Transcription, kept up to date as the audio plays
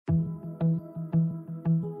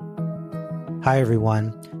Hi,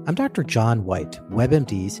 everyone. I'm Dr. John White,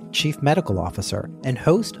 WebMD's Chief Medical Officer and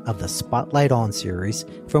host of the Spotlight On series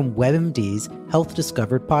from WebMD's Health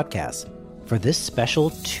Discovered podcast. For this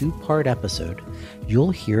special two-part episode,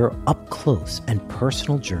 you'll hear up-close and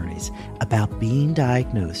personal journeys about being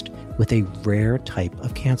diagnosed with a rare type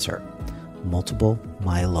of cancer, multiple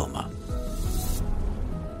myeloma.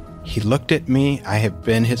 He looked at me. I have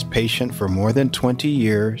been his patient for more than 20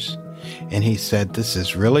 years. And he said, "This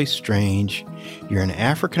is really strange. You're an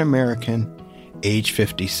African American, age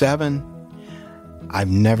 57. I've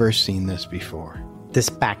never seen this before." This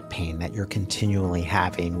back pain that you're continually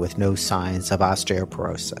having with no signs of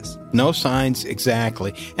osteoporosis. No signs,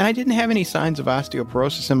 exactly. And I didn't have any signs of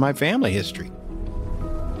osteoporosis in my family history.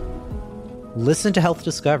 Listen to Health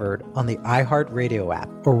Discovered on the iHeartRadio app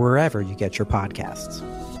or wherever you get your podcasts.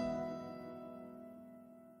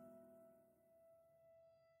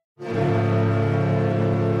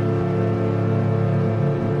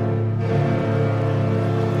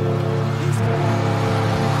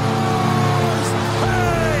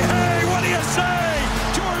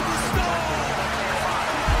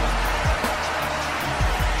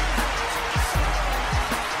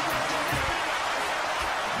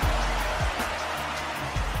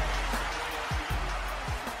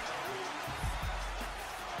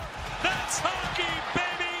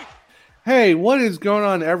 Hey, what is going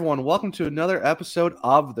on, everyone? Welcome to another episode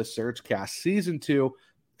of the Surgecast, Season 2,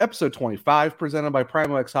 Episode 25, presented by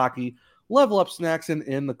Primo X Hockey, Level Up Snacks, and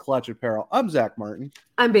In the Clutch Apparel. I'm Zach Martin.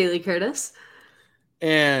 I'm Bailey Curtis.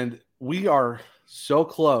 And we are so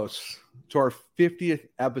close to our 50th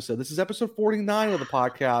episode. This is episode 49 of the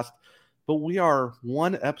podcast, but we are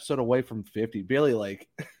one episode away from 50. Bailey,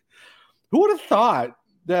 who would have thought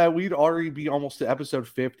that we'd already be almost to episode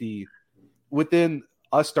 50 within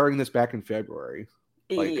us starting this back in February?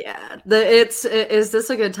 Yeah. Is this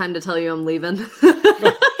a good time to tell you I'm leaving?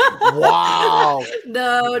 Wow.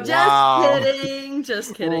 No, just kidding.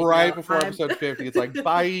 Just kidding. Right before episode 50. It's like,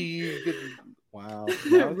 bye. Wow.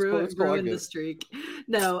 No, ruined the streak.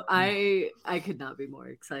 No, I could not be more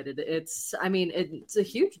excited. It's a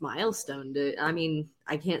huge milestone.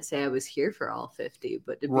 I can't say I was here for all 50,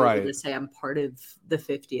 but to be able to say I'm part of the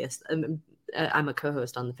 50th, I'm a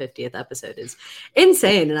co-host on the 50th episode is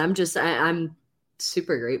insane. And I'm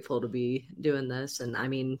super grateful to be doing this. And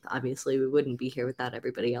obviously we wouldn't be here without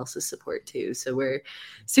everybody else's support too. So we're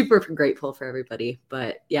super grateful for everybody,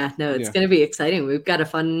 but it's going to be exciting. We've got a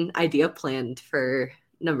fun idea planned for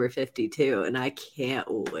number 52 and I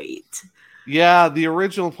can't wait. Yeah. The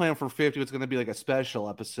original plan for 50 was going to be like a special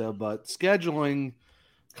episode, but scheduling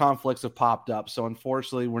conflicts have popped up. So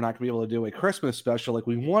unfortunately, we're not going to be able to do a Christmas special like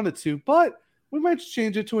we wanted to, but we might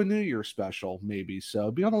change it to a New Year special maybe. So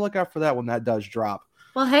be on the lookout for that when that does drop.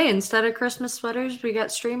 Well, hey, instead of Christmas sweaters, we got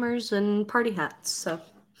streamers and party hats. So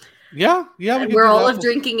yeah. We're all of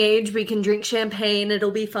drinking age. We can drink champagne.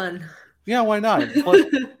 It'll be fun. Yeah, why not? Plus,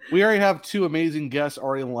 we already have two amazing guests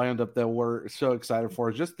already lined up that we're so excited for.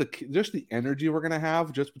 Just the energy we're gonna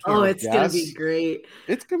have just between our guests. Gonna be great.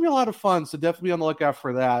 It's gonna be a lot of fun. So definitely be on the lookout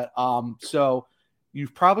for that. So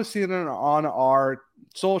you've probably seen it on our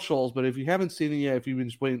socials, but if you haven't seen it yet, if you've been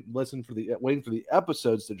just waiting for the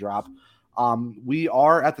episodes to drop, we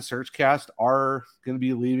are at the Surgecast are going to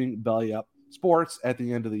be leaving Belly Up Sports at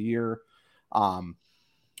the end of the year.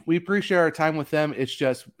 We appreciate our time with them. It's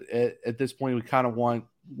just at this point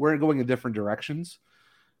we're going in different directions,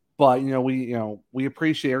 but we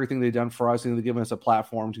appreciate everything they've done for us and they've given us a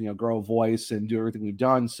platform to grow a voice and do everything we've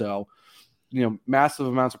done. So massive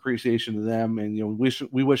amounts of appreciation to them, and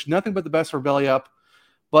we wish nothing but the best for Belly Up.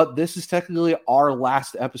 But this is technically our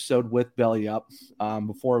last episode with Belly Up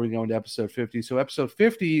before we go into episode 50. So episode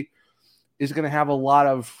 50 is going to have a lot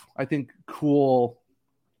of, I think, cool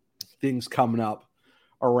things coming up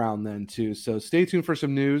around then too. So stay tuned for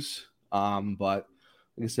some news. But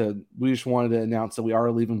like I said, we just wanted to announce that we are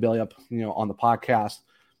leaving Belly Up, on the podcast.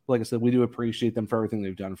 Like I said, we do appreciate them for everything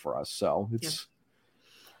they've done for us. So it's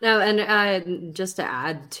no, and just to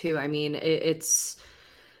add too, it's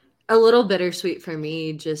a little bittersweet for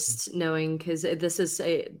me just knowing, because this is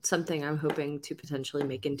something I'm hoping to potentially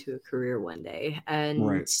make into a career one day.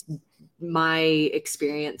 And my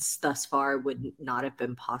experience thus far would not have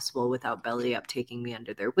been possible without Belly Up taking me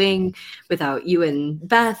under their wing, without you and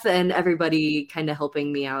Beth and everybody kind of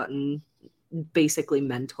helping me out and basically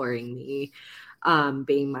mentoring me.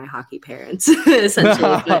 being my hockey parents,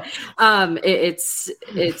 essentially. But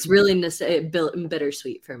it's really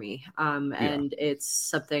bittersweet for me. And it's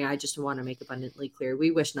something I just want to make abundantly clear.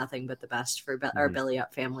 We wish nothing but the best for our Belly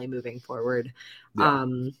Up family moving forward. Yeah.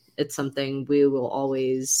 It's something we will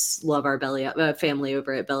always love our Belly Up family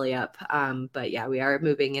over at Belly Up. But yeah, we are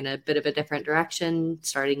moving in a bit of a different direction,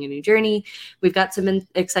 starting a new journey. We've got some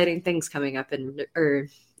exciting things coming up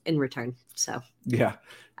in return. So yeah,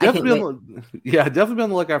 definitely be on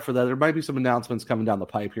the lookout for that. There might be some announcements coming down the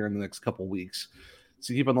pipe here in the next couple weeks,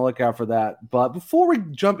 so keep on the lookout for that. But before we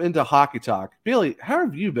jump into hockey talk, Bailey, how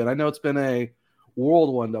have you been? I know it's been a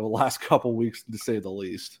whirlwind of the last couple weeks, to say the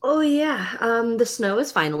least. Oh yeah, the snow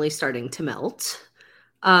is finally starting to melt.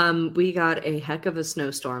 We got a heck of a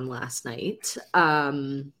snowstorm last night.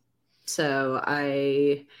 So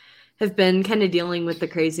I have been kind of dealing with the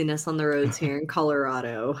craziness on the roads here in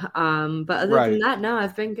Colorado. But other than that, no,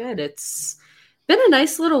 I've been good. It's been a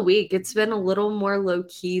nice little week. It's been a little more low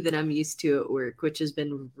key than I'm used to at work, which has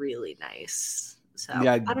been really nice. So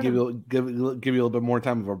yeah, give you a little bit more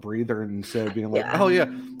time of a breather instead of being like,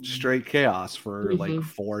 straight chaos for like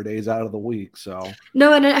 4 days out of the week. So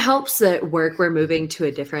no, and it helps that work we're moving to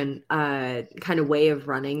a different kind of way of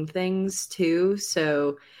running things too.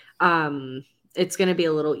 So it's going to be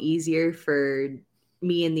a little easier for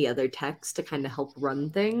me and the other techs to kind of help run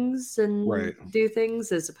things and do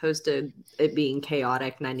things, as opposed to it being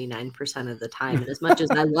chaotic 99% of the time. And as much as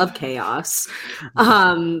I love chaos,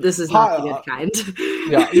 this is not the good kind.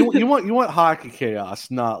 Yeah, you want hockey chaos,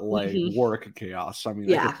 not like work chaos. I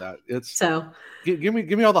mean, I get that. It's so give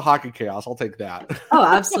me all the hockey chaos. I'll take that. Oh,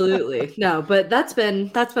 absolutely. No, but that's been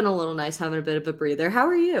a little nice, having a bit of a breather. How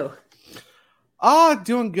are you?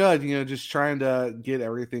 Doing good. Just trying to get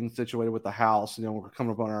everything situated with the house. We're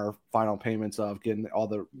coming up on our final payments of getting all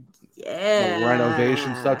the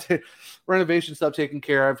renovation stuff taken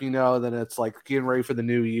care of. Then it's like getting ready for the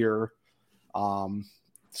new year.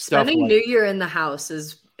 Spending New Year in the house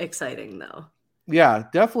is exciting, though. Yeah,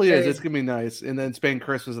 definitely is. It's gonna be nice, and then spending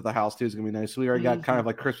Christmas at the house too is gonna be nice. So we already got kind of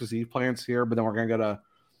like Christmas Eve plans here, but then we're gonna go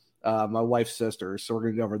to my wife's sisters, so we're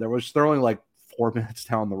gonna go over there. They're only like 4 minutes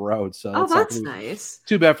down the road, so that's nice.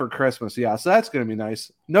 Too bad for Christmas. Yeah, so that's gonna be nice.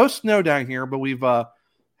 No snow down here, but we've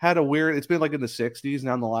had it's been like in the 60s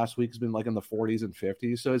now. In the last week, it's been like in the 40s and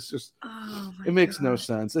 50s. So it's just it makes no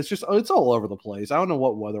sense. It's all over the place. I don't know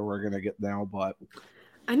what weather we're gonna get now, but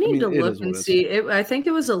I need to look and see. I think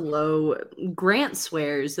it was a low. Grant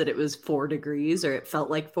swears that it was 4 degrees, or it felt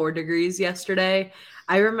like 4 degrees yesterday.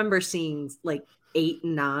 I remember seeing like 8,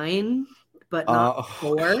 9, but not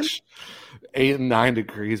 4. 8 and 9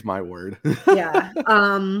 degrees, my word. Yeah.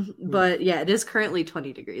 But yeah, it is currently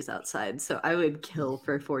 20 degrees outside, so I would kill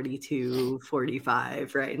for 42,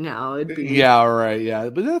 45 right now. It'd be... Yeah, right. Yeah.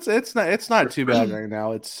 But it's not too bad right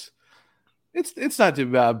now. It's not too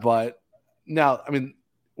bad, but now, I mean,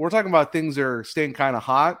 we're talking about things that are staying kind of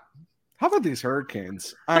hot. How about these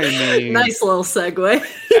hurricanes? I mean, nice little segue.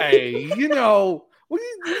 Hey, when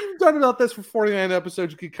you've done about this for 49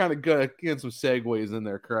 episodes, you can kind of get some segues in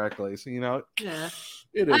there correctly. So, yeah,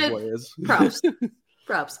 it is what it is.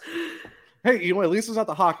 Props. Hey, at least it's not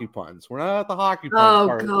the hockey puns. We're not at the hockey puns.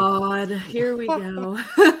 Oh, God. Here we go.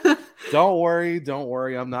 Don't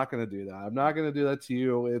worry. I'm not going to do that. I'm not going to do that to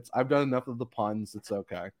you. I've done enough of the puns. It's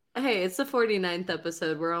okay. Hey, it's the 49th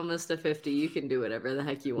episode. We're almost to 50. You can do whatever the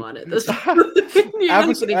heck you want at this point. You're not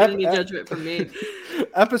going to get any judgment from me.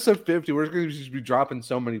 Episode 50, we're going to just be dropping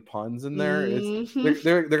so many puns in there.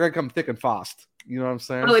 They're going to come thick and fast. You know what I'm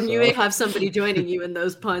saying? Oh, and you may have somebody joining you in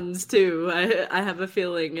those puns, too. I have a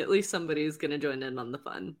feeling at least somebody's going to join in on the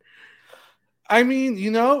fun. I mean,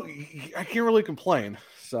 I can't really complain.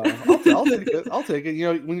 So I'll take it. I'll take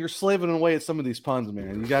it. When you're slaving away at some of these puns,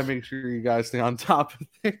 man, you gotta make sure you guys stay on top of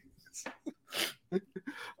things.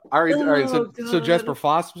 all right. So Jesper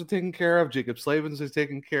Foss was taken care of. Jacob Slavens is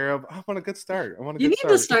taken care of. I want a good start. You need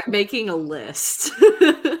to start making a list.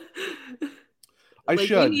 I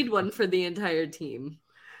should. You need one for the entire team.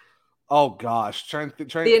 Oh gosh, trying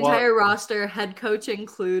the entire roster, head coach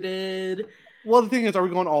included. Well, the thing is, are we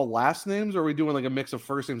going all last names, or are we doing like a mix of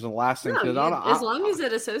first names and last names? No, as long as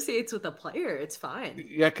it associates with a player, it's fine.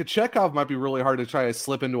 Yeah, Kochetkov might be really hard to try to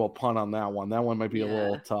slip into a pun on that one. That one might be a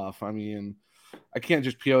little tough. I mean, I can't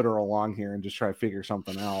just Pyotr along here and just try to figure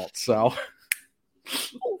something out. So,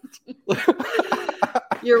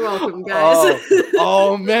 you're welcome, guys.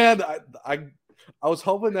 Oh man, I was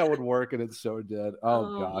hoping that would work, and it so did.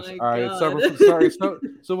 Oh gosh! All right, sorry.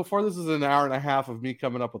 So before this is an hour and a half of me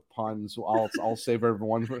coming up with puns, I'll save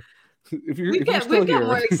everyone. If you're still here, we've got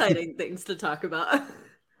more exciting things to talk about.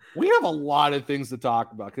 We have a lot of things to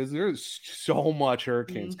talk about because there's so much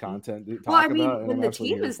Hurricanes content to talk about. When the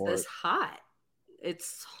team is this hot,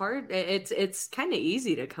 it's hard. It's kind of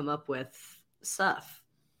easy to come up with stuff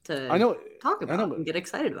to talk about and get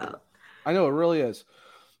excited about. I know it really is.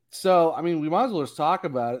 So, I mean, we might as well just talk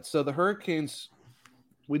about it. So the Hurricanes,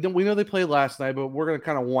 we know they played last night, but we're going to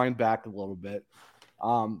kind of wind back a little bit.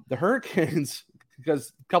 The Hurricanes,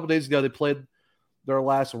 because a couple days ago they played their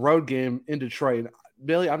last road game in Detroit.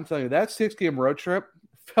 Billy, I'm telling you, that 6-game road trip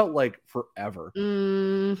felt like forever.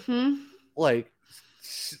 Mm-hmm. Like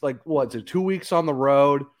what's it? 2 weeks on the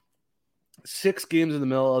road, 6 games in the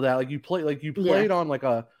middle of that. You played on you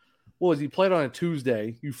played on a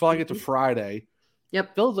Tuesday. You finally get to Friday. Yep.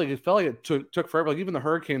 It felt like it took forever. Like even the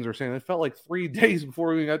Hurricanes are saying it felt like 3 days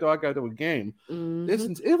before we got to a game.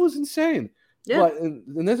 Mm-hmm. It was insane. Yeah. But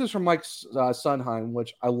and this is from Mike Sundheim,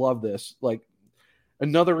 which I love this. Like,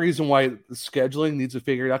 another reason why the scheduling needs to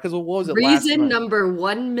figure it out, because what was it? Reason number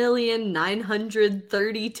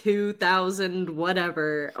 1,932,000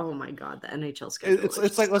 whatever. Oh my god, the NHL schedule.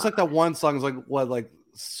 It's like that one song is like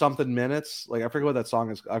something minutes. Like I forget what that song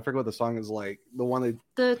is. I forget what the song is like. The one they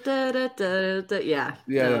yeah.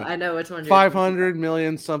 No, I know which one. 500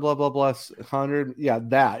 million, some blah blah blah 100. Yeah,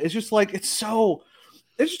 that. It's just like it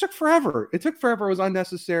just took forever. It took forever. It was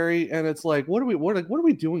unnecessary, and it's like, what are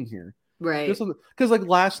we doing here? Right. Because like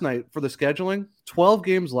last night for the scheduling, 12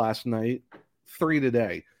 games last night, 3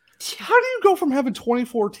 today. How do you go from having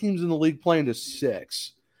 24 teams in the league playing to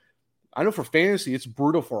 6? I know for fantasy, it's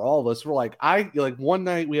brutal for all of us. We're like, one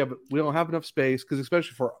night we don't have enough space, because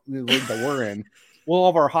especially for the league that we're in, we'll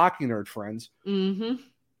have our hockey nerd friends. Mm-hmm.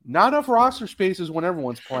 Not enough roster spaces when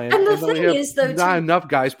everyone's playing. And the thing is, though, not enough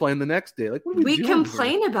guys playing the next day. Like, what are we doing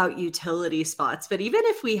complain here? about utility spots, but even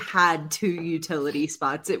if we had 2 utility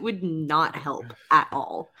spots, it would not help at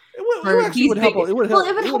all. It would help. It would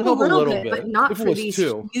help a little bit, but not for these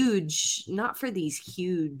 2.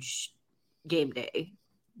 huge game day.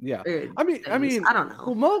 Yeah, I mean, I don't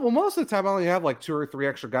know. Well, most of the time I only have like 2 or 3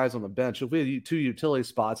 extra guys on the bench. If we had 2 utility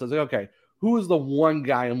spots, I was like, okay, who is the one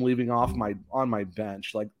guy I'm leaving off on my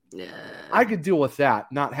bench? Like, I could deal with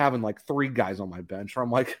that, not having like 3 guys on my bench. Where I'm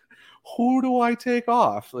like, who do I take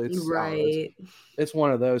off? It's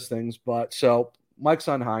one of those things. But so Mike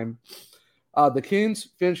Sundheim, the Kings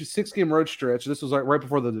finished a 6-game road stretch. This was right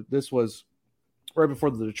before the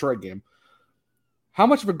Detroit game. How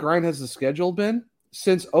much of a grind has the schedule been?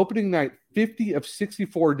 Since opening night, 50 of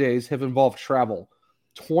 64 days have involved travel,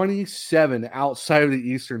 27 outside of the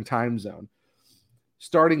Eastern time zone.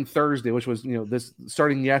 Starting Thursday, which was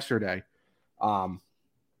starting yesterday,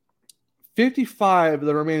 55 of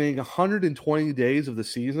the remaining 120 days of the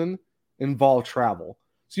season involve travel.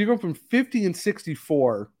 So you're going from 50 and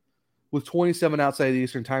 64 with 27 outside the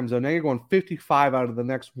Eastern time zone. Now you're going 55 out of the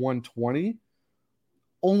next 120.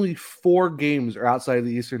 Only 4 games are outside of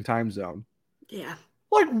the Eastern time zone. Yeah.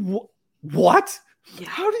 Like what? Yeah.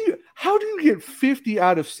 How do you get 50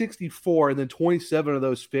 out of 64 and then 27 of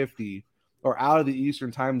those 50 are out of the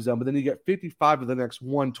Eastern time zone, but then you get 55 of the next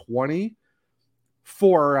 120?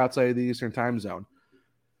 4 are outside of the Eastern time zone.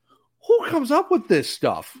 Who comes up with this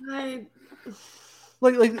stuff? They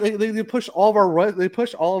push all of our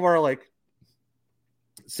like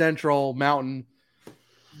Central, Mountain,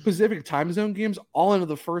 Pacific time zone games all into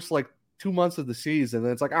the first like 2 months of the season.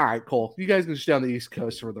 And it's like, all right, cool. You guys can stay on the East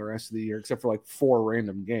Coast for the rest of the year, except for like 4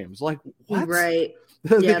 random games. Like, what? Right.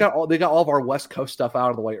 They got all of our West Coast stuff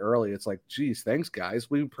out of the way early. It's like, geez, thanks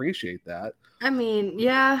guys. We appreciate that. I mean,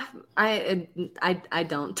 yeah, I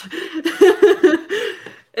don't.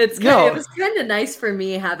 It was kind of nice for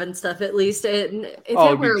me having stuff at least.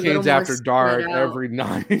 Canes After Dark every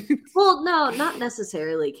night. Well, no, not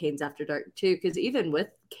necessarily Canes After Dark too, because even with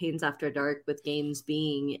Canes After Dark, with games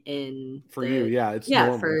being in for you, yeah, it's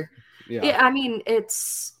normal. I mean,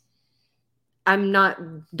 I'm not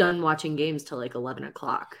done watching games till like 11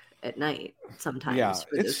 o'clock at night sometimes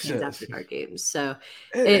for those Canes After Dark games. So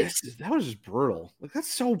that was just brutal. Like,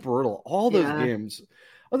 that's so brutal. All those games.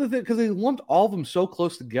 Other thing, because they lumped all of them so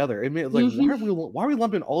close together. It made like, why are we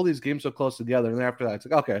lumping all these games so close together? And then after that, it's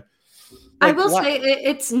like, okay. I will say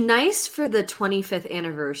it's nice for the 25th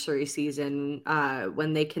anniversary season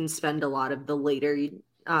when they can spend a lot of the later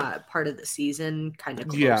part of the season kind of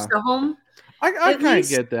close to home. I kind of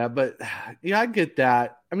get that, but I get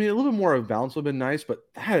that. I mean, a little bit more of balance would have been nice, but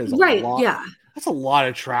that is a lot. Yeah. That's a lot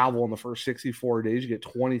of travel in the first 64 days. You get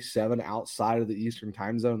 27 outside of the Eastern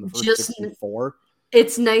time zone in the first 64.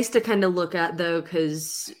 It's nice to kind of look at, though,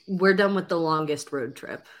 because we're done with the longest road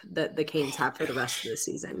trip that the Canes have for the rest of the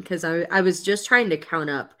season. Because I was just trying to count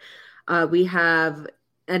up. We have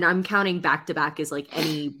and I'm counting back-to-back as like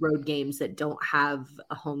any road games that don't have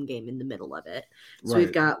a home game in the middle of it. So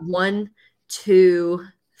we've got 1, 2,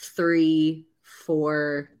 3,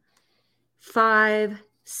 4, 5,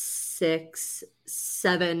 6,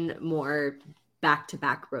 7 more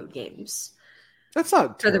back-to-back road games. That's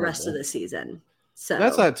not terrible. For the rest of the season. So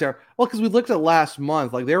that's not terrible. Well, because we looked at last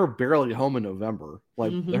month, like they were barely home in November.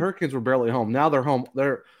 Like the Hurricanes were barely home. Now they're home.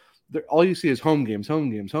 They're all you see is home games,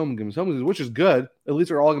 which is good. At least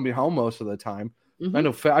they're all going to be home most of the time. I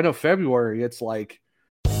know February, it's like.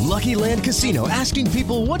 Lucky Land Casino, asking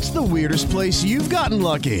people, what's the weirdest place you've gotten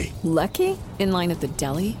lucky? Lucky? In line at the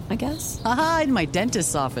deli, I guess? Aha, in my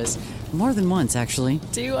dentist's office. More than once, actually.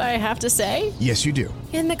 Do I have to say? Yes, you do.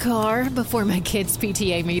 In the car before my kids'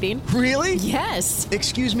 PTA meeting. Really? Yes.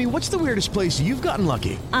 Excuse me, what's the weirdest place you've gotten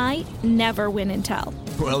lucky? I never win and tell.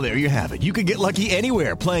 Well, there you have it. You can get lucky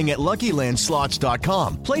anywhere, playing at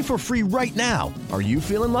LuckyLandSlots.com. Play for free right now. Are you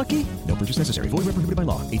feeling lucky? No purchase necessary. Void where prohibited by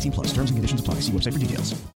law. 18 plus. Terms and conditions apply. See website for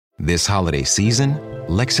details. This holiday season,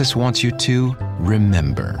 Lexus wants you to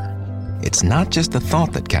remember. It's not just the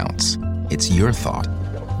thought that counts. It's your thought.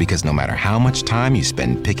 Because no matter how much time you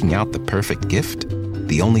spend picking out the perfect gift,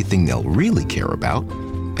 the only thing they'll really care about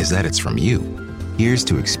is that it's from you. Here's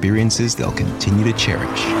to experiences they'll continue to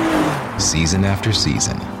cherish. Season after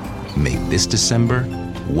season. Make this December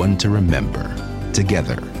one to remember.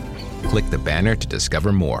 Together. Click the banner to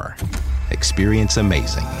discover more. Experience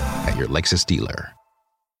amazing at your Lexus dealer.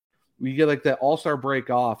 We get like that all-star break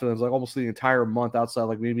off, and it's like almost the entire month outside,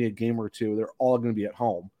 like maybe a game or two, they're all going to be at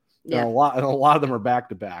home. Yeah. And a lot of them are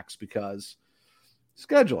back-to-backs because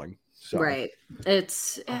scheduling. So. Right.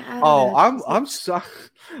 It's I'm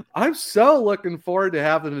so looking forward to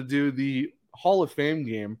having to do the Hall of Fame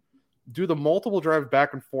game, do the multiple drives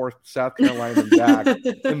back and forth to South Carolina and back,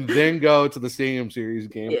 and then go to the Stadium Series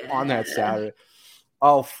game on that Saturday.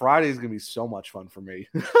 Oh, Friday's gonna be so much fun for me.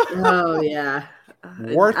 Oh yeah,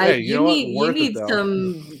 worth it. You need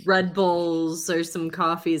some Red Bulls or some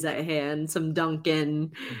coffees at hand, some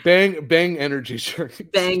Dunkin'. Bang energy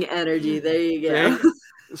drink. Bang energy. There you go.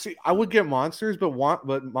 See, I would get Monsters, but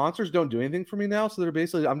Monsters don't do anything for me now. So they're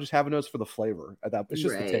basically, I'm just having those for the flavor. At that, it's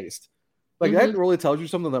just the taste. Like that really tells you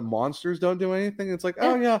something that Monsters don't do anything. It's like,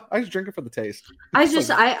 oh yeah, I just drink it for the taste. I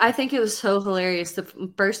think it was so hilarious. The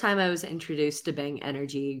first time I was introduced to Bang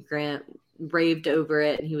Energy, Grant raved over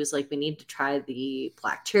it, and he was like, "We need to try the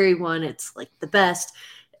black cherry one. It's like the best."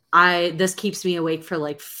 This keeps me awake for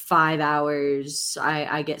like 5 hours.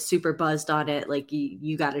 I get super buzzed on it. Like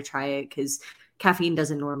you got to try it because caffeine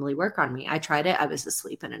doesn't normally work on me. I tried it. I was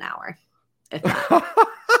asleep in an hour. If that.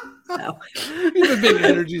 So. Even Big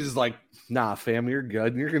Energies is like, nah, fam, you're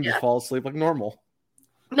good. You're gonna just fall asleep like normal.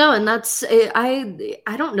 No, and that's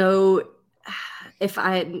I don't know if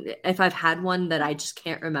I've had one that I just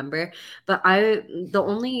can't remember, but the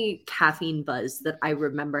only caffeine buzz that I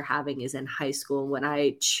remember having is in high school when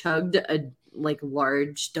I chugged a like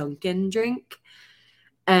large Dunkin' drink.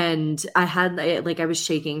 And I had I was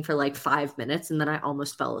shaking for like 5 minutes, and then I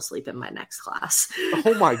almost fell asleep in my next class.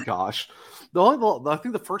 Oh my gosh! I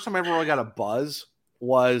think the first time I ever really got a buzz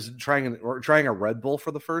was trying a Red Bull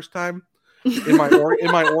for the first time in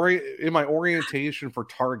my orientation for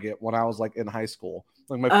Target when I was like in high school.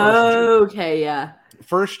 Like my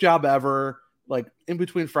first job ever. Like in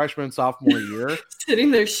between freshman and sophomore year,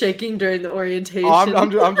 sitting there shaking during the orientation. I'm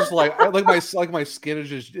just like my skin is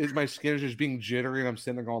just being jittery, and I'm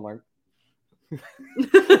sitting there going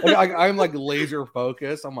like, I'm like laser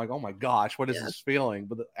focused. I'm like, oh my gosh, what is this feeling?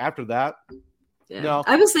 But after that, no.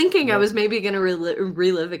 I was thinking I was maybe going to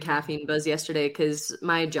relive a caffeine buzz yesterday because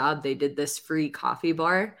my job they did this free coffee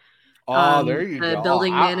bar. Oh, there you go.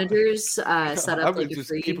 Building managers set up like just a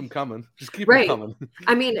free. Keep them coming. Just keep them coming.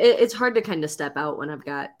 I mean, it's hard to kind of step out when I've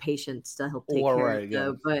got patients to help take care of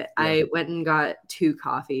them. But I went and got 2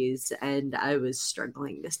 coffees, and I was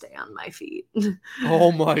struggling to stay on my feet.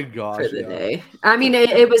 Oh my gosh! For the day. I mean,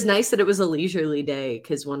 it was nice that it was a leisurely day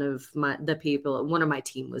because one of my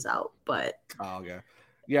team was out. But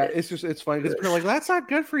yeah, it's funny because people are like, that's not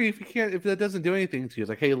good for you if that doesn't do anything to you. It's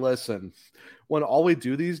like, hey, listen. When all we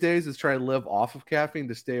do these days is try to live off of caffeine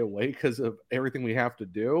to stay awake because of everything we have to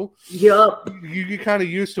do. Yep. You get kind of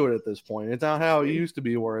used to it at this point. It's not how it used to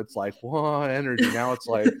be where it's like, whoa, energy. Now it's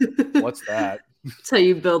like, what's that? That's how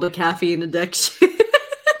you build a caffeine addiction.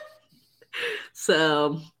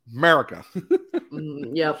 So. America.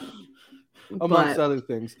 Yep. Amongst other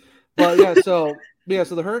things. But so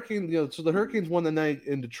the Hurricanes, the Hurricanes won the night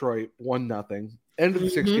in Detroit, 1-0. End of the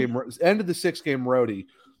 6-game roadie.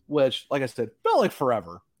 Which, like I said, felt like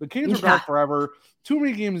forever. The Canes were gone forever. Too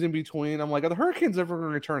many games in between. I'm like, are the Hurricanes ever going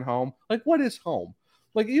to return home? Like, what is home?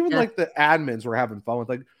 Like even like the admins were having fun with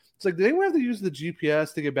like. It's like, do anyone have to use the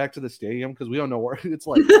GPS to get back to the stadium? Because we don't know where it's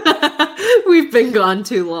like. We've been gone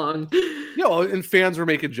too long. And fans were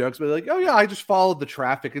making jokes, but like, oh yeah, I just followed the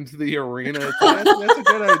traffic into the arena. That's a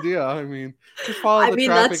good idea. I mean, just follow the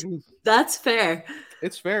traffic. That's fair.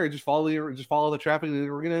 It's fair. Just follow the traffic in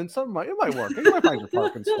the arena, and it might work. You might find your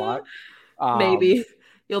parking spot. Maybe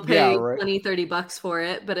you'll pay $20-$30 for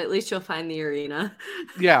it, but at least you'll find the arena.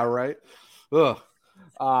 Yeah, right. Ugh.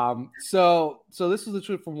 So this is the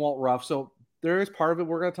tweet from Walt Ruff. So there is part of it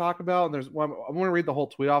we're going to talk about, and I'm going to read the whole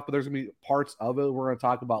tweet off, but there's going to be parts of it we're going to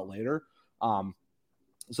talk about later.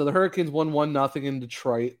 So the Hurricanes won 1-0 in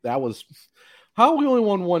Detroit. That was how we only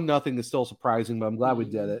won 1-0 is still surprising, but I'm glad we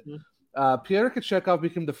did it. Pyotr Kochetkov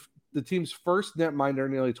became the team's first netminder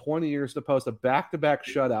in nearly 20 years to post a back-to-back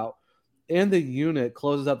shutout, and the unit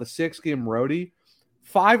closes out the 6-game roadie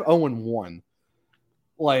 5-0-1.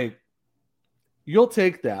 Like, you'll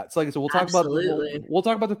take that. It's like I said, we'll talk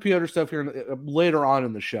about the Pyotr stuff here later on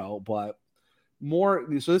in the show, but more.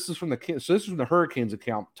 So this is from the Hurricanes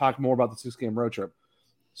account. Talk more about the 6-game road trip.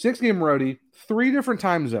 6-game roadie, 3 different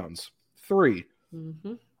time zones. 3.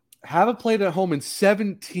 Mm-hmm. Haven't played at home in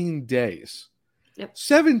 17 days. Yep.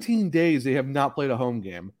 17 days they have not played a home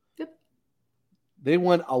game. Yep. They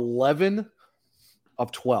won 11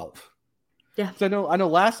 of 12. Yeah. So I know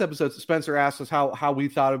last episode Spencer asked us how we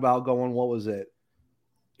thought about going, what was it?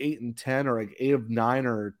 8-10 or like 8 of 9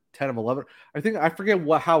 or 10 of 11. I forget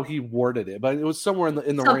how he worded it, but it was somewhere in the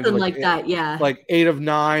range something like that, yeah. Like 8 of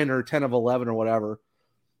 9 or 10 of 11 or whatever.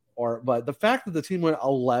 But the fact that the team went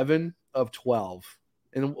 11 of 12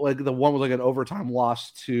 and like the one was like an overtime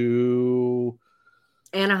loss to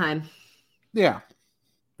Anaheim. Yeah.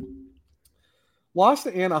 Lost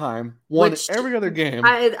to Anaheim, won every other game.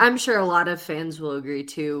 I'm sure a lot of fans will agree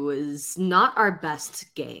too, was not our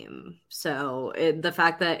best game. So the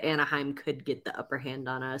fact that Anaheim could get the upper hand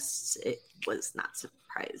on us, it was not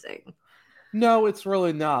surprising. No, it's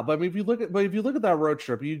really not. But I mean, if you look at that road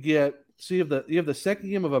trip, you have the second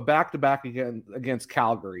game of a back-to-back again against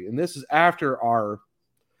Calgary, and this is after our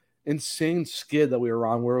insane skid that we were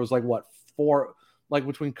on, where it was like 4. Like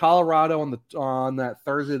between Colorado on that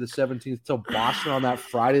Thursday the 17th till Boston on that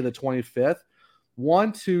Friday the 25th,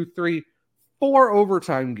 1, 2, 3, 4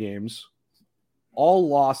 overtime games, all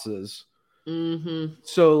losses. Mm-hmm.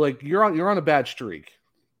 So like you're on a bad streak.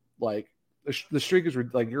 Like the streak is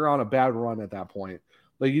like you're on a bad run at that point.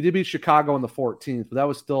 Like you did beat Chicago on the 14th, but that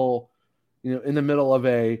was still in the middle of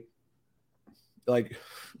a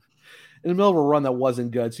run that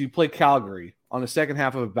wasn't good. So you play Calgary on the second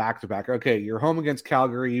half of a back-to-back. Okay, you're home against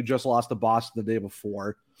Calgary. You just lost to Boston the day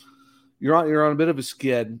before. You're on a bit of a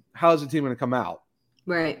skid. How is the team going to come out?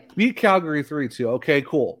 Right. Beat Calgary 3-2. Okay,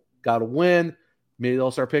 cool. Got to win. Maybe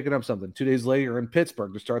they'll start picking up something. 2 days later, you're in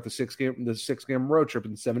Pittsburgh to start the 6-game road trip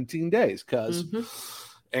in 17 days because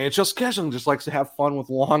NHL scheduling just likes to have fun with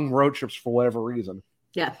long road trips for whatever reason.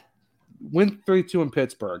 Yeah. Win 3-2 in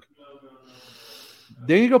Pittsburgh.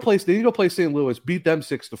 Then you go play St. Louis, beat them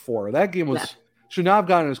 6-4. That game should not have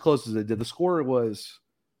gotten as close as it did. The score was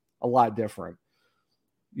a lot different.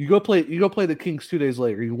 You go play the Kings 2 days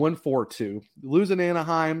later. You win 4-2. You lose in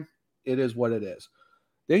Anaheim. It is what it is.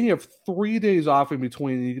 Then you have 3 days off in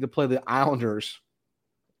between. You get to play the Islanders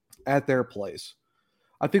at their place.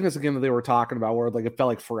 I think that's the game that they were talking about where like it felt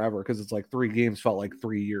like forever because it's like 3 games felt like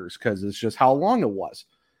 3 years because it's just how long it was.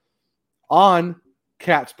 On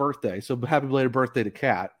Kat's birthday, so happy belated birthday to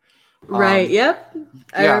Kat. Right. Yep.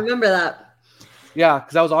 I remember that. Yeah,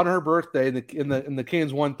 because I was on her birthday, and the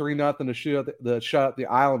Canes won 3-0 to shut out the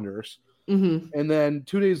Islanders. Mm-hmm. And then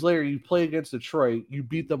 2 days later, you play against Detroit, you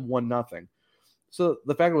beat them 1-0. So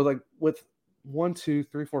the fact was like with 1, 2,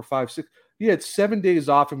 3, 4, 5, 6, you had 7 days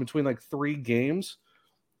off in between like 3 games.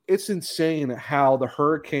 It's insane how the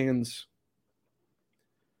Hurricanes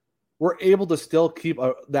were able to still keep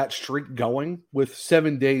that streak going with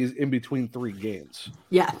 7 days in between 3 games.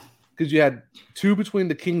 Yeah. Because you had 2 between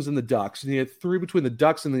the Kings and the Ducks, and you had 3 between the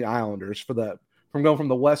Ducks and the Islanders from going from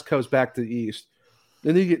the West Coast back to the East.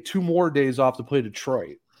 Then you get 2 more days off to play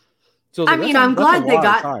Detroit. So I'm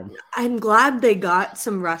glad they got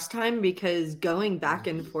some rest time because going back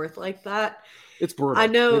and forth like that, it's brutal. I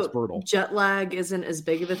know it's brutal. Jet lag isn't as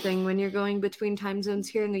big of a thing when you're going between time zones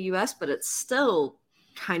here in the US, but it's still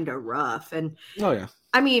kind of rough. And oh yeah,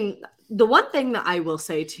 I mean, the one thing that I will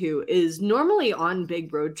say too is normally on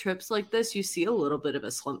big road trips like this, you see a little bit of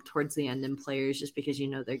a slump towards the end in players just because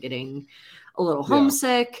they're getting a little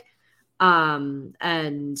homesick.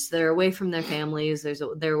 And they're away from their families.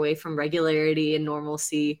 They're away from regularity and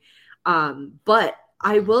normalcy. But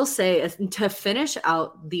I will say, to finish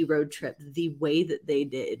out the road trip the way that they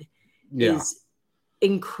did is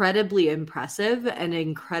incredibly impressive and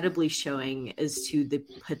incredibly showing as to the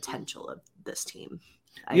potential of this team.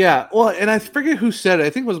 Well, and I forget who said it. I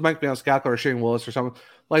think it was Mike Maniscalco or Shane Willis or something.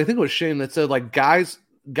 Like, I think it was Shane that said, like, guys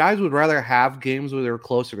would rather have games where they were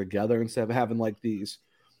closer together instead of having like these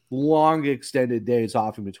long extended days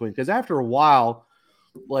off in between. Because after a while,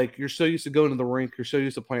 like, you're so used to going to the rink, you're so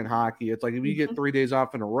used to playing hockey. It's like if you get 3 days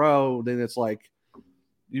off in a row, then it's like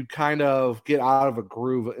you kind of get out of a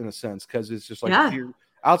groove in a sense, because it's just like you're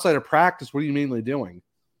outside of practice. What are you mainly doing?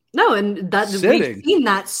 No, and we've seen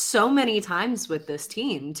that so many times with this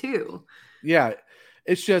team too. Yeah,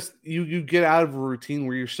 it's just you get out of a routine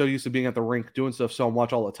where you're so used to being at the rink doing stuff so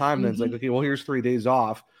much all the time. Then it's like, okay, well, here's 3 days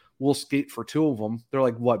off. We'll skate for 2 of them. They're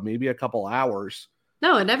like, what, maybe a couple hours.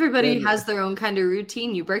 No, and everybody has their own kind of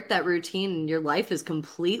routine. You break that routine and your life is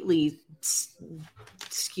completely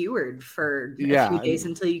skewered for a few days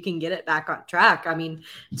until you can get it back on track. I mean,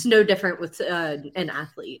 it's no different with an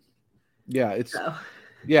athlete. So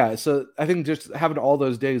I think just having all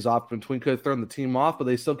those days off in between could have thrown the team off, but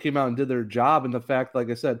they still came out and did their job. And the fact, like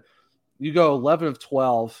I said, you go 11 of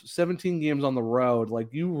 12, 17 games on the road,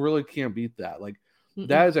 like, you really can't beat that. Like,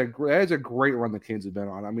 that is a great run the Canes have been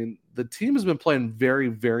on. I mean, the team has been playing very,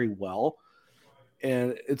 very well,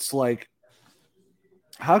 and it's like,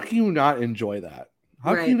 how can you not enjoy that?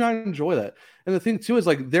 How can you not enjoy that? And the thing too is,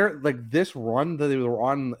 like, they're like this run that they were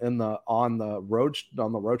on the road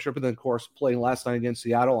trip, and then of course playing last night against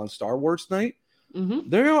Seattle on Star Wars night.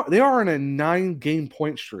 They are in a 9-game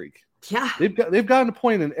point streak. Yeah, they've gotten a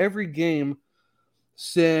point in every game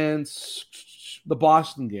since the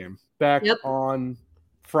Boston game back on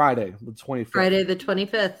Friday the 25th. Friday the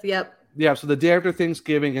 25th. Yep. Yeah. So the day after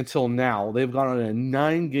Thanksgiving until now, they've gone on a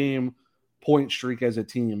 9-game point streak as a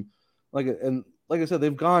team. Like I said,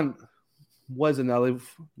 they've gone. What is it now?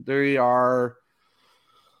 They are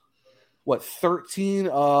what, 13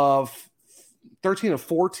 of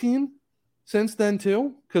 14 since then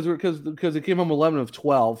too, because they came home 11 of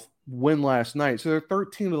 12, win last night, so they're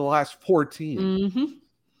 13 of the last 14.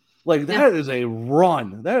 Like, that is a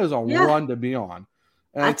run. That is a run to be on.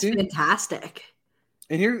 And that's fantastic.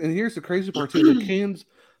 And here's the crazy part too: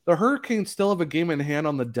 the Hurricanes still have a game in hand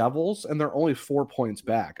on the Devils, and they're only 4 points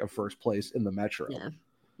back of first place in the Metro. Yeah.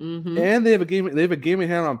 And they have a game in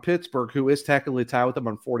hand on Pittsburgh, who is technically tied with them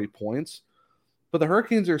on 40 points. But the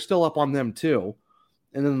Hurricanes are still up on them too.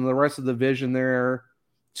 And then the rest of the division, they're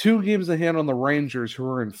 2 games in hand on the Rangers, who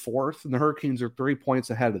are in 4th, and the Hurricanes are 3 points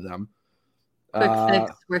ahead of them. Quick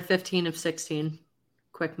fix. We're 15 of 16.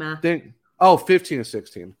 Quick math. 15 of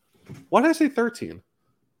 16. Why did I say 13?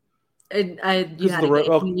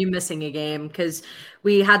 You missing a game, because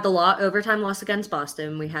we had the overtime loss against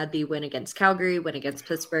Boston. We had the win against Calgary, win against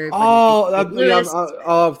Pittsburgh. I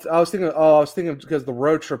was thinking because the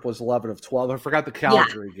road trip was 11 of 12. I forgot the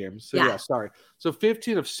Calgary game. So sorry. So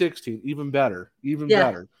 15 of 16, even better.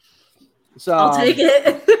 Better. So I'll take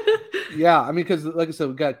it. I mean, because like I said,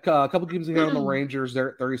 we got a couple games in hand on the Rangers.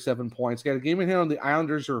 They're at 37 points. Got a game in hand on the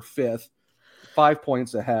Islanders, who are 5th, 5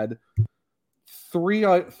 points ahead. 3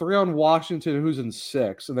 on Washington, who's in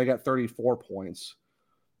 6th, and they got 34 points.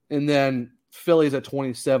 And then Philly's at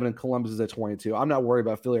 27 and Columbus is at 22. I'm not worried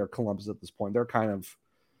about Philly or Columbus at this point. They're kind of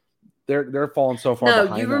they're falling so far behind.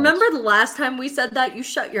 No, you remember the last time we said that? You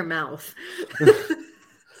shut your mouth.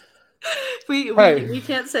 We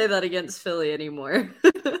can't say that against Philly anymore.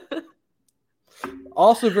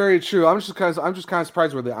 Also very true. I'm just kind of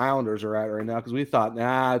surprised where the Islanders are at right now, because we thought,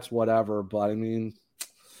 it's whatever. But I mean,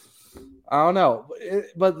 I don't know.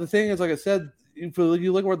 But the thing is, like I said, if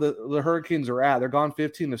you look where the Hurricanes are at, they're gone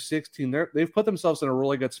 15 of 16. They've put themselves in a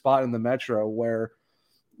really good spot in the Metro where,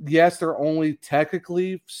 yes, they're only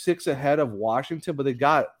technically 6 ahead of Washington, but they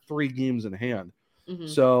got 3 games in hand.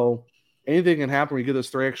 So anything can happen when you get those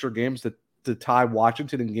 3 extra games to tie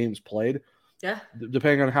Washington in games played. Yeah.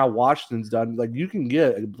 Depending on how Washington's done, like, you can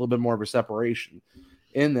get a little bit more of a separation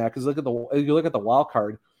in that, because you look at the wild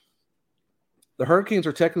card. The Hurricanes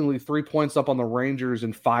are technically 3 points up on the Rangers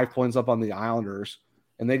and 5 points up on the Islanders,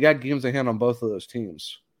 and they got games in hand on both of those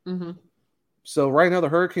teams. So right now the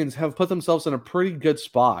Hurricanes have put themselves in a pretty good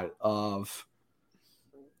spot of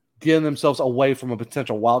getting themselves away from a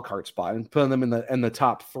potential wild card spot and putting them in the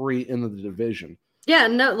top 3 in the division. Yeah,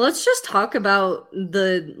 no, let's just talk about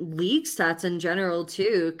the league stats in general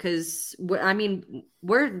too, because we're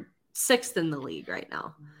 6th in the league right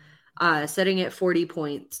now. Sitting at 40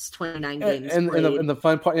 points, 29 games. And the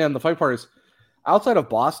fun part is, outside of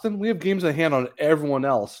Boston, we have games in hand on everyone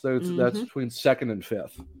else. That's between 2nd and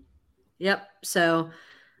 5th. Yep. So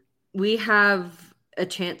we have a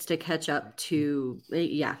chance to catch up to,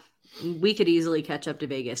 we could easily catch up to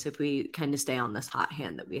Vegas if we kind of stay on this hot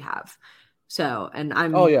hand that we have. So, and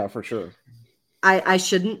oh yeah, for sure. I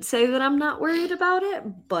shouldn't say that I'm not worried about it,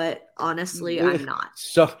 but honestly, I'm not.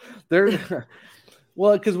 So there,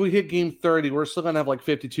 well, because we hit game 30, we're still gonna have like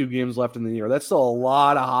 52 games left in the year. That's still a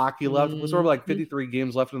lot of hockey left. We're sort of like 53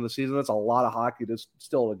 games left in the season. That's a lot of hockey to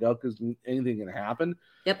still to go because anything can happen.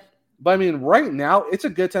 Yep. But I mean, right now it's a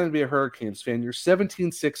good time to be a Hurricanes fan. You're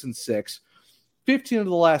 17-6-6. 15 of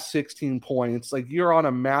the last 16 points. Like, you're on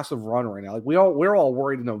a massive run right now. Like, we're all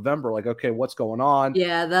worried in November. Like, okay, what's going on?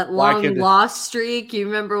 Yeah, that long loss streak. You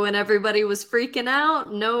remember when everybody was freaking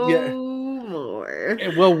out? No more.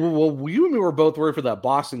 Well, you and me were both worried for that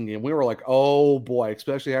Boston game. We were like, oh boy,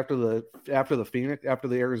 especially after the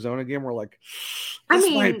Arizona game. We're like, this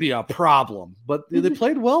might be a problem. But they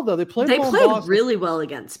played well though. They played really well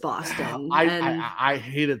against Boston. I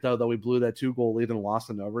hate it though that we blew that 2-goal lead and lost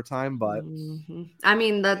in overtime. But I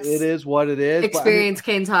mean, it is what it is. Experience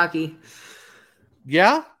Canes hockey.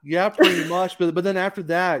 Yeah, pretty much. But then after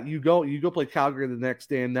that, you go play Calgary the next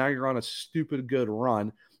day, and now you're on a stupid good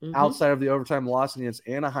run outside of the overtime loss against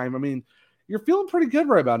Anaheim. I mean, you're feeling pretty good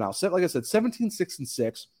right about now. Like I said,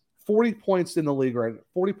 17-6-6, 40 points in the league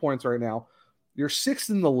 40 points right now. You're 6th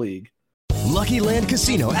in the league. Lucky Land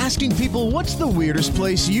Casino, asking people, what's the weirdest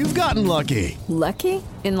place you've gotten lucky? Lucky?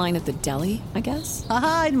 In line at the deli, I guess?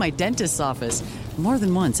 Aha, in my dentist's office. More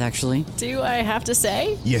than once, actually. Do I have to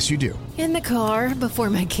say? Yes, you do. In the car before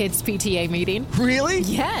my kids' PTA meeting. Really?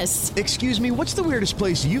 Yes. Excuse me, what's the weirdest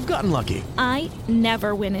place you've gotten lucky? I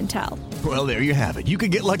never win and tell. Well, there you have it. You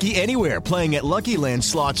can get lucky anywhere, playing at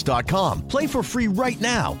LuckyLandSlots.com. Play for free right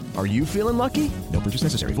now. Are you feeling lucky? No purchase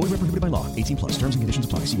necessary. Void where prohibited by law. 18+. Terms and conditions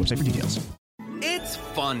apply. See website for details. It's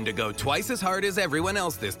fun to go twice as hard as everyone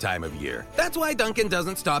else this time of year. That's why Dunkin'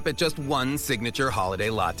 doesn't stop at just one signature holiday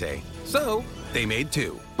latte. So, they made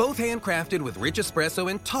two, both handcrafted with rich espresso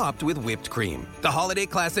and topped with whipped cream. The holiday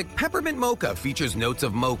classic Peppermint Mocha features notes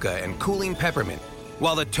of mocha and cooling peppermint,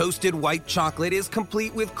 while the toasted white chocolate is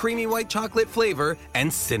complete with creamy white chocolate flavor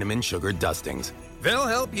and cinnamon sugar dustings. They'll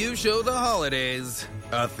help you show the holidays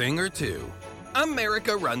a thing or two.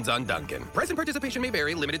 America runs on Dunkin'. Price and participation may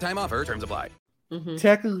vary. Limited time offer. Terms apply.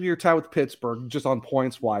 Technically, you're tied with Pittsburgh just on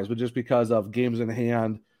points wise, but just because of games in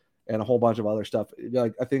hand and a whole bunch of other stuff.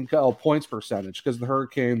 Like, I think points percentage, because the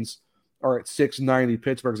Hurricanes are at 690,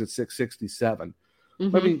 Pittsburgh's at 667. I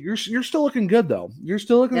mean, you're still looking good though. You're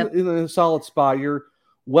still looking in a solid spot. You're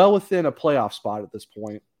well within a playoff spot at this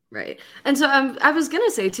point. Right. And so I was going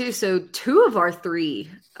to say too, so 2 of our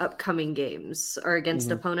 3 upcoming games are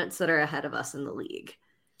against opponents that are ahead of us in the league.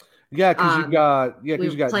 Yeah, because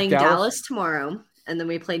you got playing Dallas tomorrow, and then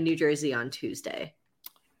we play New Jersey on Tuesday.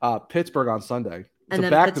 Pittsburgh on Sunday. And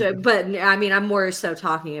then but I mean, I'm more so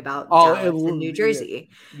talking about Dallas and New Jersey.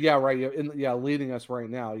 Yeah, right. Leading us right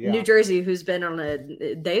now. Yeah, New Jersey, who's been on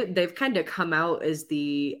they've kind of come out as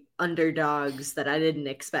the underdogs that I didn't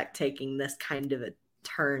expect taking this kind of a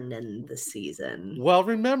turn in the season. Well,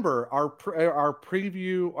 remember our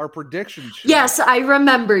preview, our prediction show. Yes, I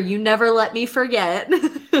remember. You never let me forget.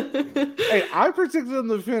 Hey, I predicted them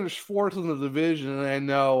to finish 4th in the division, and I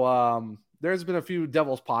know there's been a few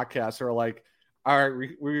Devils podcasts that are like, all right,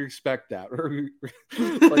 we respect that. They're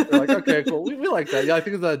like, okay, cool. We like that. Yeah, I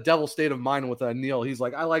think it's the Devil state of mind with Neil. He's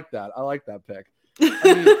like, I like that pick.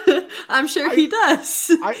 I mean, I'm sure he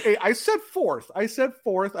does. I said 4th.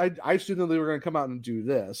 I just didn't know they were going to come out and do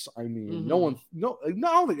this. I mean, I don't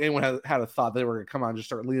think anyone had a thought they were going to come out and just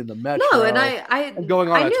start leading the Metro. No, and going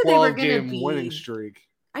on a 12-game winning streak.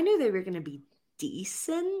 I knew they were going to be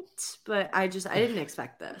decent, but I didn't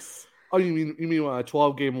expect this. Oh, you mean a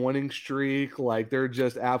 12-game winning streak? Like, they're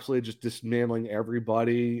just absolutely just dismantling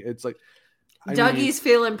everybody. It's like Dougie's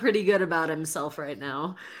feeling pretty good about himself right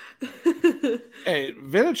now. Hey,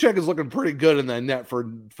 Vanacek is looking pretty good in that net for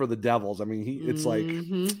the Devils. I mean, it's like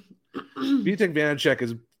Pyotr Vanacek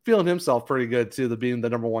is feeling himself pretty good too, being the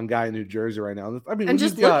number 1 guy in New Jersey right now. I mean, and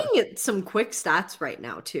just looking at some quick stats right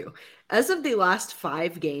now too. As of the last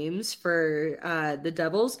 5 games for the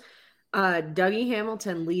Devils, Dougie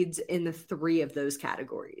Hamilton leads in 3 of those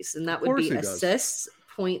categories, and that would be assists,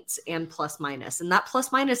 points, and plus minus. And that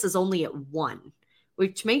plus minus is only at 1,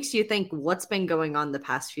 which makes you think what's been going on the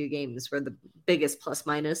past few games where the biggest plus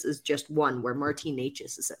minus is just 1, where Martin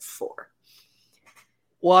Necas is at 4.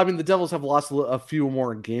 Well, I mean, the Devils have lost a few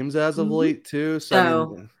more games as of late too,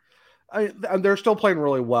 so I mean, they're still playing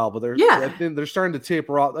really well, but I think they're starting to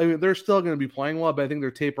taper off. I mean, they're still going to be playing well, but I think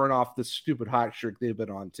they're tapering off this stupid hot streak they've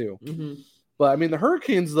been on too. But I mean, the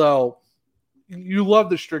Hurricanes, though, you love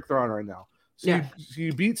the streak they're on right now. So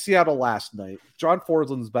you beat Seattle last night. John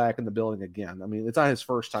Forsland's back in the building again. I mean, it's not his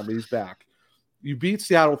first time, but he's back. You beat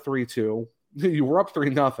Seattle 3-2. You were up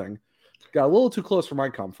 3-0. Got a little too close for my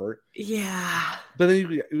comfort. Yeah. But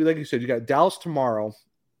then, like you said, you got Dallas tomorrow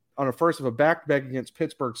on a first of a back-to-back against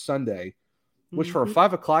Pittsburgh Sunday, which for a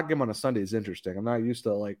 5 o'clock game on a Sunday is interesting. I'm not used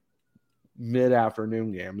to like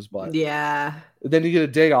mid-afternoon games, but yeah. Then you get a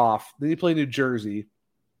day off. Then you play New Jersey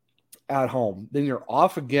at home. Then you're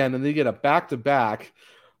off again, and then you get a back-to-back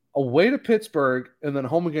away to Pittsburgh and then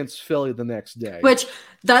home against Philly the next day. Which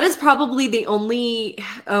that is probably the only.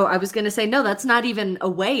 Oh, I was going to say no. That's not even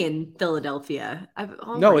away in Philadelphia.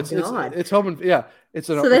 It's home and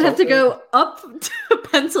so they have to go up to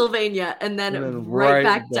Pennsylvania and then right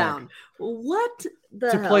back down. What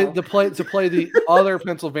the hell? To play the other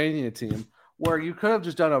Pennsylvania team, where you could have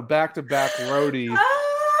just done a back-to-back roadie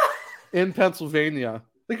in Pennsylvania.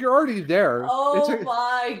 Like you're already there. Oh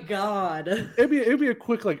my god! It'd be a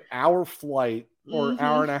quick like hour flight or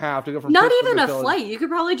hour and a half to go from. Not Pittsburgh even to a Philly. flight. You could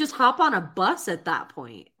probably just hop on a bus at that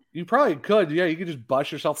point. You probably could. Yeah, you could just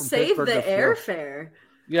bus yourself from Pittsburgh Save to the airfare.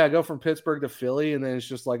 Yeah, go from Pittsburgh to Philly, and then it's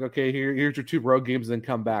just like, okay, here's your 2 road games, and then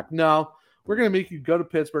come back. No, we're gonna make you go to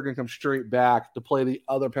Pittsburgh and come straight back to play the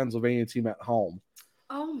other Pennsylvania team at home.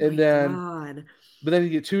 Oh my god! But then you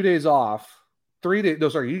get 2 days off. 3 days. No,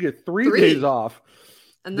 sorry, you get 3 days off.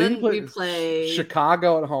 And then we play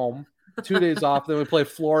Chicago at home, 2 days off. Then we play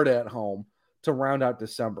Florida at home to round out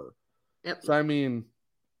December. Yep. So, I mean,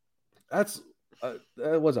 that's,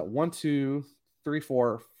 was it 1, 2, 3,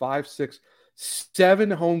 4, 5, 6,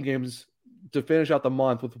 7 home games to finish out the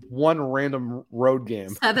month with 1 random road game.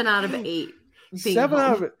 7 out of 8. 7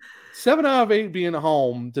 out of 8 being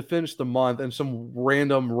home to finish the month and some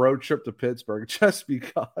random road trip to Pittsburgh just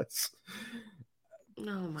because. Oh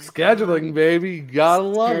my Scheduling, God. baby. Gotta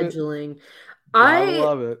love it. Scheduling. I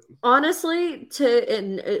love it. Honestly,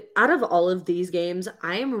 out of all of these games,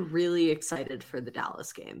 I am really excited for the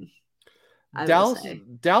Dallas game. Dallas is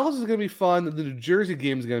going to be fun. The New Jersey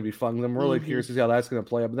game is going to be fun. I'm really curious to see how that's going to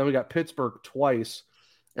play out. But then we got Pittsburgh twice.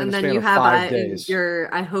 And then you have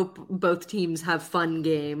I hope both teams have fun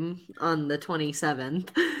game on the 27th.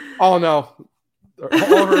 Oh, no.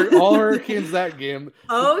 All Hurricanes that game.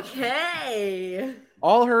 Okay.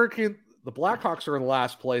 All Hurricanes. The Blackhawks are in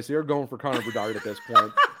last place. They're going for Connor Bedard at this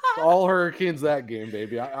point. All Hurricanes that game,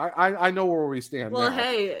 baby. I know where we stand. Well, now.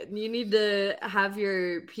 hey, you need to have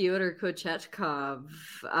your Pyotr Kochetkov.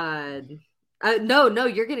 No,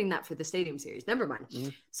 you're getting that for the Stadium Series. Never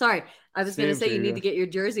mind. Sorry, I was going to say you need to get your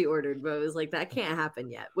jersey ordered, but I was like, that can't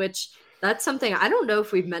happen yet. Which that's something I don't know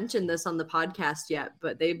if we've mentioned this on the podcast yet,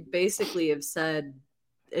 but they basically have said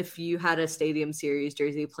if you had a Stadium Series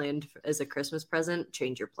jersey planned as a Christmas present,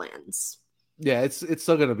 change your plans. Yeah, it's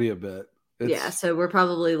still going to be a bit. So we're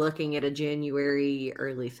probably looking at a January,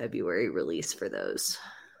 early February release for those.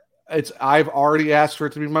 I've already asked for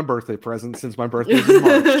it to be my birthday present since my birthday is in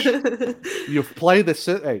March. You play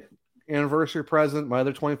the anniversary present. My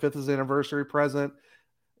other 25th is anniversary present.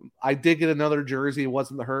 I did get another jersey. It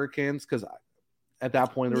wasn't the Hurricanes because at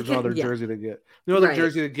that point there was no other jersey to get. No other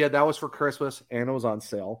jersey to get. That was for Christmas and it was on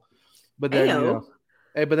sale. But then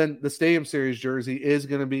but then the Stadium Series jersey is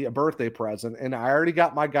going to be a birthday present, and I already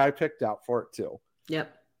got my guy picked out for it too.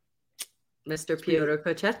 Yep. Mr. Pyotr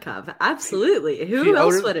Kochetkov. Absolutely. Who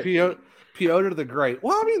else would it be? Pyotr the Great.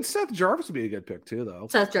 Well, I mean, Seth Jarvis would be a good pick too, though.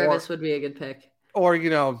 Seth Jarvis would be a good pick. Or,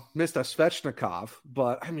 Mr. Svechnikov.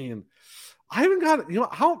 But, I mean, I haven't got,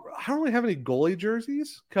 I don't really have any goalie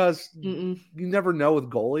jerseys because you never know with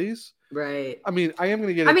goalies. Right. I mean, I am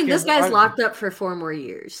going to get this guy's locked up for 4 more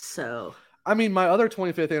years, so. I mean, my other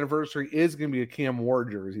 25th anniversary is going to be a Cam Ward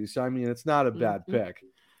jersey. So, I mean, it's not a bad pick.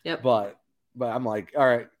 Yep. But I'm like, all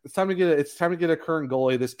right, it's time to get a current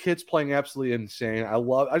goalie. This kid's playing absolutely insane.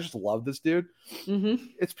 I just love this dude.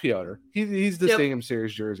 It's Pyotr. He's the Stadium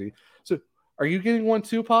Series jersey. So are you getting one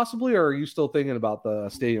too possibly, or are you still thinking about the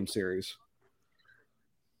Stadium Series?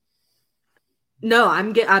 No,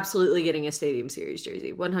 I'm absolutely getting a Stadium Series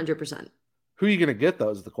jersey. 100%. Who are you going to get though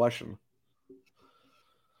is the question.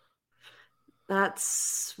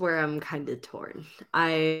 That's where I'm kind of torn.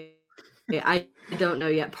 I don't know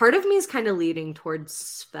yet. Part of me is kind of leaning towards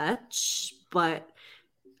Svech, but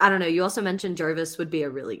I don't know. You also mentioned Jarvis would be a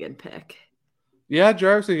really good pick. Yeah,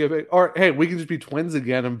 Jarvis would be a good pick. Or, hey, we can just be twins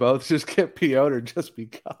again and both just get Pyotr just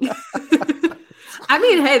because. I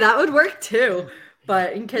mean, hey, that would work too.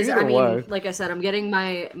 But because, like I said, I'm getting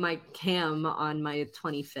my cam on my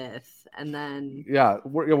 25th. And then we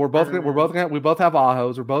both have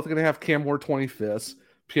Ahos. We're both going to have Cam Ward 25th.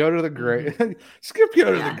 Pyotr the Great. Skip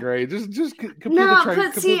Pyotr the Great. Just complete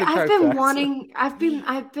the see, I've been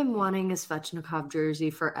wanting a Svechnikov jersey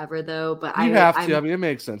forever though. But you have to. I mean, it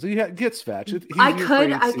makes sense. You get Svech. I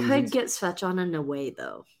could get Svech on an away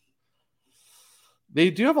though. They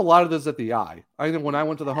do have a lot of those at the Eye. I know when I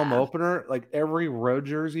went to the home opener, like every road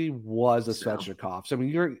jersey was a Svechnikov. So I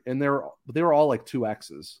mean, they were all like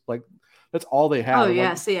 2Xs. Like that's all they had. Oh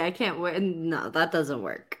yeah, see, I can't wait. No, that doesn't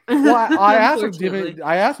work. Well, I asked them. Do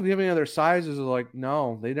you have any other sizes? They're like,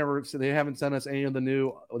 no, they haven't sent us any of the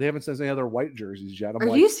new. They haven't sent us any other white jerseys yet.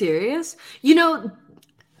 Are you serious? You know,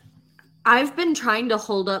 I've been trying to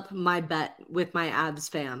hold up my bet with my Abs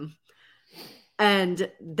fam. And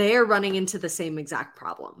they are running into the same exact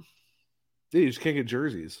problem. You just can't get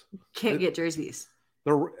jerseys. Get jerseys. I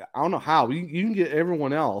don't know how. You can get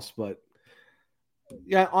everyone else, but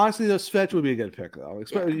yeah, honestly, the Svech would be a good pick though.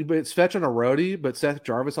 But it's Svech on a roadie, but Seth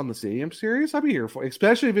Jarvis on the Stadium Series. I'd be here for,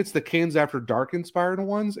 especially if it's the Canes After Dark inspired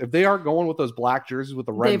ones. If they are going with those black jerseys with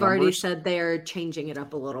the red, they've already said they are changing it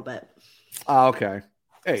up a little bit. Oh, okay.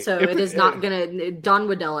 Hey, so it is not gonna. Don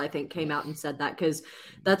Waddell, I think, came out and said that because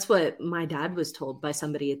that's what my dad was told by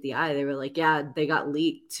somebody at the Eye. They were like, "Yeah, they got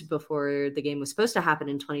leaked before the game was supposed to happen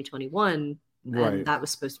in 2021, and that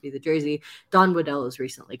was supposed to be the jersey." Don Waddell has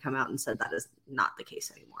recently come out and said that is not the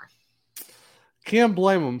case anymore. Can't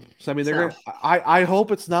blame them. So, I mean, they're. I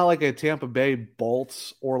hope it's not like a Tampa Bay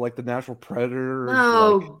Bolts or like the Nashville Predators.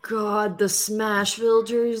 Oh God, the Smashville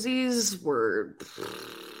jerseys were.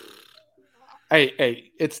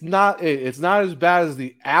 Hey, it's not as bad as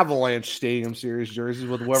the Avalanche Stadium Series jerseys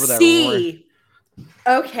with whoever that was.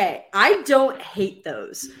 Okay, I don't hate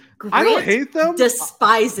those. Grant I don't hate them.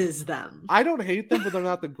 Despises them. I don't hate them, but they're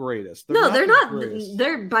not the greatest. They're not.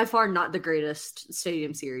 They're by far not the greatest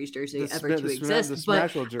Stadium Series jersey ever to exist. The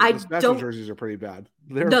Smashville jerseys are pretty bad.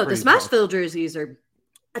 The Smashville jerseys are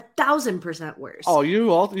 1,000% worse. Oh, you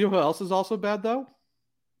know who else is also bad though?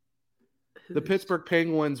 The Pittsburgh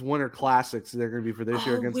Penguins Winter Classics. They're going to be for this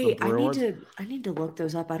year against the Bruins. I need to look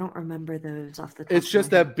those up. I don't remember those off the top. It's just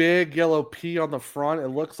that big yellow P on the front. It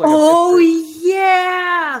looks like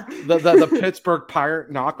yeah, the Pittsburgh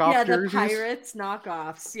Pirate knockoff jerseys. The Pirates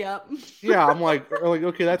knockoffs. Yep. Yeah, I'm like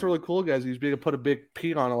okay, that's really cool, guys. You're going to put a big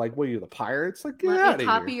P on it. Like, what are you, the Pirates? Like, get out of here.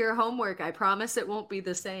 Copy your homework. I promise it won't be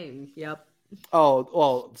the same. Yep. Oh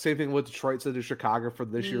well, same thing with Detroit said to Chicago for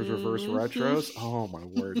this year's reverse retros. Oh my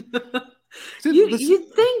word.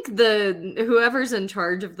 You'd think whoever's in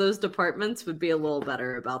charge of those departments would be a little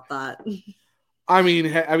better about that. I mean,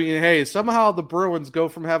 hey, somehow the Bruins go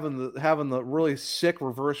from having the really sick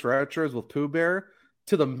reverse retros with Pooh Bear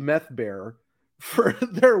to the Meth Bear for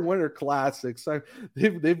their Winter Classics.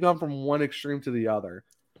 They've gone from one extreme to the other.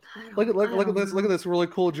 Look at this! Look at this really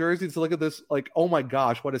cool jersey. So look at this! Like, oh my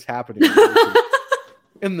gosh, what is happening?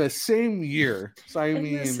 In the same year. So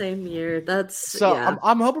the same year. That's so. Yeah.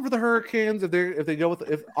 I'm hoping for the Hurricanes if they go with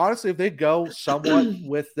if they go somewhat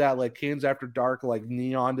with that like Canes After Dark like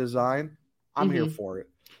neon design. I'm here for it.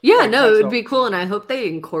 Yeah, it would be cool, and I hope they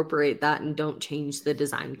incorporate that and don't change the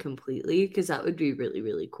design completely because that would be really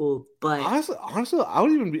really cool. But honestly, I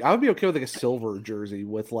would be okay with like a silver jersey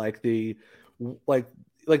with like the like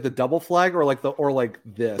the double flag or like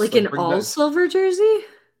this like an all silver jersey.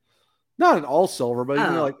 Not an all silver,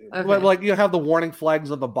 but but you have the warning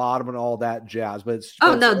flags on the bottom and all that jazz. But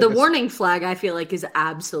the warning flag I feel like is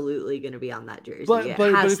absolutely going to be on that jersey. But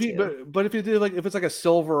if you do like if it's like a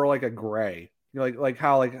silver or like a gray, you know, like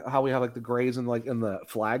how we have like the grays and like in the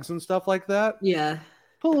flags and stuff like that. Yeah,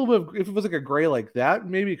 put a little bit. If it was like a gray like that,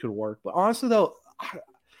 maybe it could work. But honestly, though,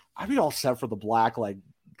 I'd be all set for the black like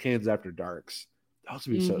Canes After Darks. That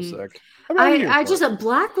would be so sick. I just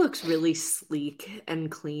black looks really sleek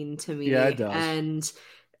and clean to me. Yeah, it does. And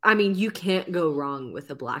I mean, you can't go wrong with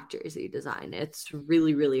a black jersey design. It's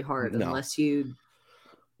really, really hard unless you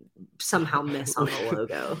somehow miss on the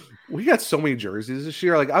logo. We got so many jerseys this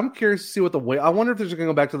year. Like, I'm curious to see what I wonder if they're going to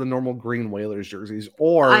go back to the normal green Whalers jerseys,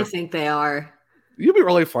 or I think they are. You'd be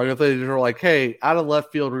really funny if they were like, "Hey, out of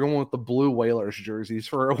left field, we're going with the blue Whalers jerseys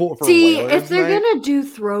for See, Whalers if they're night. gonna do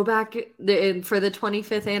throwback for the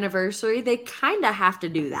 25th anniversary, they kind of have to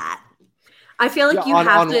do that. I feel like you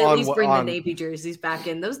have to at least bring the Navy jerseys back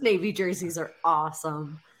in. Those Navy jerseys are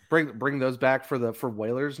awesome. Bring those back for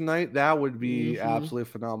Whalers night. That would be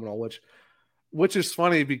absolutely phenomenal. Which is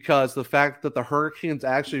funny because the fact that the Hurricanes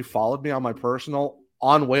actually followed me on my personal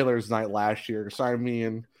on Whalers night last year. So I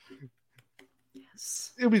mean.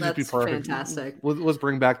 It would just be perfect. Fantastic. Let's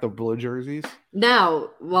bring back the blue jerseys.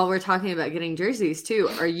 Now, while we're talking about getting jerseys too,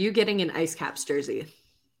 are you getting an Ice Caps jersey?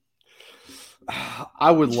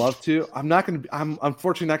 I would love to. I'm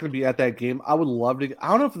unfortunately not going to be at that game. I would love to.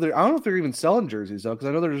 I don't know if they're even selling jerseys though, because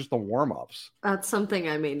I know they're just the warm ups. That's something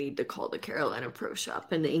I may need to call the Carolina Pro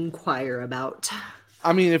Shop and inquire about.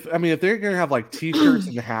 I mean, if they're going to have like T-shirts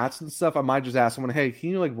and hats and stuff, I might just ask someone, "Hey,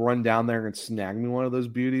 can you like run down there and snag me one of those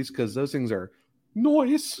beauties?" Because those things are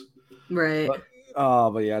nice, right?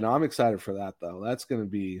 But yeah, no, I'm excited for that though. That's gonna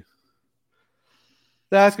be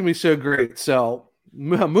so great. So.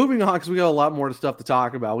 Moving on, because we got a lot more stuff to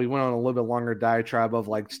talk about. We went on a little bit longer diatribe of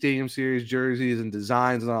like Stadium Series jerseys and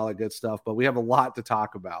designs and all that good stuff, but we have a lot to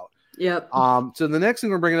talk about. Yep. So the next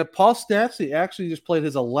thing we're bringing up, Paul Stastny actually just played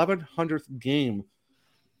his 1100th game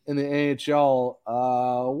in the AHL.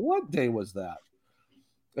 What day was that?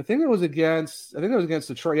 I think it was against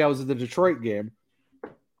Detroit. Yeah, it was the Detroit game.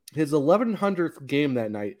 His 1100th game that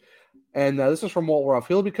night. And this is from Walt Ruff.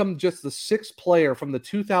 He'll become just the 6th player from the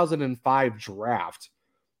 2005 draft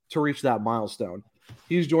to reach that milestone.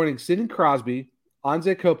 He's joining Sidney Crosby,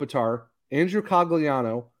 Anze Kopitar, Andrew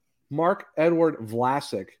Cogliano, Mark Edward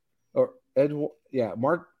Vlasic,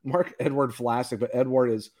 Mark Edward Vlasic, but Edward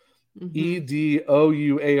is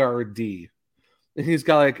Edouard. And he's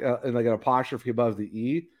got like an apostrophe above the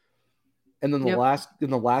E. And then the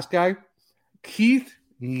last guy, Keith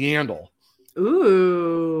Yandel.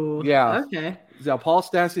 Ooh. Yeah. Okay. Now, Paul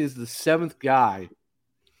Stastny is the 7th guy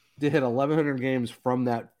to hit 1,100 games from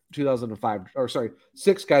that 2005, or sorry,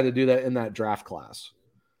 6th guy to do that in that draft class.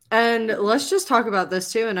 And let's just talk about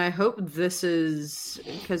this too. And I hope this is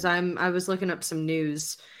because I was looking up some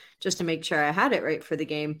news just to make sure I had it right for the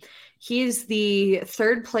game. He's the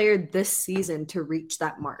 3rd player this season to reach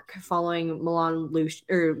that mark, following Milan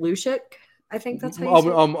Lucic. I think that's how you say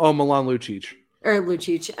it. Milan Lucic. Or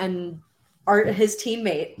Lucic. And his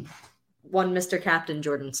teammate won Mr. Captain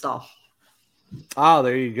Jordan Stahl. Oh,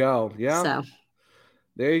 there you go. Yeah. So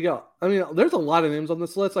there you go. I mean, there's a lot of names on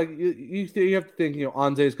this list. Like you have to think,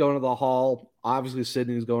 Anze's going to the Hall. Obviously,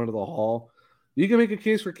 Sidney's going to the Hall. You can make a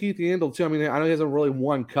case for Keith Yandel too. I mean, I know he hasn't really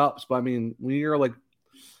won cups, but I mean, when you're like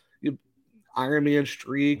Iron Man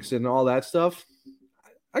streaks and all that stuff,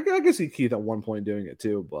 I can see Keith at one point doing it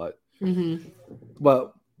too. But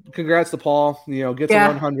but congrats to Paul. Gets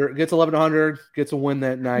 100, gets 1,100, gets a win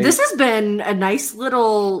that night. This has been a nice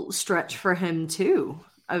little stretch for him too.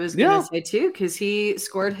 I was going to say too, because he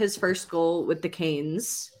scored his first goal with the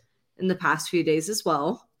Canes in the past few days as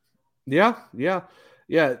well. Yeah.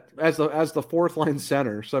 As the 4th line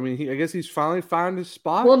center. So I mean, I guess he's finally found his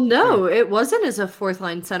spot. Well, no, it wasn't as a 4th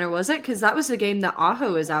line center, was it? Because that was the game that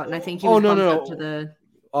Aho was out, and I think he was bumped up to the.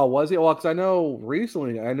 Oh, was he? Well, because I know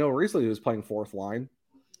recently he was playing 4th line.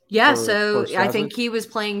 Yeah, so I think he was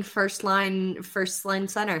playing first line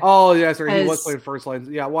center. Oh, yeah, sorry, he was playing first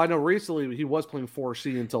line. Yeah, well, I know recently he was playing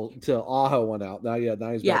 4C until Aho went out. Now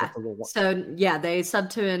he's back up for the So they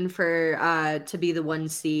subbed him in for to be the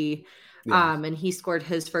 1C, and he scored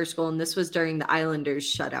his first goal, and this was during the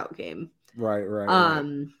Islanders shutout game. Right.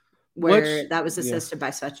 Where that was assisted by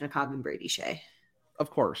Svechnikov and Brady Shea. Of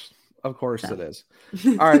course it is.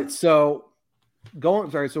 All right, so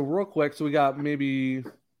real quick, so we got maybe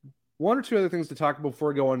 1 or 2 other things to talk about before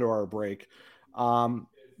we go into our break.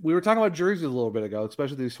 We were talking about jerseys a little bit ago,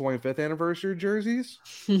 especially these 25th anniversary jerseys.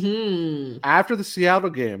 After the Seattle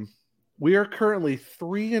game, we are currently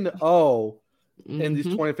 3-0 in these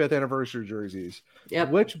 25th anniversary jerseys,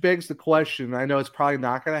 which begs the question. I know it's probably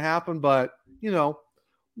not going to happen, but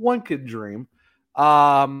one could dream.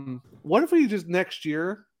 What if we just next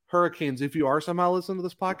year, Hurricanes, if you are somehow listening to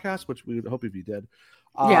this podcast, which we would hope if you did,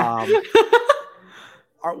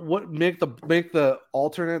 make the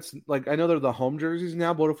alternates, like I know they're the home jerseys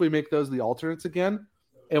now, but what if we make those the alternates again,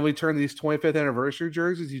 and we turn these 25th anniversary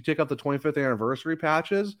jerseys? You take out the 25th anniversary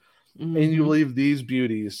patches, and you leave these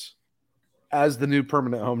beauties as the new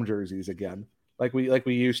permanent home jerseys again, like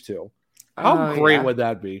we used to. How great would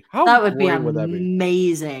that be? That would be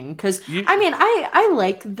amazing. Because I mean, I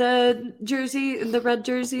like the red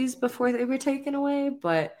jerseys before they were taken away,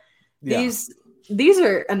 but these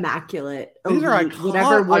are immaculate. These are iconic.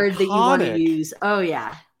 Whatever word that you want to use. Oh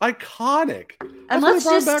yeah, iconic. And let's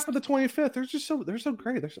bring back for the 25th. They're so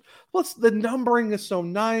great. The numbering is so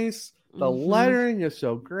nice. The lettering is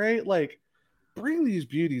so great. Like, bring these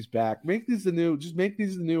beauties back. Make these the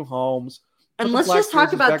new homes. And let's just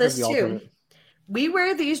talk about this too. Alternate. We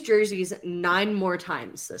wear these jerseys 9 more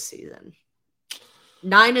times this season.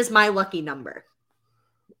 9 is my lucky number.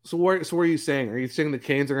 So what are you saying? Are you saying the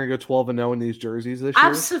Canes are going to go 12-0 in these jerseys this year?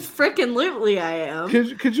 Absolutely, I am.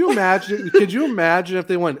 Could you imagine? Could you imagine if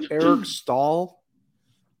they went Eric Stahl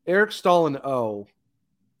and O,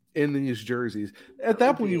 in these jerseys. At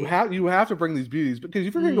that point, you have to bring these beauties, because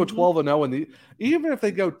if you're going to go 12-0 in even if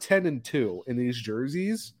they go 10-2 in these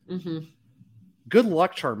jerseys, good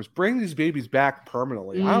luck charms. Bring these babies back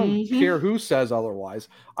permanently. I don't care who says otherwise.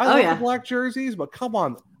 I love the black jerseys, but come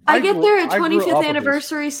on. I get their 25th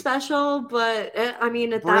anniversary special, but I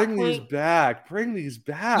mean, at that point, bring these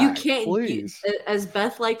back. You can't, please. As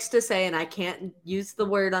Beth likes to say, and I can't use the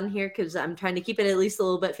word on here because I'm trying to keep it at least a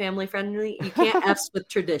little bit family friendly. You can't F's with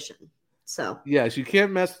tradition. So yes, you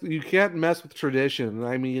can't mess with tradition.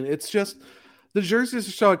 I mean, it's just the jerseys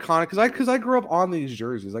are so iconic because I grew up on these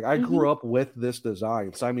jerseys. Like I grew up with this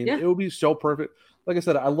design, so I mean, it would be so perfect. Like I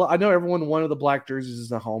said, I know everyone wanted the black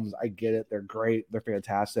jerseys in the homes. I get it. They're great. They're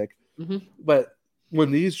fantastic. But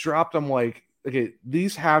when these dropped, I'm like, okay,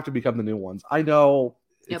 these have to become the new ones. I know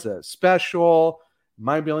it's a special,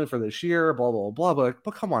 might be only for this year, blah, blah, blah,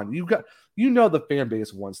 but come on. The fan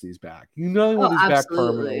base wants these back. They want these back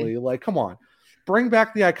permanently. Like, come on. Bring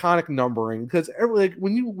back the iconic numbering, because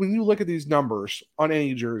when you look at these numbers on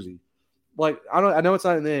any jersey, like I know it's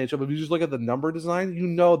not in the NHL, but if you just look at the number design,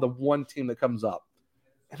 the one team that comes up.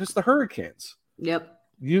 And it's the Hurricanes. Yep.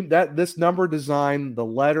 This number design, the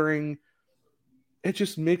lettering, it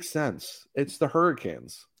just makes sense. It's the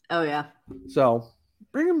Hurricanes. Oh yeah. So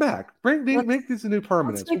bring them back. Make these a new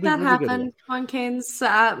permanent. Let's make that happen. Come on, Canes.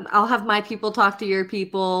 I'll have my people talk to your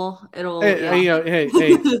people. It'll.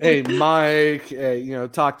 Hey, Mike.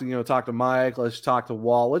 Talk to Mike. Let's talk to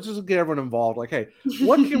Wall. Let's just get everyone involved. Like, hey,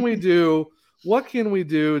 what can we do? What can we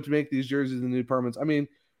do to make these jerseys the new permanents? I mean,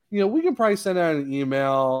 we can probably send out an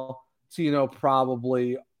email to,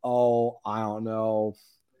 probably, I don't know,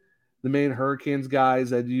 the main Hurricanes guys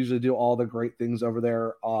that usually do all the great things over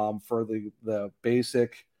there for the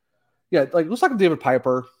basic. Yeah, like let's talk to David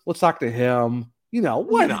Piper. Let's talk to him.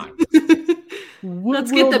 Why not?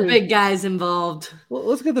 Let's get the big guys involved.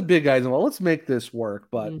 Let's get the big guys involved. Let's make this work.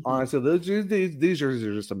 But honestly, these jerseys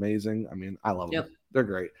are just amazing. I mean, I love them. They're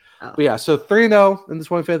great. Oh. But yeah, so 3-0 in this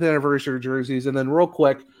 25th anniversary jerseys. And then real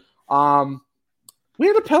quick, we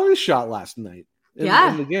had a penalty shot last night in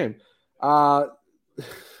the game.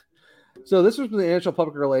 So this was from the NHL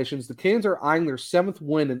Public Relations. The Canes are eyeing their 7th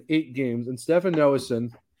win in 8 games, and Stefan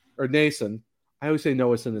Noesen, I always say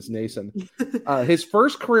Noesen, it's Nason. His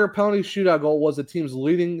first career penalty shootout goal was the team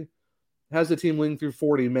leading through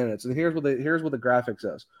 40 minutes. And here's what the graphic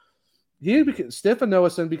says. Stefan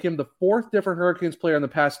Noesen became the 4th different Hurricanes player in the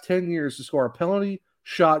past 10 years to score a penalty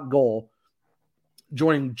shot goal,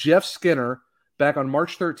 joining Jeff Skinner back on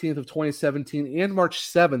March 13th of 2017 and March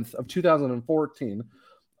 7th of 2014,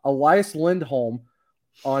 Elias Lindholm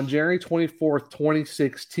on January 24th,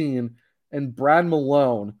 2016, and Brad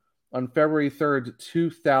Malone on February 3rd,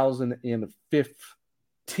 2015.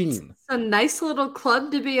 It's a nice little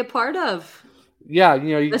club to be a part of. Yeah,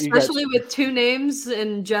 especially with 2 names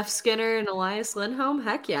in Jeff Skinner and Elias Lindholm.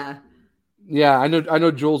 Heck yeah. Yeah, I know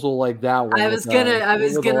Jules will like that one. I was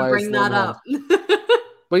gonna bring that up.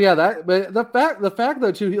 But yeah, the fact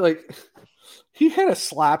though too, he had a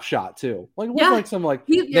slap shot too. Like it wasn't like some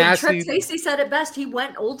nasty. Trent Stacey said it best. He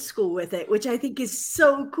went old school with it, which I think is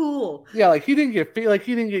so cool. Yeah, like he didn't get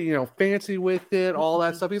fancy with it, all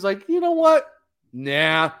that stuff. He's like, you know what?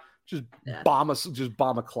 Nah, just bomb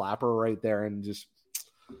a clapper right there and just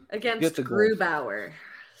against Grubauer.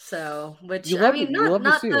 So, which I mean, not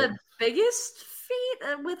the biggest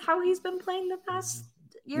feat with how he's been playing the past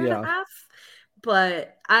year and a half.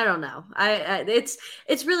 But I don't know.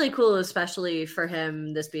 It's really cool, especially for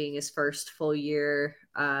him, this being his first full year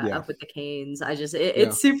up with the Canes.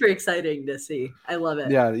 It's super exciting to see. I love it.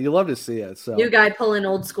 Yeah, you love to see it. So new guy pulling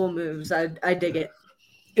old school moves. I dig it.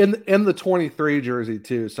 In the 23 jersey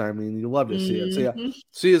too. So I mean, you love to see it. So yeah,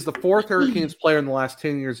 so he is the 4th Hurricanes player in the last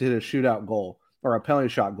 10 years to hit a shootout goal or a penalty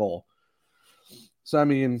shot goal. So I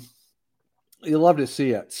mean, you love to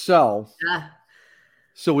see it. So yeah.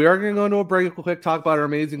 So we are going to go into a break real quick, talk about our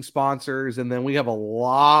amazing sponsors, and then we have a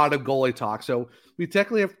lot of goalie talk. So we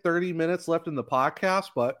technically have 30 minutes left in the podcast,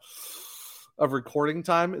 but of recording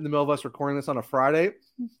time in the middle of us recording this on a Friday.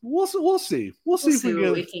 We'll see. We'll see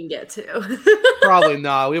if we can get to. Probably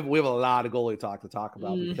not. We have a lot of goalie talk to talk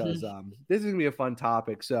about because this is going to be a fun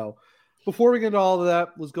topic. So before we get into all of that,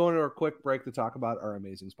 let's go into our quick break to talk about our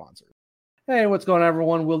amazing sponsors. Hey, what's going on,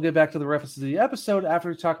 everyone? We'll get back to the references of the episode after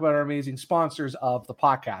we talk about our amazing sponsors of the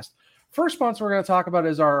podcast. First sponsor we're going to talk about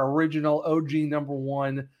is our original OG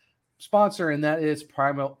 #1 sponsor, and that is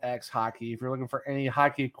Primo X Hockey. If you're looking for any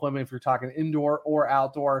hockey equipment, if you're talking indoor or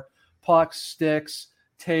outdoor, pucks, sticks,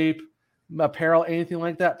 tape, apparel, anything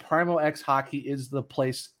like that, Primo X Hockey is the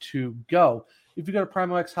place to go. If you go to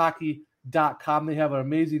primoxhockey.com, they have an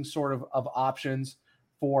amazing sort of options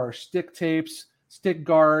for stick tapes, stick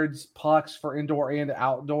guards, pucks for indoor and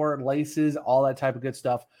outdoor, laces, all that type of good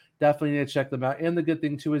stuff. Definitely need to check them out. And the good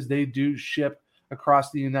thing too is they do ship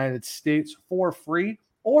across the United States for free.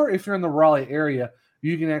 Or if you're in the Raleigh area,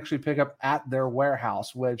 you can actually pick up at their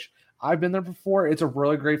warehouse, which I've been there before. It's a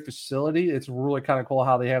really great facility. It's really kind of cool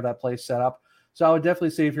how they have that place set up. So I would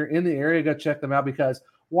definitely say if you're in the area, go check them out, because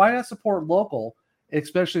why not support local,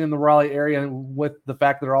 especially in the Raleigh area, and with the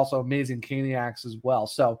fact that they're also amazing caniacs as well.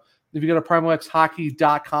 So if you go to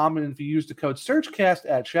PrimalXHockey.com and if you use the code SurgeCast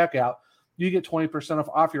at checkout, you get 20%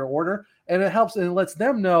 off your order, and it helps and it lets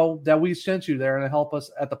them know that we sent you there, and it helps us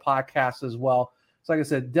at the podcast as well. So like I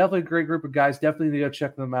said, definitely a great group of guys. Definitely need to go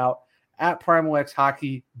check them out at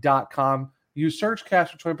PrimalXHockey.com. Use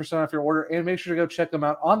SurgeCast for 20% off your order, and make sure to go check them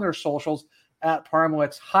out on their socials at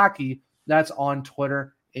PrimalXHockey. That's on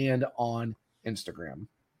Twitter and on Instagram.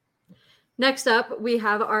 Next up, we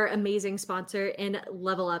have our amazing sponsor in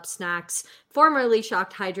Level Up Snacks, formerly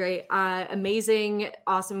Shocked Hydrate. Amazing,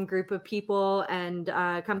 awesome group of people and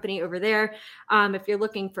company over there. If you're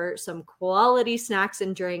looking for some quality snacks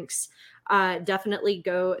and drinks, definitely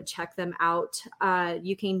go check them out.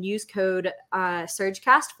 You can use code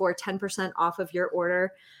SurgeCast for 10% off of your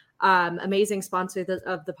order. Amazing sponsor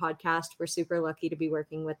of the podcast. We're super lucky to be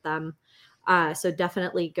working with them. So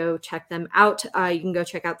definitely go check them out. You can go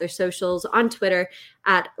check out their socials on Twitter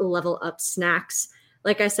at Level Up Snacks.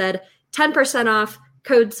 Like I said, 10% off,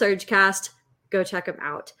 code SurgeCast. Go check them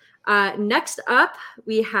out. Next up,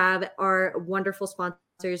 we have our wonderful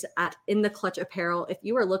sponsors at In the Clutch Apparel. If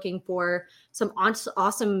you are looking for some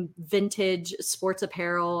awesome vintage sports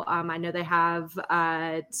apparel, I know they have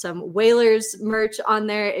some Whalers merch on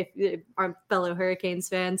there. If our fellow Hurricanes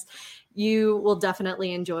fans, you will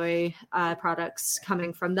definitely enjoy products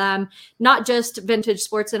coming from them. Not just vintage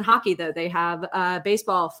sports and hockey, though. They have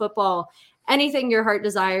baseball, football, anything your heart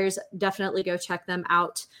desires. Definitely go check them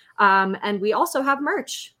out. And we also have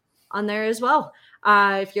merch on there as well.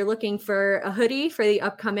 If you're looking for a hoodie for the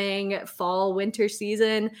upcoming fall winter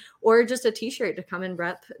season, or just a t-shirt to come and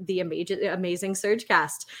rep the amazing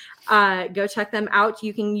SurgeCast, go check them out.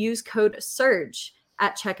 You can use code SURGE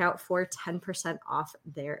at checkout for 10% off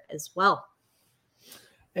there as well.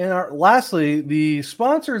 And lastly, the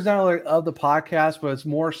sponsor is not only of the podcast, but it's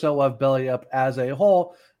more so of Belly Up as a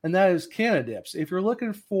whole, and that is Canadips. If you're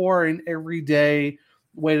looking for an everyday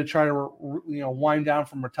way to try to wind down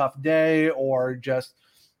from a tough day, or just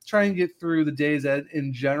try and get through the days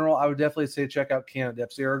in general, I would definitely say check out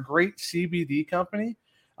Canadips. They're a great CBD company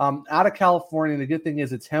out of California. The good thing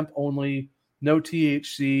is it's hemp only, no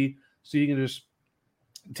THC, so you can just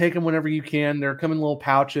take them whenever you can. They're coming in little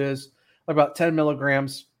pouches, about 10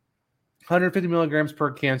 milligrams, 150 milligrams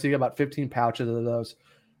per can, so you get about 15 pouches of those.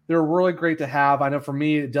 They're really great to have. I know for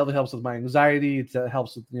me, it definitely helps with my anxiety. It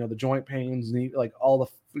helps with the joint pains, and like all the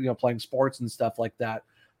playing sports and stuff like that.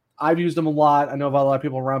 I've used them a lot. I know a lot of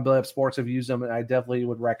people around Belly Up Sports have used them, and I definitely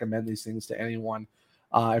would recommend these things to anyone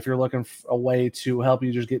if you're looking for a way to help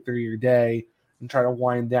you just get through your day and try to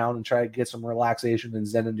wind down and try to get some relaxation and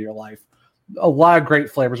zen into your life. A lot of great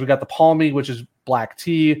flavors. We got the Palmy, which is black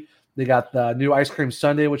tea. They got the new ice cream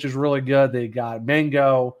sundae, which is really good. They got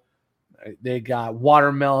mango. They got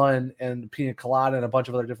watermelon and pina colada and a bunch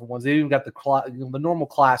of other different ones. They even got the normal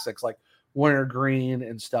classics like wintergreen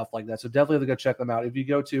and stuff like that. So definitely go check them out. If you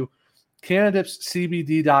go to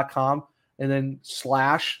CanadipsCBD.com and then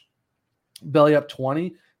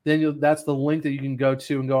 /BellyUp20, then that's the link that you can go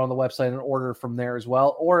to and go on the website and order from there as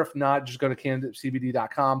well. Or if not, just go to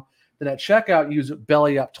CanadipsCBD.com. Then at checkout, use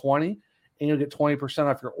BellyUp20 and you'll get 20%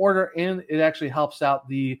 off your order. And it actually helps out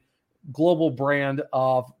the global brand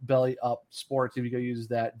of Belly Up Sports if you go use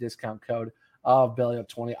that discount code of Belly Up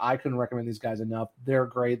 20. I couldn't recommend these guys enough. They're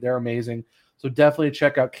great. They're amazing. So definitely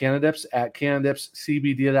check out Canadips at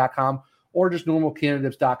CanadipsCBD.com or just normal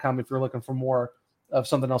Canadips.com if you're looking for more of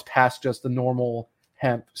something else past just the normal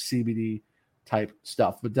hemp CBD type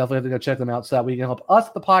stuff. But definitely have to go check them out so that we can help us,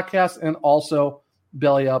 the podcast, and also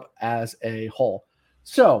Belly Up as a whole.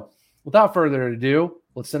 So without further ado,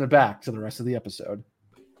 let's send it back to the rest of the episode.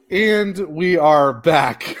 And we are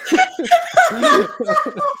back.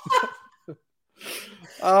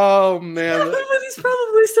 Oh man, everybody's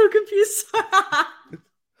probably so confused.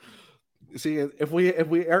 See, if we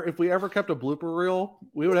ever kept a blooper reel,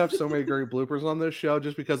 we would have so many great bloopers on this show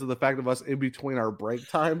just because of the fact of us in between our break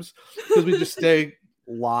times, because we just stay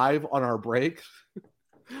live on our break.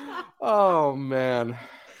 Oh man.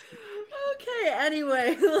 Okay,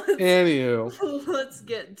 anyway, let's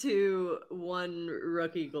get to one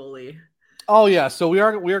rookie goalie. Oh yeah, so we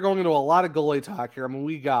are going into a lot of goalie talk here. I mean,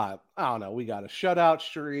 we got a shutout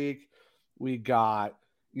streak. We got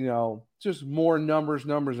just more numbers,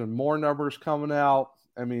 and more numbers coming out.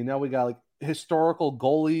 I mean, now we got like historical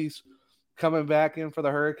goalies coming back in for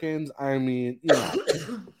the Hurricanes. I mean,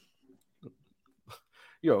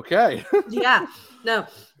 you okay? Yeah. No,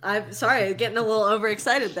 I'm sorry. Getting a little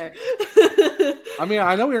overexcited there. I mean,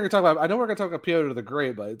 I know we're going to talk about Pyotr the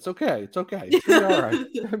Great, but it's okay. It's okay. It's going to be all right.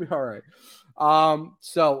 It's going to be all right.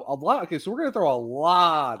 So we're going to throw a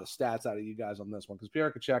lot of stats out of you guys on this one because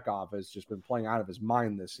Pyotr Kochetkov has just been playing out of his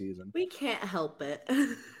mind this season. We can't help it.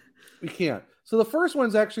 We can't. So the first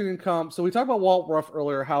one's actually going to come. So we talked about Walt Ruff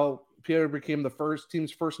earlier, how Pyotr became the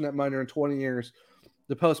team's first netminder in 20 years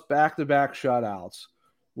to post back-to-back shutouts,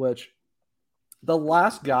 which the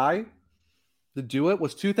last guy to do it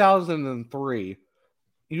was 2003.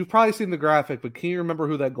 You've probably seen the graphic, but can you remember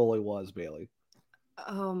who that goalie was, Bailey?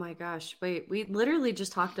 Oh my gosh. Wait, we literally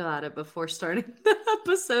just talked about it before starting the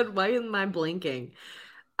episode. Why am I blinking?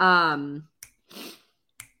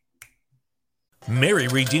 Mary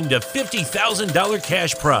redeemed a $50,000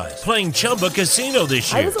 cash prize playing Chumba Casino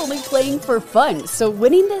this year. I was only playing for fun, so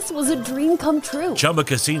winning this was a dream come true. Chumba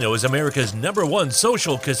Casino is America's #1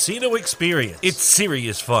 social casino experience. It's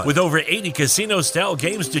serious fun. With over 80 casino-style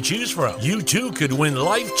games to choose from, you too could win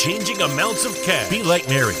life-changing amounts of cash. Be like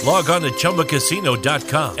Mary. Log on to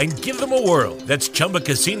ChumbaCasino.com and give them a whirl. That's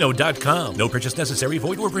ChumbaCasino.com. No purchase necessary.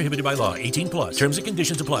 Void where prohibited by law. 18+. Terms and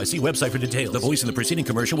conditions apply. See website for details. The voice in the preceding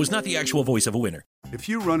commercial was not the actual voice of a winner. If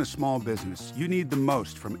you run a small business, you need the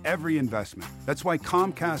most from every investment. That's why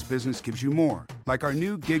Comcast Business gives you more, like our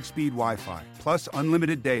new gig speed Wi-Fi, plus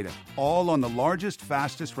unlimited data, all on the largest,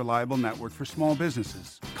 fastest, reliable network for small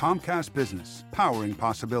businesses. Comcast Business, powering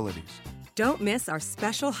possibilities. Don't miss our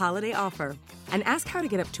special holiday offer and ask how to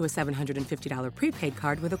get up to a $750 prepaid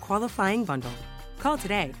card with a qualifying bundle. Call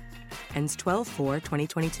today. Ends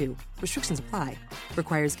 12/4/2022. Restrictions apply.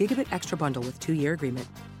 Requires gigabit extra bundle with 2-year agreement.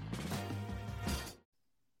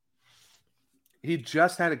 He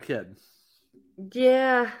just had a kid.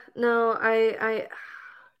 Yeah, no,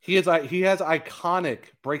 He has iconic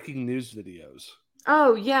breaking news videos.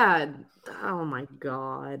 Oh yeah. Oh my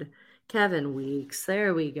God. Kevin Weeks.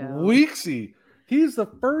 There we go. Weeksy. He's the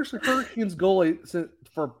first Hurricanes goalie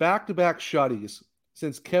for back-to-back shutties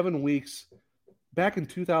since Kevin Weeks back in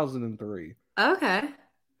 2003. Okay.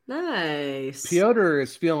 Nice. Pyotr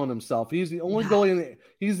is feeling himself. He's the only goalie in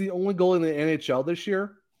the NHL this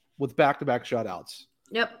year with back-to-back shutouts.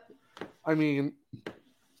 Yep. I mean,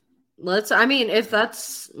 if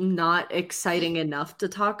that's not exciting enough to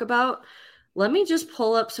talk about, let me just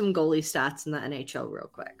pull up some goalie stats in the NHL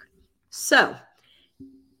real quick. So,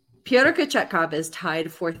 Pyotr Kochetkov is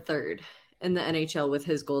tied for third in the NHL with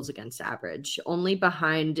his goals against average, only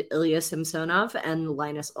behind Ilya Samsonov and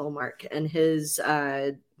Linus Ullmark, and his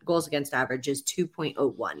goals against average is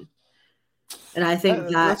 2.01. And I think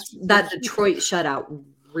that Detroit shutout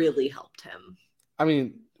really helped him. I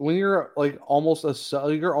mean, when you're like almost at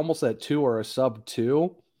 2 or a sub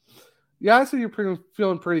 2, yeah, I say you're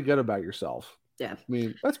feeling pretty good about yourself. Yeah, I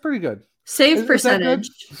mean that's pretty good. Save percentage.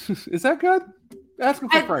 Is that good? Asking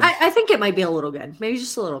for friends. I think it might be a little good, maybe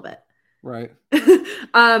just a little bit. Right.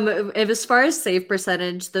 As far as save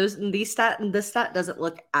percentage, this stat doesn't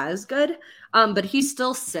look as good. But he's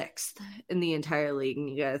still 6th in the entire league, and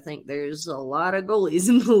you gotta think there's a lot of goalies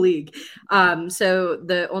in the league. So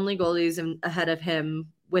the only goalies ahead of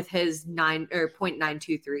him with his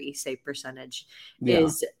 0.923 save percentage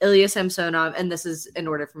is Ilya Samsonov, and this is in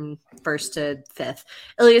order from 1st to 5th.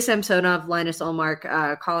 Ilya Samsonov, Linus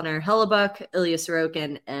Ullmark, Connor Hellebuyck, Ilya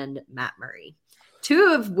Sorokin, and Matt Murray.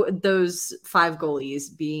 2 of those 5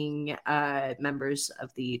 goalies being members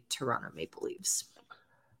of the Toronto Maple Leafs.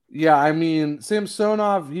 Yeah, I mean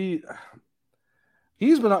Samsonov,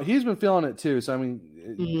 he's been feeling it too. So I mean,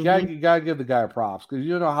 you gotta give the guy props because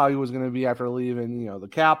you know how he was going to be after leaving, the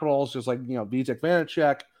Capitals, just like Vitek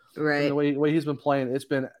Vanacek, right? And the way he's been playing,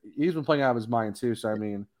 he's been playing out of his mind too. So I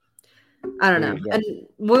mean, I don't know, and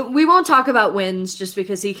we won't talk about wins just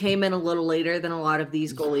because he came in a little later than a lot of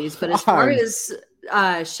these goalies. But as far as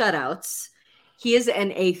shutouts, he is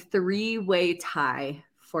in a 3-way tie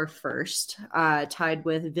for first, tied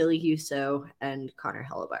with Ville Husso and Connor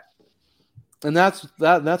Hellebuyck. And that's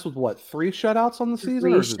with what, 3 shutouts on the season?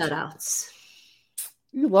 3 shutouts.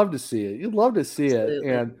 You'd love to see it. You'd love to see Absolutely.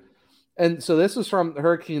 it. And so this is from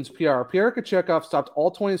Hurricanes PR. Pyotr Kochetkov stopped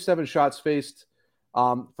all 27 shots faced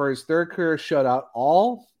for his 3rd career shutout,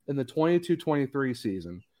 all in the 22-23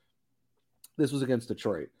 season. This was against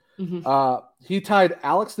Detroit. Mm-hmm. He tied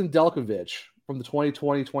Alex Nedeljkovic from the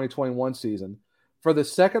 2020-2021 season for the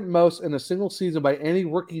 2nd most in a single season by any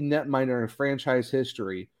rookie netminder in franchise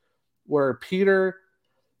history, where Pyotr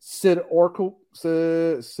Sid Orkowitz.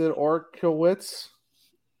 Sidorkiewicz.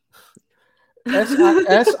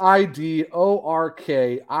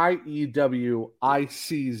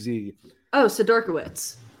 Oh,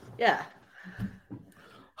 Sidorkiewicz. Yeah.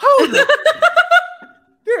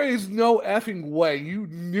 There is no effing way you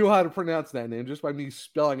knew how to pronounce that name just by me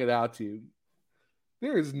spelling it out to you.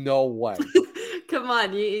 There is no way. Come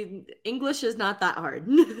on, English is not that hard.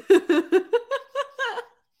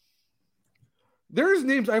 There's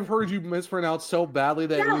names I've heard you mispronounce so badly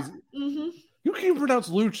that it was. Mm-hmm. You can't pronounce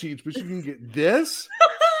Lucic, but you can get this.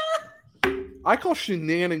 I call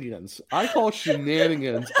shenanigans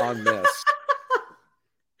on this.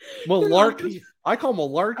 Malarkey. I call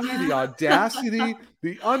malarkey the audacity,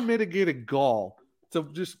 the unmitigated gall to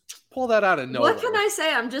just pull that out of nowhere. What can I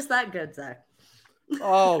say? I'm just that good, Zach.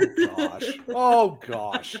 Oh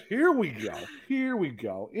gosh. Here we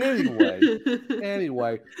go.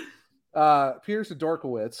 Anyway. Pyotr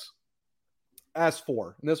Sidorkiewicz,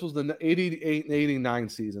 S4, and this was the 88 and 89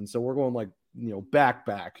 season. So we're going back.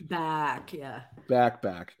 Yeah. Back.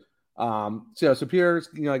 So Pierre's,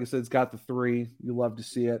 like I said, it's got the 3. You love to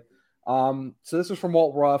see it. So this is from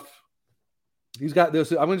Walt Ruff. He's got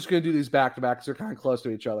this. I'm just going to do these back to back because they're kind of close to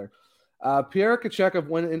each other. Pierre Kachekov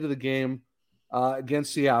went into the game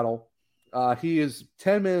against Seattle. He is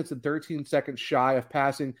 10 minutes and 13 seconds shy of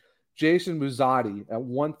passing Jason Muzzatti at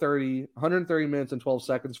 130 minutes and 12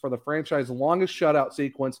 seconds for the franchise's longest shutout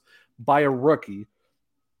sequence by a rookie.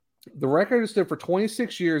 The record is stood for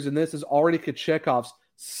 26 years, and this is already Kachekov's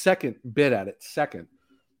second bid at it.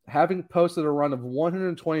 Having posted a run of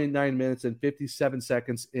 129 minutes and 57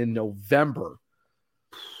 seconds in November.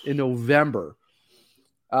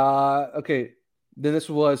 Okay, then this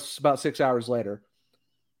was about 6 hours later.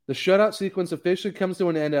 The shutout sequence officially comes to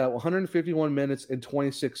an end at 151 minutes and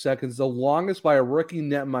 26 seconds, the longest by a rookie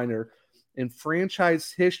netminder in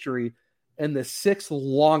franchise history and the 6th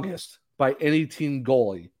longest by any team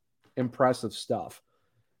goalie. Impressive stuff.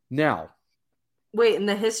 Now. Wait, in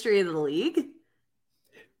the history of the league?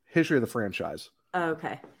 History of the franchise. Oh,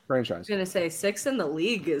 okay. Franchise. I was going to say 6th in the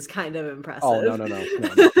league is kind of impressive. Oh,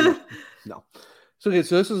 no. So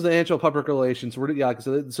this is the NHL public relations. All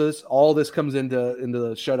this comes into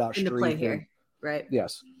the shutout streak. Into play here, right?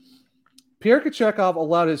 Yes. Pierre Kachekov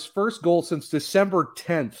allowed his first goal since December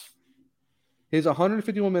 10th. His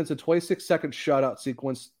 151 minutes and 26 second shutout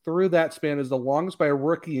sequence through that span is the longest by a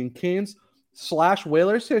rookie in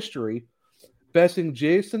Canes/Whalers history, besting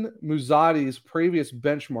Jason Muzzatti's previous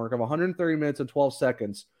benchmark of 130 minutes and 12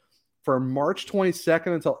 seconds from March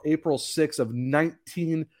 22nd until April 6th of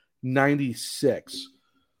 1996.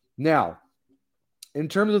 Now, in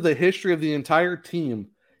terms of the history of the entire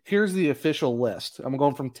team, here's the official list. I'm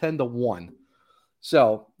going from 10 to 1.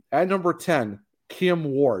 So, at number 10, Kim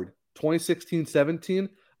Ward, 2016-17,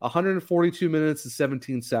 142 minutes and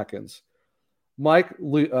 17 seconds. Mike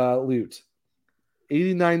Lute,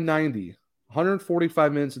 89-90,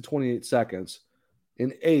 145 minutes and 28 seconds.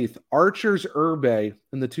 In 8th, Archers Urbe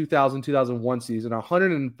in the 2000-2001 season,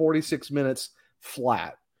 146 minutes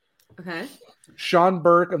flat. Okay. Sean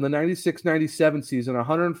Burke in the 96-97 season,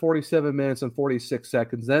 147 minutes and 46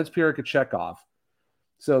 seconds. Then it's Pierre Kachekov.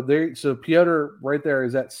 So Pyotr right there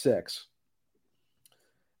is at 6.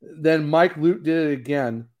 Then Mike Lute did it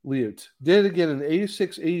again. In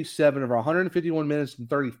 86-87 of 151 minutes and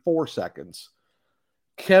 34 seconds.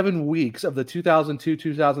 Kevin Weeks of the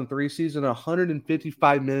 2002-2003 season,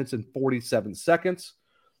 155 minutes and 47 seconds.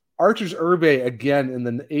 Archers Urbe again in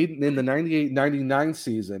the 98-99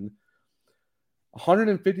 season,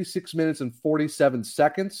 156 minutes and 47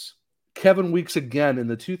 seconds. Kevin Weeks again in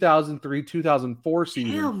the 2003-2004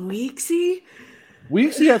 season. Damn, Weeksy.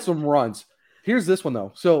 Weeksy had some runs. Here's this one,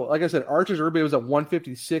 though. So, like I said, Archers Urbe was at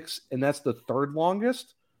 156, and that's the 3rd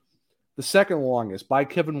longest. The 2nd longest by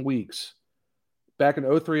Kevin Weeks back in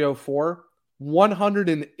 03-04,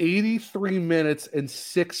 183 minutes and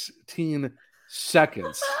 16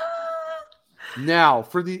 seconds. Now,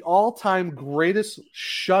 for the all-time greatest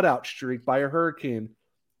shutout streak by a Hurricane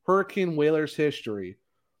Whalers history,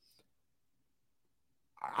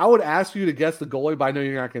 I would ask you to guess the goalie, but I know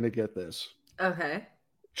you're not going to get this. Okay.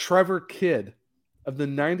 Trevor Kidd of the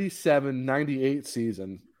 97-98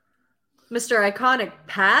 season. Mr. Iconic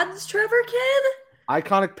Pads Trevor Kidd?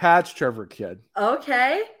 Iconic Pads Trevor Kidd.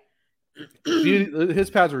 Okay. His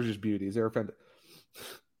pads were just beauties. They were fantastic.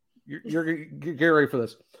 You're get ready for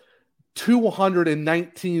this.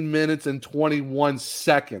 219 minutes and 21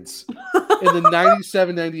 seconds in the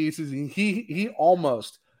 97-98 season. He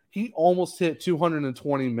almost hit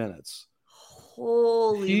 220 minutes.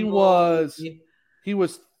 Holy he moly.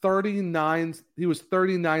 was 39. He was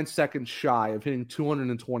 39 seconds shy of hitting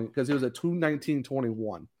 220 because he was at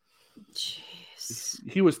 219.21. Jeez.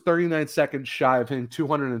 He was 39 seconds shy of hitting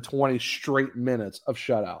 220 straight minutes of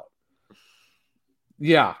shutout.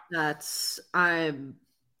 Yeah.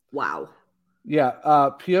 Wow. Yeah.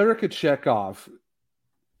 Pyotr Kochetkov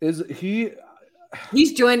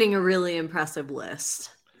he's joining a really impressive list.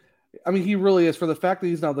 I mean, he really is, for the fact that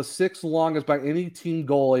he's now the 6th longest by any team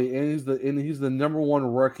goalie, and he's the number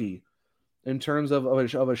 1 rookie in terms of a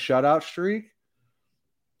shutout streak.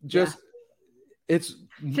 It's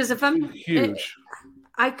because if I'm huge.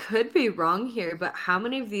 I could be wrong here, but how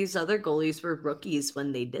many of these other goalies were rookies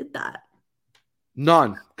when they did that?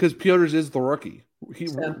 None, because Pyotr is the rookie.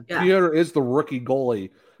 Pyotr is the rookie goalie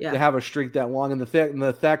to have a streak that long, and the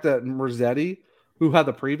fact that Merzetti, who had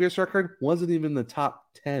the previous record, wasn't even in the top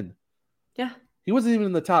 10. Yeah, he wasn't even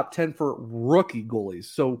in the top 10 for rookie goalies.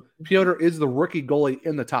 So Pyotr is the rookie goalie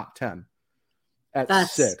in the top 10 at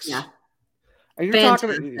 6. Yeah, and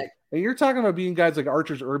you're talking about being guys like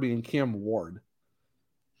Archers Irby and Cam Ward.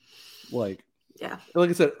 Like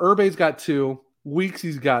I said, Irby's got 2,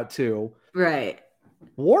 Weeksy's got 2. Right.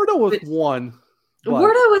 Wardo with 1.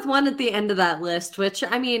 Wardo with 1 at the end of that list, which,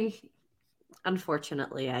 I mean,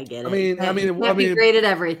 unfortunately, I get it. I mean, be great at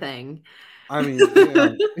everything. I mean,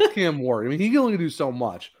 it's Cam Ward. I mean, he can only do so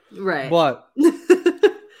much. Right. But,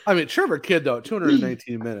 I mean, Trevor Kidd, though,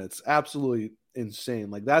 219 minutes, absolutely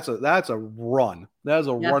insane. Like, that's a run. That is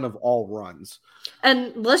a run of all runs.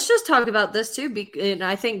 And let's just talk about this, too. And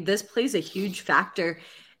I think this plays a huge factor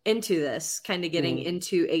into this, kind of getting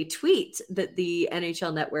into a tweet that the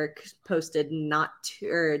NHL Network posted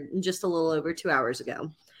just a little over 2 hours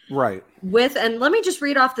ago. Right. And let me just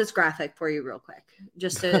read off this graphic for you real quick.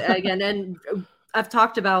 Just to, again, and I've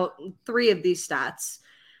talked about 3 of these stats.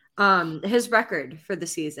 His record for the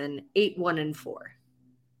season, 8-1-4.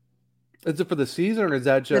 Is it for the season, or is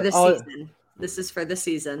that just for the season? This is for the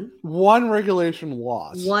season. 1 regulation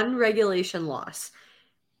loss. 1 regulation loss.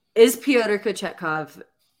 Is Pyotr Kochetkov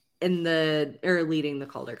leading the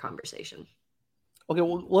Calder conversation? Okay,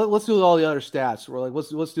 well, let's do all the other stats. We're like,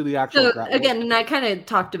 let's do the actual. So again, and I kind of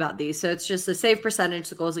talked about these. So it's just the save percentage,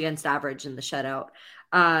 the goals against average, and the shutout.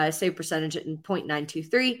 Save percentage at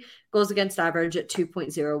 0.923, goals against average at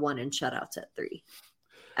 2.01, and shutouts at 3.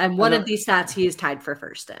 And one of these stats he is tied for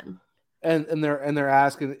first in. And they're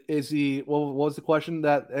asking, is he? What was the question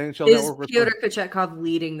that NHL is Network Pyotr Kochetkov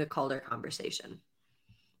leading the Calder conversation?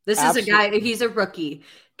 This is a guy. He's a rookie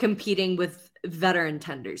competing with veteran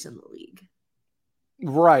tenders in the league.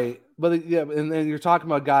 Right. But yeah, and then you're talking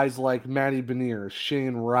about guys like Matty Beniers,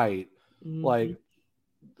 Shane Wright, like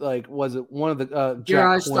was it one of the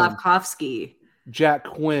Jaraj Slavkovsky, Jack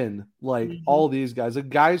Quinn, like all these guys, like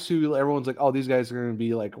guys who everyone's like, oh, these guys are going to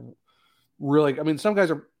be like really. I mean, some guys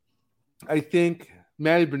are. I think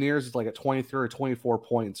Matty Beniers is like at 23 or 24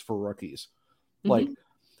 points for rookies. Like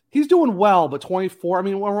he's doing well, but 24. I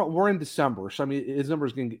mean, we're in December, so I mean his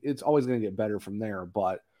numbers it's always going to get better from there,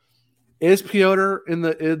 but. Is Pyotr in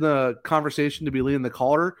the conversation to be leading the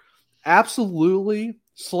Calder? Absolutely,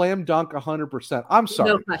 slam dunk 100%. I'm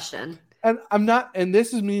sorry, no question. And I'm not. And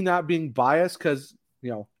this is me not being biased because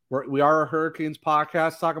we are a Hurricanes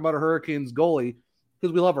podcast talking about a Hurricanes goalie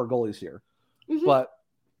because we love our goalies here. But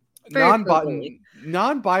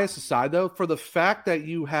non-bias aside, though, for the fact that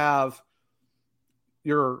you have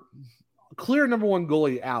your clear number 1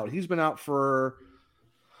 goalie out, he's been out for.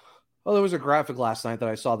 Oh, there was a graphic last night that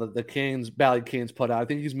I saw that the Valley Canes put out. I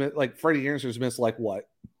think he's missed, like Freddie Anderson's missed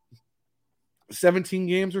 17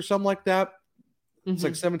 games or something like that. It's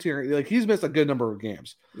like 17 or like he's missed a good number of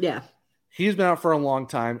games. Yeah. He's been out for a long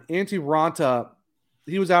time. Antti Ranta,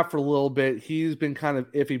 he was out for a little bit. He's been kind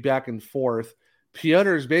of iffy back and forth.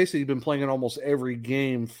 Piotr's basically been playing in almost every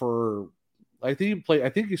game for I think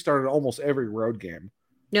he started almost every road game.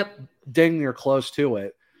 Yep. Dang near close to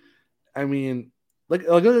it. I mean, look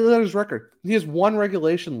at his record. He has 1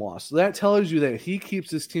 regulation loss. So that tells you that he keeps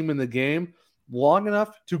his team in the game long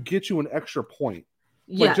enough to get you an extra point.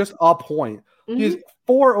 Yeah. Like just a point. He has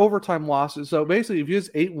 4 overtime losses. So basically, if he has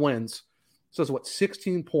 8 wins, so it's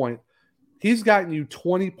 16 points. He's gotten you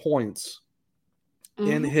 20 points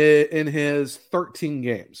in his 13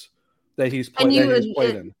 games that he's played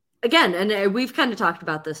in. Again, and we've kind of talked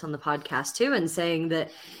about this on the podcast too, and saying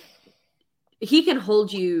that he can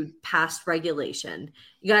hold you past regulation.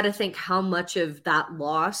 You got to think how much of that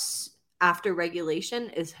loss after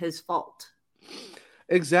regulation is his fault.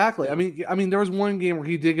 Exactly. I mean, there was one game where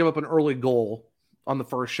he did give up an early goal on the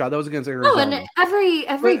first shot. That was against Arizona. Oh, and every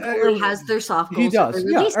goalie has their soft goals. He does.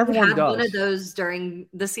 Yeah, everyone had does. One of those during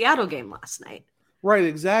the Seattle game last night. Right,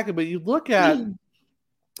 exactly. But you look at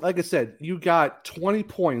like I said, you got 20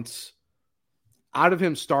 points out of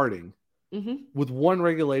him starting with one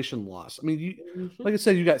regulation loss. I mean, like I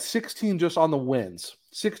said, you got 16 just on the wins,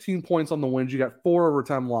 16 points on the wins. You got 4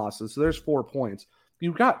 overtime losses. So there's 4 points.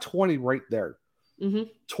 You got 20 right there.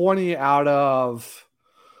 20 out of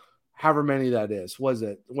however many that is. What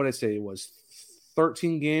did I say? It was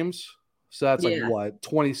 13 games. So that's like what?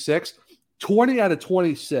 26? 20 out of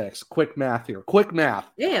 26. Quick math here. Quick math.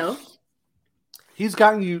 Yeah. He's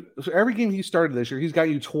gotten you, so every game he started this year, he's got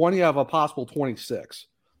you 20 out of a possible 26.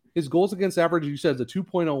 His goals against average, you said, is a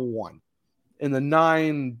 2.01. And the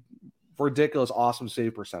 9 ridiculous, awesome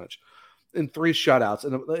save percentage. And 3 shutouts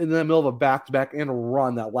in the middle of a back-to-back and a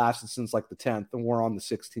run that lasted since like the 10th, and we're on the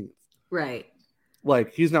 16th. Right.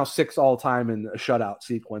 Like, he's now 6th all-time in a shutout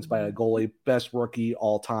sequence by a goalie, best rookie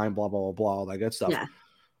all-time, blah, blah, blah, blah, all that good stuff. Yeah.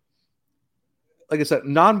 Like I said,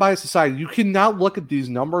 non-biased aside, you cannot look at these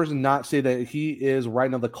numbers and not say that he is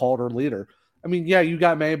right now the Calder leader. I mean, yeah, you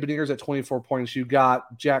got Manny Beniers at 24 points. You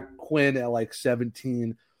got Jack Quinn at like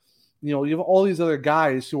 17. You know, you have all these other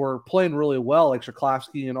guys who are playing really well, like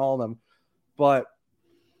Shklavsky and all of them. But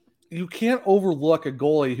you can't overlook a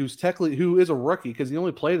goalie who is a rookie because he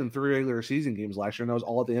only played in 3 regular season games last year, and that was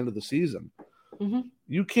all at the end of the season.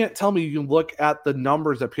 You can't tell me you can look at the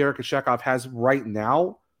numbers that Pyotr Kochetkov has right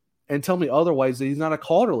now and tell me otherwise that he's not a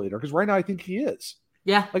Calder leader, because right now I think he is.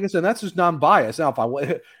 Yeah. Like I said, that's just non-biased. Now, if I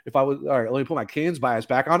was, all right, let me put my Canes bias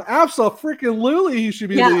back on. Absolutely, he should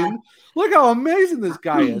be leading. Look how amazing this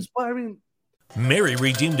guy is. But I mean, Mary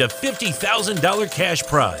redeemed a $50,000 cash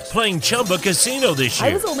prize playing Chumba Casino this year.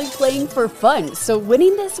 I was only playing for fun, so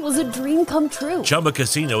winning this was a dream come true. Chumba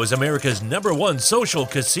Casino is America's #1 social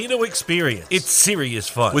casino experience. It's serious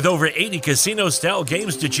fun. With over 80 casino-style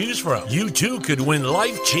games to choose from, you too could win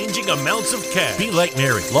life-changing amounts of cash. Be like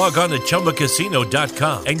Mary. Log on to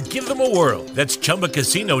ChumbaCasino.com and give them a whirl. That's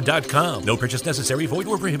ChumbaCasino.com. No purchase necessary. Void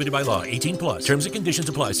where prohibited by law. 18+. Terms and conditions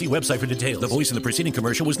apply. See website for details. The voice in the preceding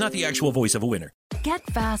commercial was not the actual voice of a winner. Get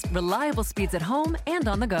fast, reliable speeds at home and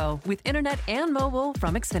on the go with internet and mobile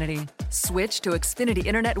from Xfinity. Switch to Xfinity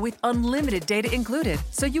Internet with unlimited data included,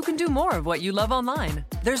 so you can do more of what you love online.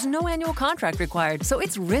 There's no annual contract required, so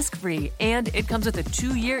it's risk-free, and it comes with a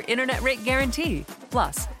 2-year internet rate guarantee.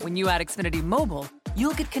 Plus, when you add Xfinity Mobile,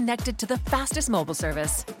 you'll get connected to the fastest mobile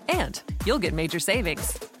service, and you'll get major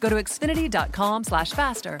savings. Go to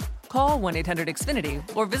Xfinity.com/faster, call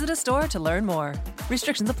 1-800-XFINITY, or visit a store to learn more.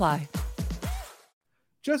 Restrictions apply.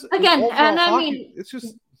 Just again, and I hockey, mean, it's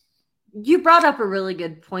just, you brought up a really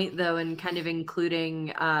good point, though, and kind of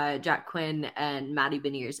including Jack Quinn and Matty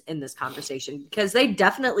Beniers in this conversation, because they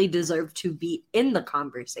definitely deserve to be in the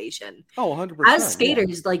conversation. Oh, 100%. As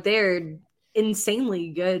skaters, like, they're insanely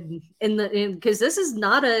good because this is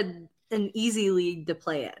not an easy league to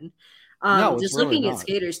play in. No, just really looking not. at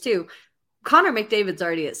skaters too, Connor McDavid's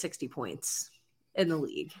already at 60 points in the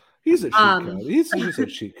league. He's a cheat code. He's just a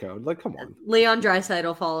cheat code. Like, come on. Leon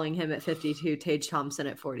Draisaitl following him at 52, Tage Thompson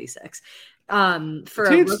at 46. For a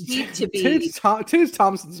rookie to be Tage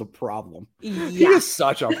Thompson's a problem. He is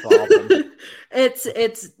such a problem.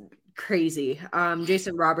 It's crazy.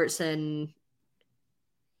 Jason Robertson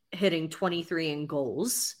hitting 23 in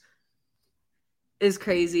goals is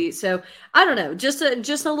crazy. So I don't know. Just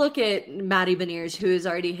a look at Matty Beniers, who has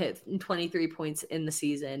already hit 23 points in the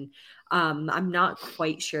season. I'm not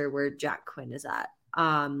quite sure where Jack Quinn is at.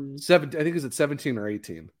 I think he's at 17 or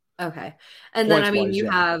 18. Okay. And then, I mean, you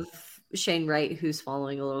have Shane Wright, who's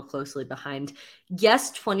following a little closely behind.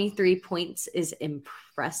 Yes, 23 points is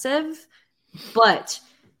impressive, but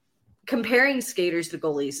comparing skaters to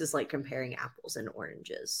goalies is like comparing apples and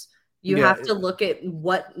oranges. You have to look at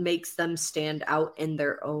what makes them stand out in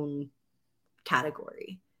their own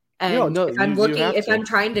category. And if I'm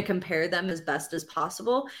trying to compare them as best as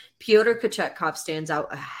possible, Pyotr Kochetkov stands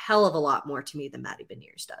out a hell of a lot more to me than Matty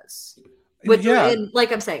Beniers does. And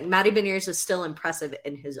like I'm saying, Matty Beniers is still impressive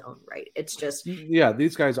in his own right. It's just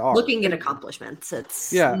these guys are looking at accomplishments.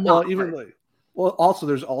 It's also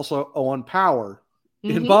there's also Owen Power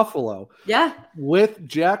in Buffalo. Yeah, with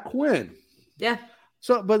Jack Quinn. Yeah.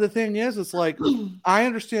 So, but the thing is, it's like I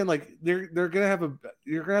understand, like you're gonna have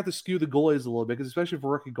to skew the goalies a little bit, because especially for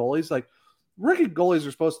rookie goalies, like rookie goalies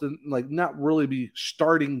are supposed to like not really be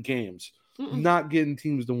starting games, not getting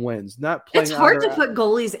teams to wins, not playing. It's hard to put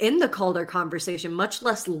goalies in the Calder conversation, much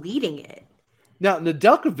less leading it. Now,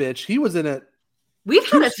 Nedeljkovic, he was in it. We've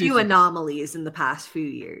had a few anomalies in the past few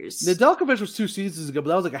years. Nedeljkovic was 2 seasons ago, but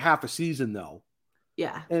that was like a half a season though.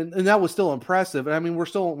 Yeah, and that was still impressive. I mean, we're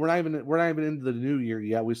not even into the new year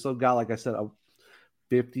yet. We still got, like I said,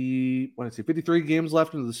 53 games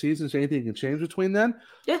left into the season, so anything can change between then.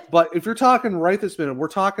 Yeah. But if you're talking right this minute, we're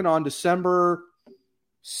talking on December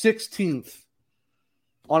 16th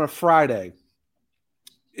on a Friday.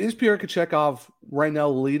 Is Pyotr Kochetkov right now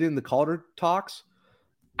leading the Calder talks?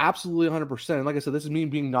 Absolutely 100%. And like I said, this is me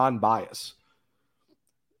being non-biased.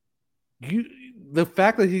 The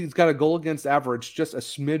fact that he's got a goal against average just a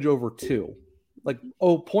smidge over 2, like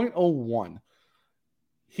 0.01.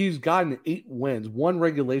 He's gotten 8 wins, 1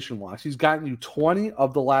 regulation loss. He's gotten you 20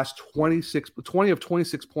 of the last 20 of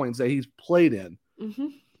 26 points that he's played in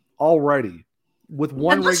already with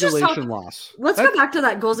 1 regulation loss. Let's go back to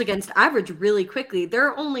that goals against average really quickly. There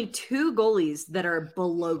are only 2 goalies that are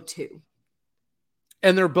below 2.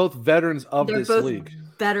 And they're both veterans of this league.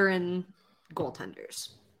 Veteran goaltenders.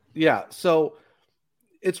 Yeah, so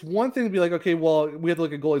it's one thing to be like, okay, well, we have to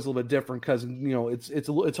look at goalies a little bit different because it's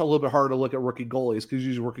a little bit harder to look at rookie goalies because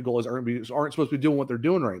usually rookie goalies aren't supposed to be doing what they're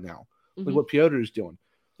doing right now, like what Pyotr is doing.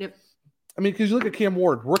 Yep. I mean, because you look at Cam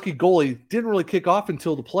Ward, rookie goalie didn't really kick off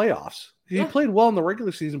until the playoffs. He played well in the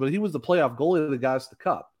regular season, but he was the playoff goalie that got us the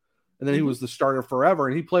cup, and then he was the starter forever,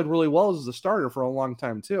 and he played really well as a starter for a long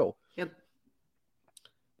time too. Yep.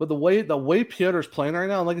 But the way Pyotr's playing right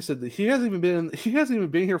now, and like I said, he hasn't even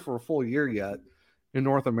been here for a full year yet in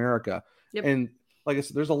North America. Yep. And like I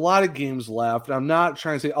said, there's a lot of games left. I'm not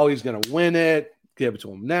trying to say, oh, he's going to win it. Give it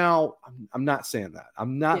to him now. I'm not saying that.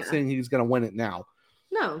 I'm not saying he's going to win it now.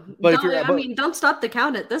 No, but don't stop the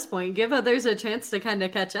count at this point. Give others a chance to kind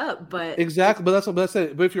of catch up. But exactly, but that's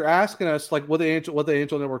it. But if you're asking us, like what the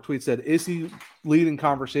Angel Network tweet said, is he leading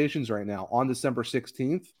conversations right now on December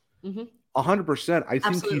 16th? 100%. I think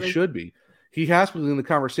Absolutely. He should be. He has to be in the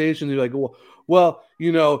conversation. You're like, well,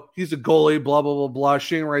 he's a goalie, blah blah blah blah.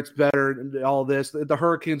 Shane Wright's better, and all this. The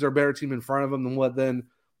Hurricanes are a better team in front of him than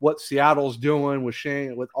what Seattle's doing with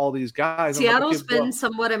Shane, with all these guys. Seattle's been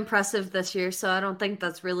somewhat impressive this year, so I don't think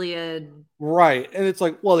that's really a right. And it's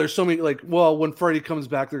like, well, there's so many when Freddie comes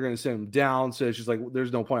back, they're going to send him down. So it's just like,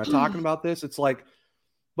 there's no point in talking about this. It's like,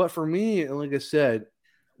 but for me, and like I said,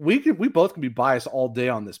 we both can be biased all day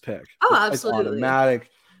on this pick. Oh, absolutely, it's automatic.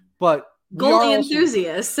 But goalie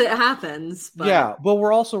enthusiasts, it happens. But. Yeah, but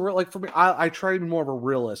we're also like, for me, I try to be more of a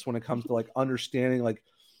realist when it comes to like understanding like.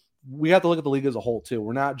 We have to look at the league as a whole too.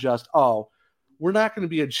 We're not just we're not going to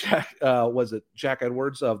be a Jack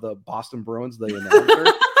Edwards of the Boston Bruins, the announcer.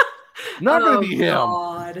 Not going to be him.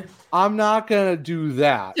 God. I'm not going to do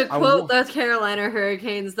that. To quote the Carolina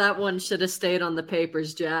Hurricanes, that one should have stayed on the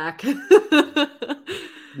papers, Jack.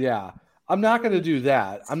 Yeah, I'm not going to do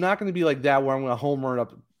that. I'm not going to be like that where I'm going to home run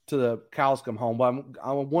up to the cows come home. But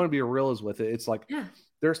I want to be a realist with it. It's like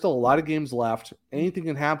there's still a lot of games left. Anything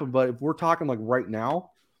can happen. But if we're talking like right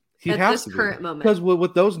now. He at has this to current moment. Because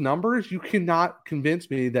with those numbers, you cannot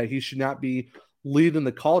convince me that he should not be leading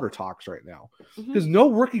the Calder talks right now. Because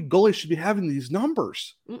no rookie goalie should be having these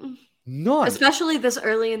numbers. None. Especially this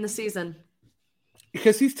early in the season.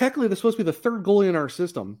 Because he's technically supposed to be the 3rd goalie in our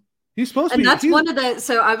system. He's supposed to be. And that's one of the.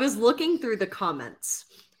 So I was looking through the comments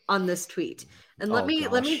on this tweet, and let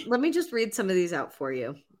me just read some of these out for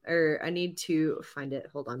you. Or I need to find it.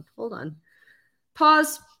 Hold on.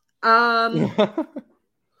 Pause.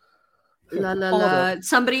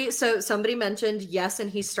 Somebody mentioned yes, and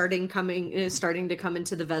he's starting to come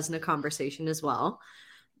into the Vezina conversation as well.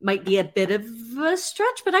 Might be a bit of a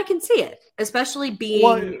stretch, but I can see it, especially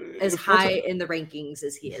being as high in the rankings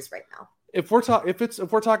as he is right now. If we're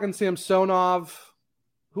talking Samsonov,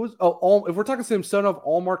 if we're talking Samsonov,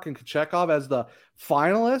 Allmark, and Kochetkov as the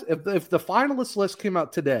finalist, if the finalist list came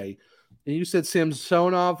out today, and you said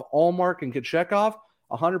Samsonov, Allmark, and Kochetkov,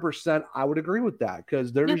 100%, I would agree with that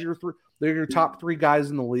because there's your three. They're your top 3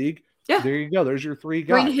 guys in the league. Yeah. There you go. There's your 3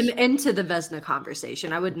 guys. Bring him into the Vezina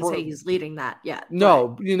conversation. I wouldn't say he's leading that yet.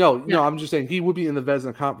 No, I'm just saying he would be in the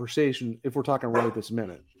Vezina conversation if we're talking right this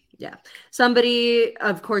minute. Yeah. Somebody,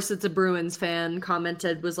 of course, it's a Bruins fan,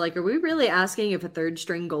 commented, was like, are we really asking if a 3rd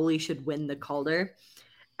string goalie should win the Calder?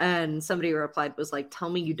 And somebody replied, was like,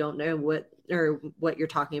 tell me you don't know what you're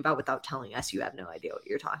talking about without telling us you have no idea what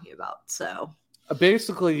you're talking about. So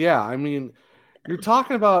basically, yeah. I mean, You're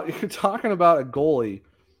talking about a goalie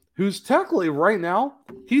who's technically right now,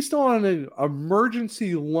 he's still on an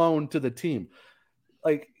emergency loan to the team.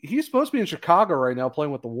 Like he's supposed to be in Chicago right now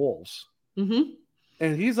playing with the Wolves. And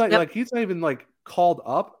he's like he's not even like called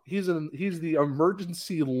up. He's the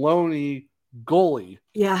emergency loanee goalie.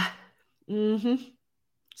 Yeah.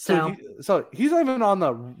 So he's not even on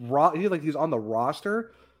the he's on the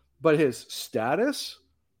roster, but his status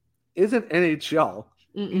isn't NHL.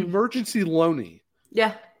 Emergency loanee.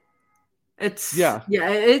 Yeah.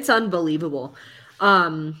 It's unbelievable.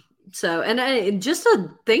 So, and just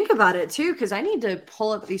to think about it too, because I need to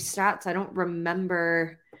pull up these stats. I don't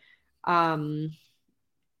remember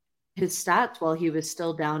his stats while he was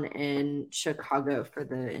still down in Chicago for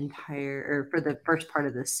the first part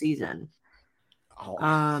of this season. Oh.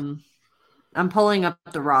 I'm pulling up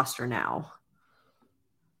the roster now.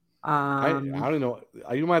 I don't know.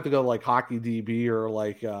 You might have to go like Hockey DB or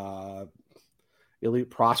like Elite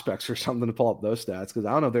Prospects or something to pull up those stats, because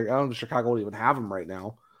I don't know if Chicago will even have them right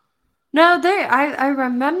now. No, I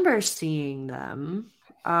remember seeing them.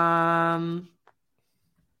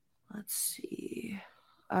 Let's see.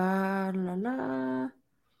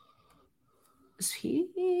 Is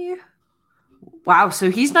he? Wow,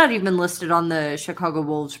 so he's not even listed on the Chicago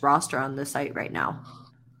Wolves roster on the site right now.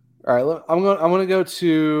 All right, look, I'm gonna go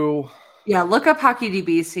to look up Hockey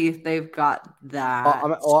DB, see if they've got that.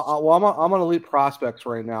 I'm on Elite Prospects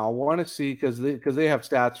right now. I want to see because they have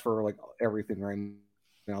stats for like everything right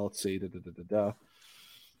now. Let's see,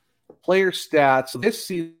 player stats this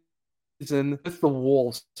season with the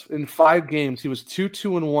Wolves in 5 games. He was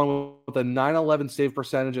 2-2-1 with a 911 save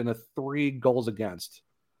percentage and 3 goals against.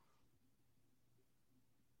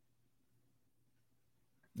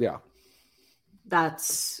 Yeah.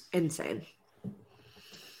 That's insane.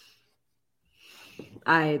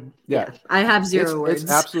 I have zero words.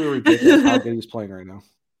 It's absolutely ridiculous how good he's playing right now.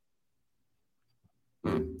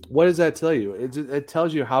 What does that tell you? It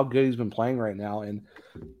tells you how good he's been playing right now, and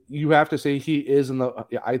you have to say he is in the.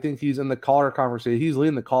 I think he's in the Calder conversation. He's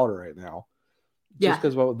leading the Calder right now, just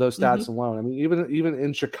because of those stats alone. I mean, even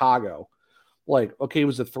in Chicago, like he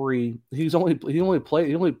was a 3. He only played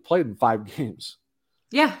in 5 games.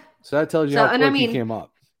 Yeah. So that tells you how quick he came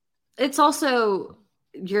up. It's also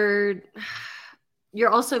you're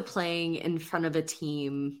also playing in front of a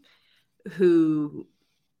team who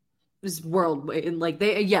is worldwide. Like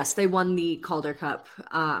they won the Calder Cup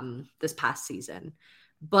this past season,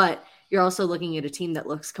 but you're also looking at a team that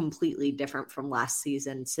looks completely different from last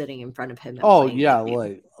season, sitting in front of him. Like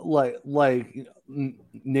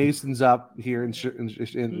Nason's up here with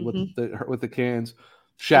the Cans.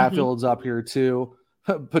 Shatfield's up here too.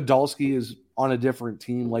 Podolski is on a different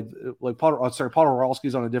team.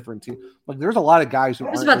 Podolski's on a different team. Like there's a lot of guys who. I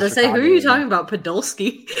was about to say, who are you talking about,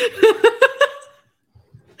 Podolski?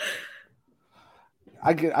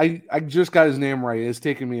 I just got his name right. It's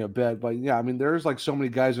taken me a bit, but yeah, I mean, there's like so many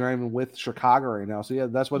guys who are even with Chicago right now. So yeah,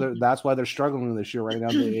 that's why they're struggling this year right now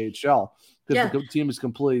in the AHL, because the team is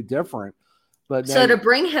completely different. But so to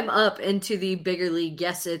bring him up into the bigger league,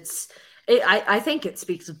 yes, I think it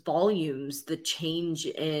speaks volumes, the change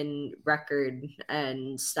in record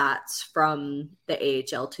and stats from the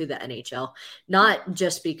AHL to the NHL. Not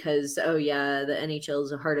just because, the NHL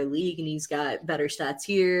is a harder league and he's got better stats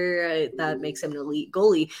here, that makes him an elite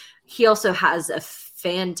goalie. He also has a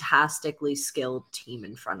fantastically skilled team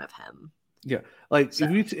in front of him. Yeah,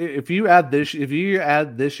 if you add this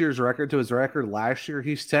year's record to his record last year,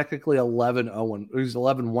 he's technically 11-0. He's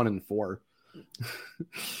 11-1-4.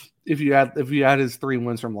 If you add his 3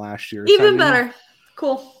 wins from last year, even better.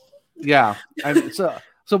 Cool. Yeah,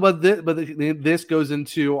 but this goes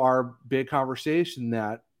into our big conversation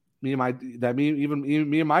that me and my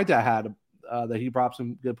dad had that he brought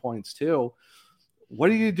some good points too. What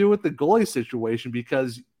do you do with the goalie situation?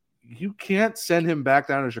 Because you can't send him back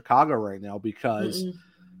down to Chicago right now because,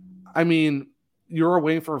 I mean, you're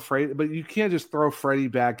waiting for Freddie, but you can't just throw Freddie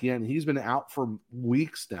back in. He's been out for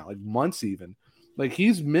weeks now, like months even. Like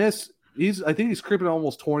he's missed. I think he's creeping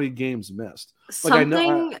almost 20 games missed. Like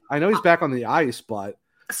I know he's back on the ice, but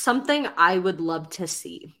something I would love to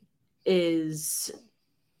see is,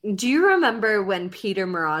 do you remember when Peter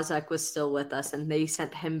Mrazek was still with us and they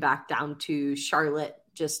sent him back down to Charlotte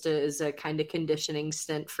just as a kind of conditioning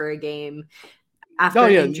stint for a game after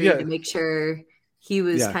injury to make sure he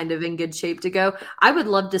was kind of in good shape to go? I would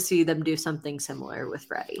love to see them do something similar with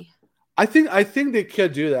Freddie. I think they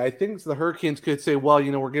could do that. I think the Hurricanes could say, well,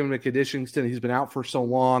 we're giving him a conditioning stint. He's been out for so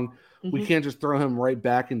long. We can't just throw him right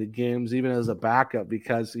back into games, even as a backup,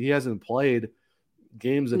 because he hasn't played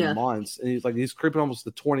games in months. And he's creeping almost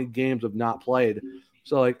to 20 games of not played.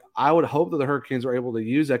 So I would hope that the Hurricanes are able to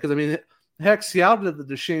use that. Because I mean, heck, Seattle did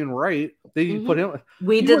the Shane Wright. They put him.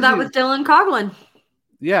 We did that with Dylan Coghlan.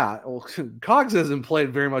 Yeah. Well, Cogs hasn't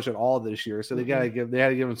played very much at all this year. So they had to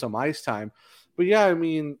give him some ice time. But yeah, I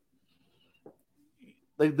mean,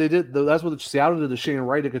 they did. That's what Seattle did to Shane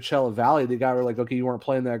Wright at Coachella Valley. They got her okay, you weren't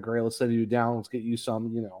playing that great. Let's send you down. Let's get you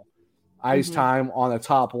some, ice time on the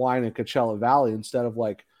top line at Coachella Valley instead of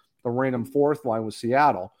the random fourth line with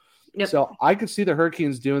Seattle. Yep. So I could see the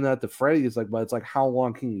Hurricanes doing that to Freddie. It's but it's how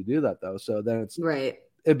long can you do that though? So then it's right.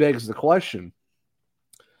 It begs the question: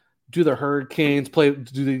 do the Hurricanes play?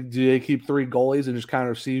 Do they keep 3 goalies and just kind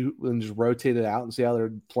of see and just rotate it out and see how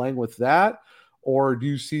they're playing with that? Or do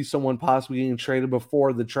you see someone possibly getting traded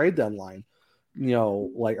before the trade deadline?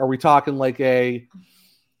 Like, are we talking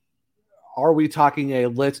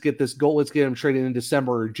let's get this goal, let's get him traded in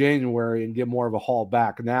December or January and get more of a haul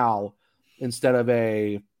back now instead of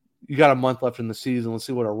you got a month left in the season. Let's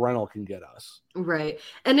see what a rental can get us. Right.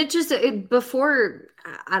 And before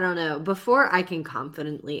I can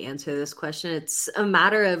confidently answer this question, it's a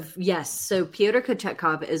matter of, yes. So Pyotr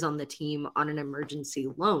Kochetkov is on the team on an emergency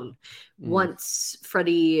loan. Once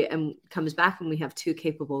Freddie comes back and we have 2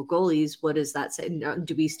 capable goalies, what does that say?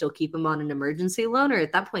 Do we still keep him on an emergency loan, or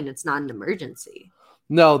at that point it's not an emergency?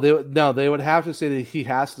 No, they would have to say that he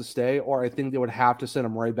has to stay, or I think they would have to send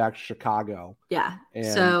him right back to Chicago. Yeah, and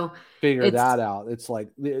so figure that out. It's like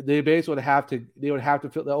they basically would have to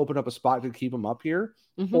open up a spot to keep him up here,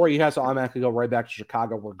 or he has to automatically go right back to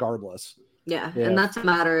Chicago regardless. Yeah, and that's a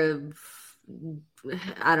matter of,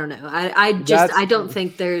 I don't know. I don't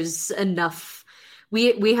think there's enough.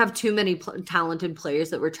 We have too many talented players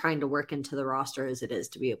that we're trying to work into the roster as it is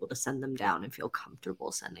to be able to send them down and feel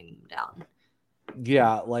comfortable sending them down.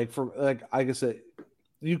 Yeah, like I said,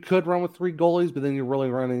 you could run with 3 goalies, but then you're really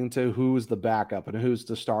running into who's the backup and who's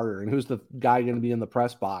the starter and who's the guy going to be in the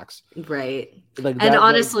press box. Right.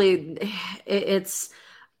 Honestly,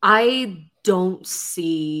 I don't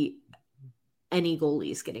see any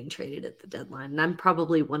goalies getting traded at the deadline. And I'm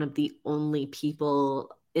probably one of the only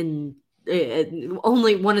people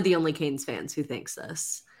only Canes fans who thinks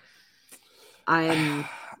this.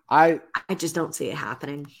 I just don't see it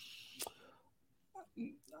happening.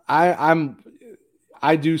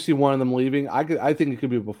 I do see one of them leaving. I think it could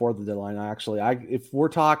be before the deadline. Actually, if we're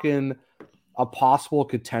talking a possible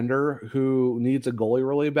contender who needs a goalie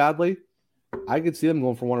really badly, I could see them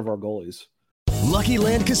going for one of our goalies. Lucky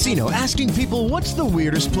Land Casino, asking people, what's the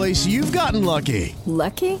weirdest place you've gotten lucky?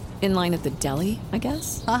 Lucky? In line at the deli, I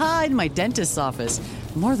guess? Aha, in my dentist's office.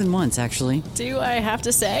 More than once, actually. Do I have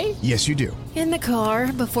to say? Yes, you do. In the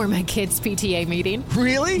car before my kids' PTA meeting.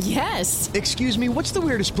 Really? Yes. Excuse me, what's the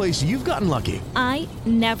weirdest place you've gotten lucky? I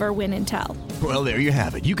never win and tell. Well, there you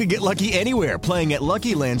have it. You can get lucky anywhere, playing at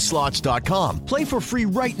LuckyLandSlots.com. Play for free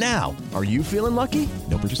right now. Are you feeling lucky?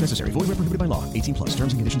 No purchase necessary. Void where prohibited by law. 18+.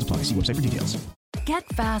 Terms and conditions apply. See website for details. Get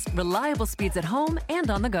fast, reliable speeds at home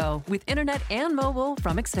and on the go with internet and mobile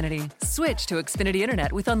from Xfinity. Switch to Xfinity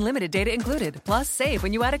Internet with unlimited data included. Plus, save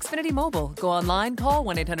when you add Xfinity Mobile. Go online, call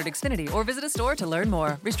 1-800-XFINITY, or visit a store to learn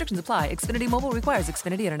more. Restrictions apply. Xfinity Mobile requires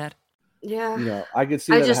Xfinity Internet. Yeah. I could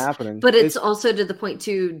see that happening. But it's also to the point,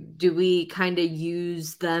 too, do we kind of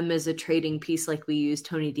use them as a trading piece like we use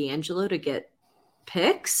Tony DeAngelo to get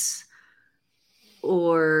picks?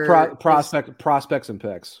 Or prospects and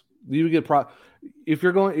picks. You would get if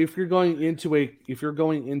you're going into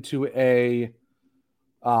a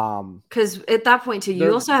because at that point too,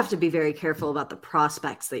 you also have to be very careful about the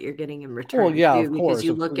prospects that you're getting in return. Well, yeah, too, of course. Because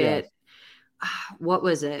you look at what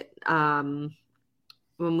was it when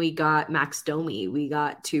we got Max Domi, we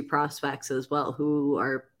got 2 prospects as well who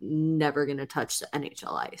are never going to touch the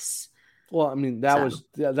NHL ice. Well, I mean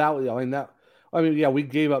we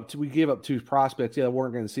gave up 2 prospects. Yeah, that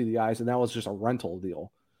weren't going to see the ice, and that was just a rental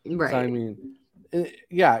deal. Right. So, I mean,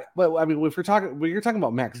 yeah, but I mean, when you're talking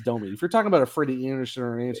about Max Domi, if you're talking about a Freddie Anderson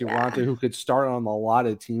or Nancy Ronta who could start on a lot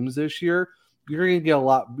of teams this year, you're going to get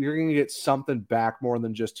You're going to get something back more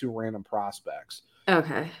than just 2 random prospects.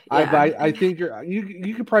 Okay. Yeah. I think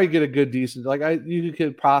you could probably get a good decent you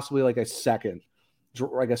could possibly a second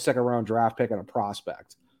round draft pick and a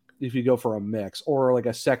prospect if you go for a mix, or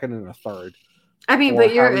a second and a third. I mean,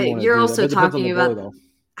 but you're also talking about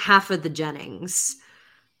half of the Jennings.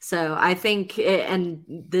 So I think, and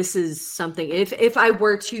this is something, if I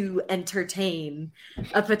were to entertain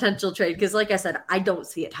a potential trade, because like I said, I don't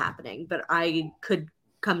see it happening, but I could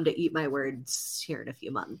come to eat my words here in a few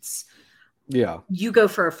months. Yeah. You go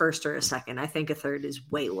for a first or a second. I think a third is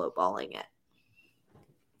way lowballing it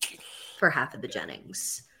for half of the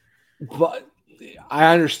Jennings. But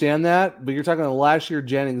I understand that, but you're talking about last year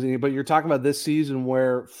Jennings, but you're talking about this season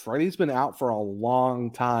where Freddie's been out for a long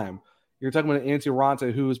time. You're talking about Antti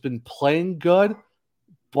Raanta, who has been playing good,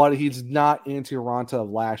 but he's not Antti Raanta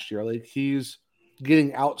of last year. He's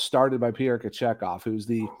getting outstarted by Pyotr Kochetkov, who's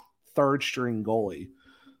the 3rd string goalie.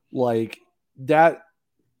 That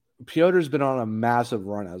Pyotr's been on a massive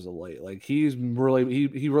run as of late. He's really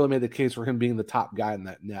he really made the case for him being the top guy in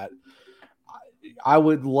that net. I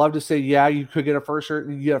would love to say, yeah, you could get a first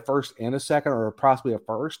and a second, or possibly a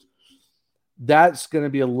first. That's going to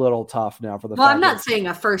be a little tough now for the. Well, I'm not saying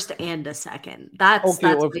a first and a second. That's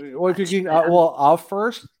okay. If you're getting a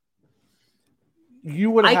first,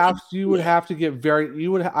 You would have to get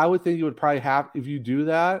I would think you would probably have, if you do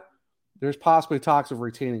that, there's possibly talks of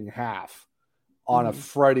retaining half on a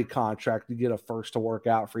Freddie contract to get a first to work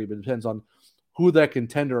out for you, but it depends on who that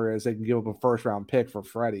contender is. They can give up a first round pick for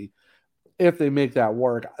Freddie if they make that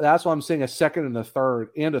work. That's why I'm saying a second and a third,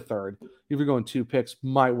 if you're going 2 picks,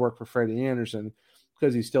 might work for Freddie Anderson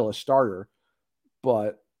because he's still a starter.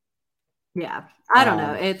 But yeah, I don't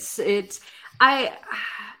know.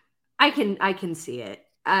 I can see it.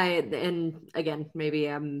 And again, maybe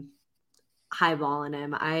I'm highballing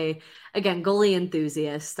him. Goalie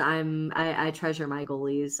enthusiast. I treasure my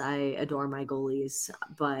goalies. I adore my goalies,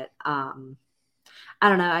 but I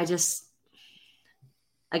don't know.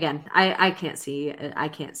 I can't see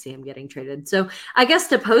him getting traded. So I guess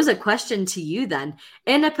to pose a question to you then,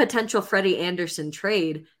 in a potential Freddie Anderson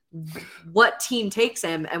trade, what team takes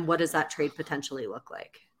him and what does that trade potentially look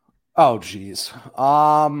like? Oh, geez.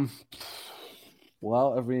 Well,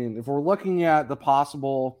 I mean, if we're looking at the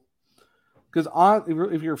possible, because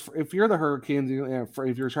if you're the Hurricanes,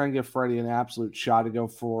 if you're trying to give Freddie an absolute shot to go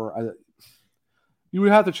for, you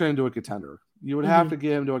would have to trade into a contender. You would have to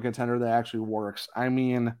get him to a contender that actually works. I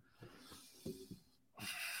mean,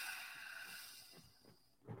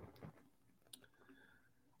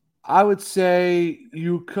 I would say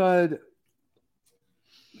you could.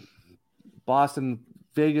 Boston,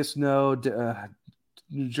 Vegas, no.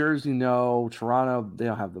 New Jersey, no. Toronto, they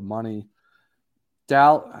don't have the money.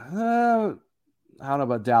 Dallas, I don't know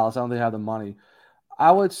about Dallas. I don't think they have the money.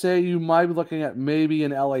 I would say you might be looking at maybe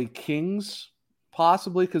an LA Kings,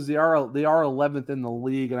 possibly, because they are 11th in the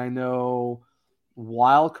league, and I know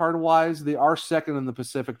wild card wise they are second in the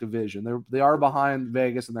Pacific Division. They are behind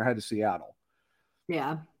Vegas and they're ahead of Seattle.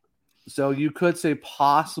 Yeah. So you could say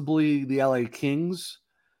possibly the LA Kings.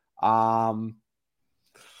 I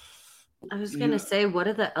was going to say, what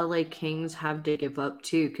do the LA Kings have to give up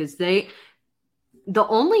too? Because the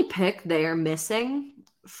only pick they are missing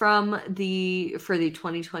for the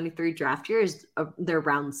 2023 draft year is their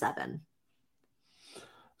round 7.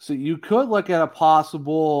 So you could look at a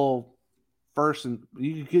possible first, and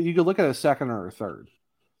you could look at a second or a third.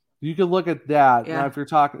 You could look at that. Yeah. Now, if you're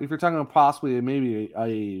talking about possibly maybe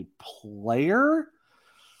a player,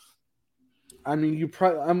 I mean,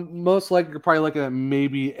 I'm most likely you're probably looking at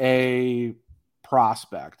maybe a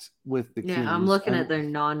prospect with the Kings. Yeah, I'm looking at their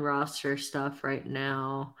non-roster stuff right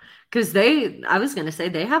now because I was going to say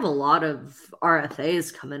they have a lot of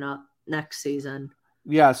RFAs coming up next season.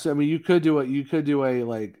 Yeah, so I mean, you could do a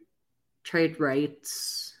like trade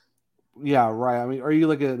rights. Yeah, right. I mean, are you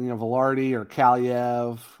looking at Velarde or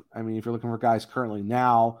Kaliev? I mean, if you're looking for guys currently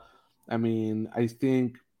now, I mean, I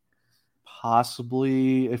think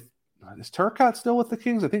possibly is Turcotte still with the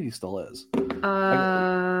Kings? I think he still is.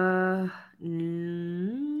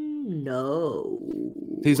 No.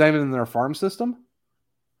 He's not even in their farm system?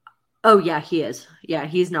 Oh, yeah, he is. Yeah,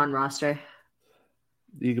 he's non-roster.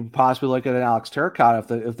 You can possibly look at an Alex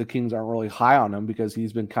Turcotte if the Kings aren't really high on him because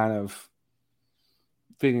he's been kind of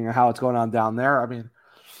figuring out how it's going on down there. I mean,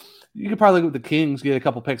 you could probably look at the Kings, get a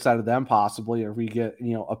couple picks out of them possibly, or we get,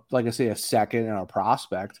 like I say, a second and a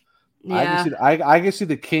prospect. Yeah. I can see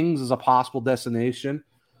the Kings as a possible destination.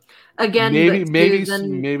 Again,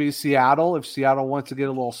 maybe Seattle, if Seattle wants to get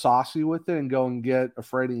a little saucy with it and go and get a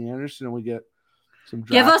Freddie Anderson and we get some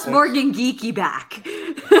draft Give us picks. Morgan Geeky back.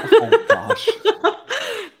 Oh gosh.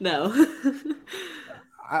 No.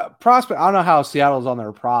 Prospect. I don't know how Seattle's on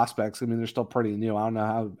their prospects. I mean, they're still pretty new. I don't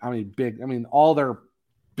know how many big. I mean, all their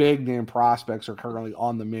big name prospects are currently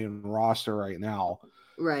on the main roster right now.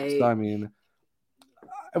 Right. So I mean,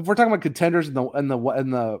 if we're talking about contenders in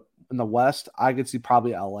the West, I could see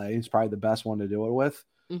probably LA is probably the best one to do it with,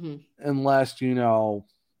 unless I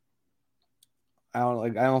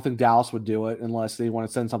don't think Dallas would do it unless they want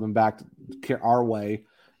to send something back our way.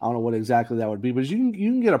 I don't know what exactly that would be, but you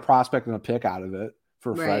can get a prospect and a pick out of it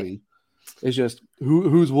for Freddie. It's just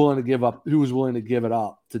who's willing to give it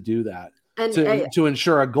up to do that. And to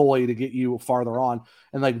ensure a goalie to get you farther on.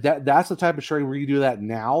 And like that's the type of trade where you do that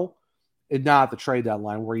now and not at the trade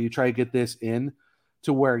deadline, where you try to get this in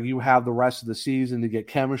to where you have the rest of the season to get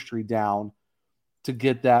chemistry down to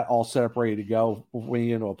get that all set up, ready to go when you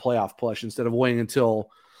get into a playoff push, instead of waiting until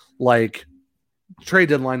like trade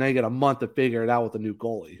deadline. Now you get a month to figure it out with a new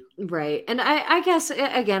goalie. Right. And I guess,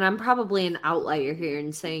 again, I'm probably an outlier here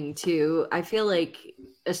in saying too, I feel like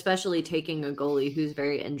especially taking a goalie who's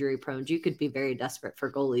very injury prone, you could be very desperate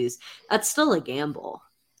for goalies. That's still a gamble.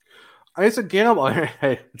 It's a gamble.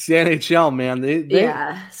 Hey, it's the NHL, man.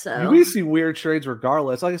 So we see weird trades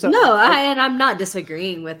regardless. Like I said, I'm not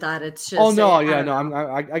disagreeing with that. It's just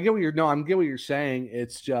I get what you're saying.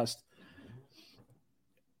 It's just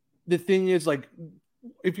the thing is, like,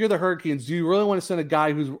 if you're the Hurricanes, do you really want to send a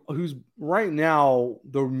guy who's right now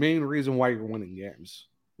the main reason why you're winning games?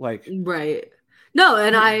 Like, right. No,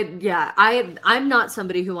 and I'm not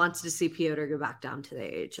somebody who wants to see Pyotr go back down to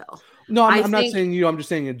the AHL. No, I'm not saying you. I'm just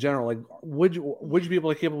saying in general. Like, would you be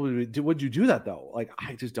able to capable of would you do that though? Like,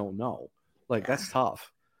 I just don't know. Like, that's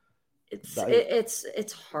tough.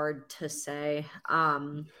 It's hard to say.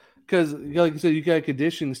 Because like you said, you got a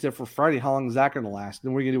conditioning step for Friday. How long is that going to last?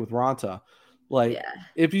 Then what are you going to do with Ronta? Like,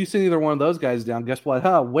 if you send either one of those guys down, guess what?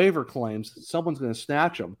 Waiver claims. Someone's going to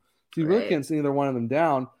snatch them. So you really can't send either one of them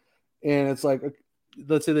down. And it's like,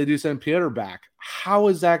 let's say they do send Pyotr back. How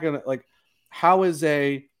is that going to, like, how is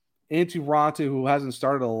a Ronta who hasn't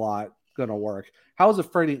started a lot going to work? How is a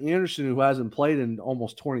Freddie Anderson who hasn't played in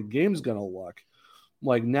almost 20 games going to look?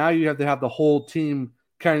 Like, now you have to have the whole team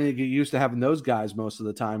kind of get used to having those guys most of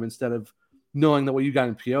the time instead of knowing that what you got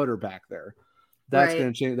in Pyotr back there. That's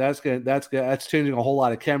going to change. That's changing a whole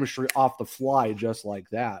lot of chemistry off the fly, just like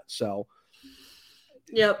that. So,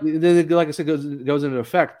 yep. Then, like I said, goes into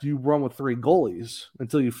effect. You run with 3 goalies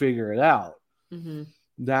until you figure it out. Mm-hmm.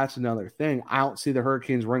 That's another thing. I don't see the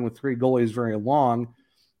Hurricanes running with 3 goalies very long.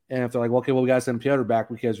 And if they're like, okay, well, we got to send Pyotr back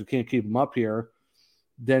because we can't keep him up here,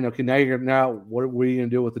 then okay, now what are you going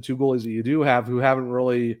to do with the 2 goalies that you do have who haven't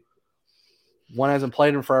really? One hasn't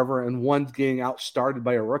played in forever, and one's getting outstarted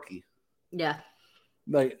by a rookie. Yeah.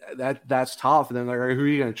 Like that's tough. And then, like, who are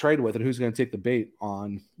you going to trade with, and who's going to take the bait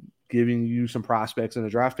on giving you some prospects and a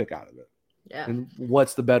draft pick out of it? Yeah. And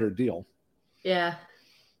what's the better deal? Yeah.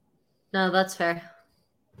 No, that's fair.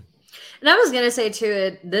 And I was going to say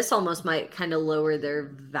too, this almost might kind of lower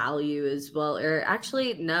their value as well. Or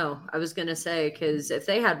actually, no, I was going to say, because if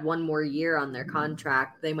they had one more year on their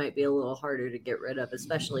contract, they might be a little harder to get rid of,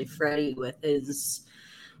 especially Freddie with his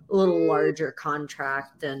little larger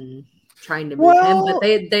contract and trying to move him, but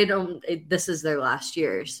they don't. This is their last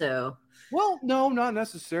year, so. Well, no, not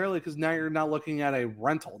necessarily, because now you're not looking at a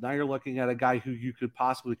rental. Now you're looking at a guy who you could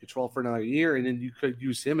possibly control for another year, and then you could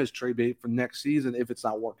use him as trade bait for next season if it's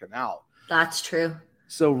not working out. That's true.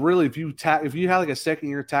 So really, if you have like a second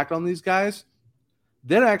year tacked on these guys,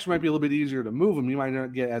 then it actually might be a little bit easier to move them. You might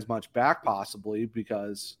not get as much back possibly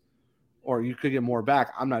or you could get more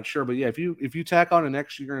back. I'm not sure, but yeah, if you tack on an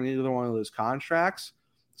extra year in either one of those contracts,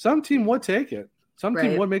 some team would take it. Some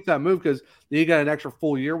team would make that move because you got an extra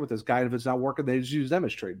full year with this guy. And if it's not working, they just use them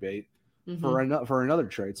as trade bait for another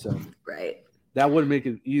trade. So that would make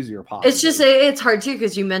it easier. Possibly. It's just it's hard too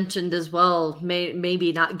because you mentioned as well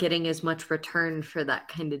maybe not getting as much return for that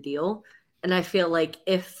kind of deal. And I feel like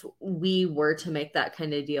if we were to make that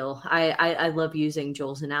kind of deal, I love using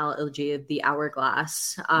Joel's analogy of the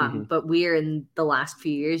hourglass. But we're in the last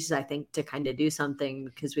few years, I think, to kind of do something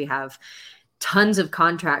because we have tons of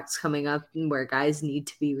contracts coming up where guys need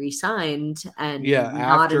to be re-signed and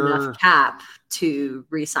not enough cap to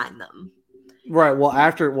re-sign them. Right. Well,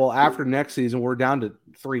 after next season, we're down to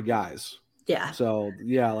 3 guys. Yeah. So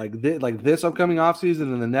yeah, like this upcoming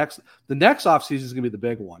offseason and the next offseason is gonna be the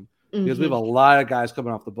big one because we have a lot of guys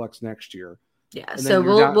coming off the books next year. Yeah. So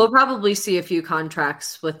we'll probably see a few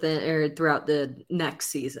contracts throughout the next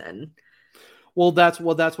season. Well, that's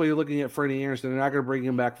why you're looking at Freddie Anderson. They're not going to bring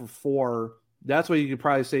him back for 4. That's why you could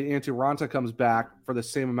probably say Antti Raanta comes back for the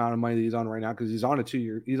same amount of money that he's on right now because he's on a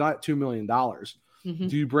 2-year. He's on $2 million.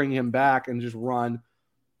 Do you bring him back and just run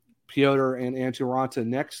Pyotr and Antti Raanta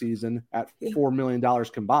next season at $4 million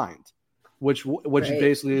combined, which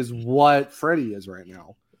basically is what Freddie is right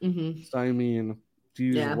now. So I mean, do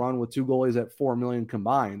you just run with 2 goalies at $4 million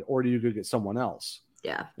combined, or do you go get someone else?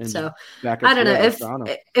 Yeah. So I don't know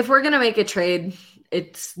if we're gonna make a trade,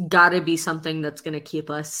 it's got to be something that's gonna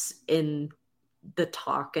keep us in the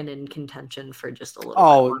talk and in contention for just a little bit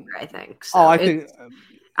longer. I think. So I think.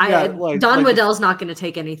 Don Waddell's not going to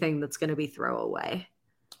take anything that's going to be throwaway.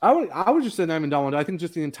 I would just say not even Don Waddell. I think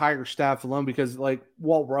just the entire staff alone, because like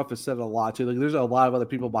Walt Ruff has said it a lot too. Like there's a lot of other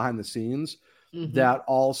people behind the scenes that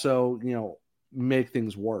also make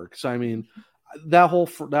things work. So I mean, that whole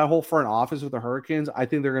front office with the Hurricanes, I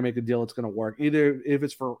think they're going to make a deal that's going to work. Either if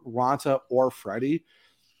it's for Raanta or Freddie.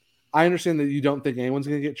 I understand that you don't think anyone's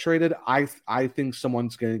going to get traded. I think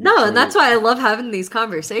someone's going to get traded. And that's why I love having these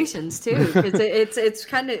conversations too, because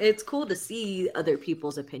it's cool to see other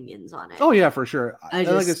people's opinions on it. Oh yeah, for sure. I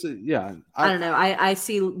don't know. I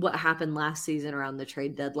see what happened last season around the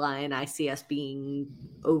trade deadline. I see us being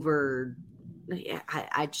over. Yeah,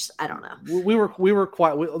 I don't know. We were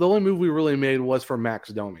quite. The only move we really made was for Max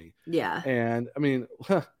Domi. Yeah, and I mean,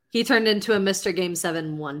 he turned into a Mr. Game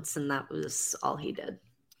 7 once, and that was all he did.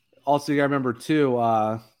 Also, you got to remember too,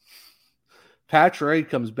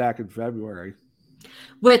 Patrick comes back in February.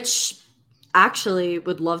 Which actually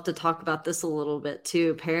would love to talk about this a little bit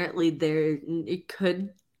too. Apparently it could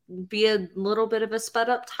be a little bit of a sped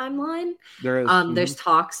up timeline. There is. There's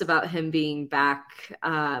talks about him being back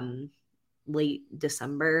late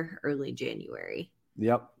December, early January.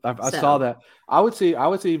 Yep, I saw that. I would say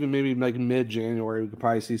even maybe like mid-January we could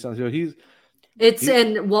probably see something. So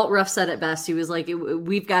and Walt Ruff said it best. He was like,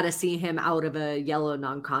 "We've got to see him out of a yellow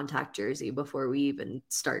non-contact jersey before we even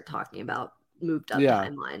start talking about moved up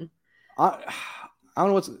timeline." I don't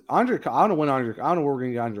know what's Andre. I don't know when Andre. I don't know where we're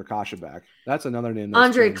gonna get Andre Kasha back. That's another name.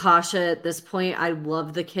 Andre Kasha. At this point, I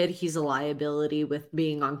love the kid. He's a liability with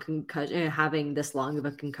being on concussion, having this long of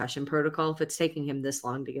a concussion protocol. If it's taking him this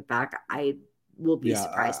long to get back, I will be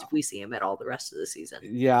surprised if we see him at all the rest of the season.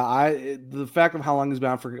 Yeah, the fact of how long he's been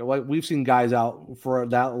out for, like, we've seen guys out for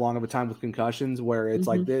that long of a time with concussions where it's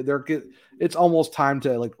like it's almost time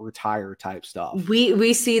to like retire type stuff.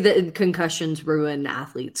 We see that concussions ruin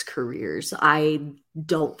athletes' careers. I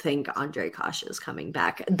don't think Andre Kasha is coming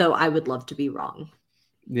back, though I would love to be wrong.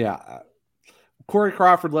 Yeah. Corey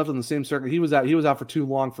Crawford left in the same circuit. He was out for too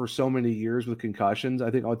long for so many years with concussions. I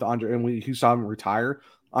think with Andre, and he saw him retire.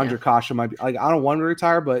 Andre Kasha might be like, I don't want to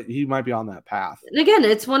retire, but he might be on that path. And again,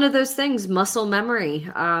 it's one of those things, muscle memory.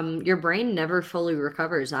 Your brain never fully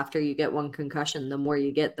recovers after you get one concussion. The more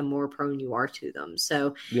you get, the more prone you are to them.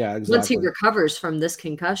 So once he recovers from this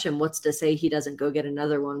concussion, what's to say he doesn't go get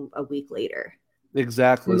another one a week later?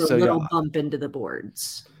 Exactly. So little bump into the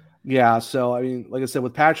boards. Yeah. So, I mean, like I said,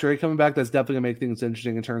 with Patrick coming back, that's definitely going to make things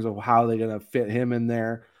interesting in terms of how they're going to fit him in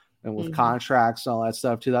there and with contracts and all that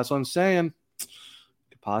stuff too. That's what I'm saying.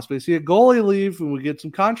 Possibly see a goalie leave when we get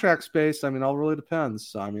some contract space. I mean, it all really depends.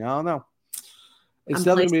 So, I mean, I don't know.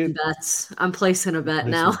 I'm placing a bet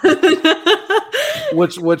now.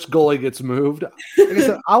 which goalie gets moved? Like I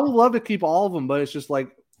said, I would love to keep all of them, but it's just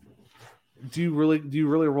like, do you really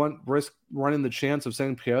risk running the chance of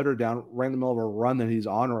sending Pyotr down right in the middle of a run that he's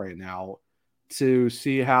on right now to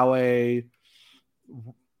see how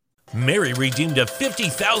Mary redeemed a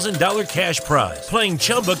 $50,000 cash prize playing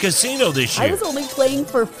Chumba Casino this year. I was only playing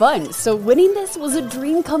for fun, so winning this was a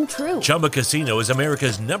dream come true. Chumba Casino is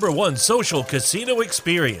America's #1 social casino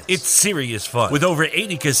experience. It's serious fun. With over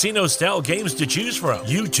 80 casino-style games to choose from,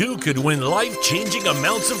 you too could win life-changing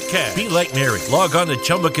amounts of cash. Be like Mary. Log on to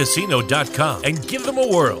ChumbaCasino.com and give them a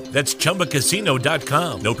whirl. That's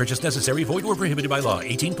ChumbaCasino.com. No purchase necessary. Void where prohibited by law.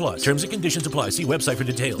 18+. Terms and conditions apply. See website for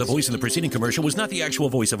details. The voice in the preceding commercial was not the actual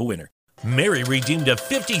voice of a winner. Mary redeemed a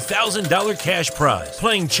 $50,000 cash prize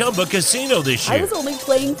playing Chumba Casino this year. I was only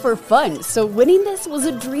playing for fun, so winning this was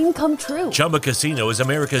a dream come true. Chumba Casino is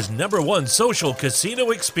America's #1 social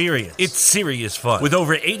casino experience. It's serious fun. With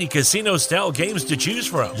over 80 casino-style games to choose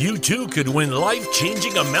from, you too could win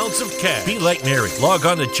life-changing amounts of cash. Be like Mary. Log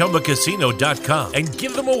on to ChumbaCasino.com and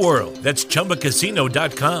give them a whirl. That's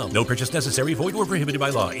ChumbaCasino.com. No purchase necessary. Void where prohibited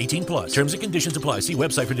by law. 18+. Terms and conditions apply. See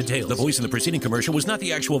website for details. The voice in the preceding commercial was not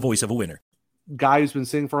the actual voice of a winner. Guy who's been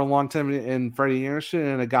singing for a long time in Freddie Anderson,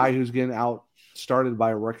 and a guy who's getting out started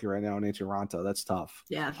by a rookie right now in Toronto. That's tough.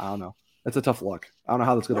 Yeah. I don't know. That's a tough look. I don't know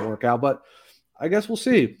how that's going to work out, but I guess we'll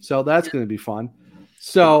see. So that's going to be fun.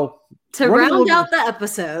 So to round out the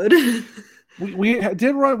episode, we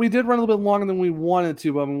did run a little bit longer than we wanted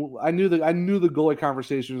to. But I knew the goalie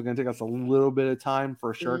conversation was going to take us a little bit of time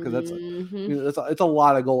for sure, because it's a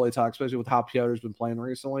lot of goalie talk, especially with how Pyotr's been playing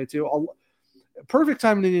recently too. Perfect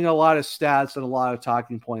time to get a lot of stats and a lot of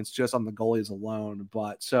talking points just on the goalies alone.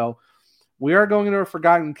 But so we are going into a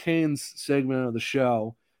Forgotten Canes segment of the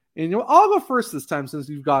show. And I'll go first this time since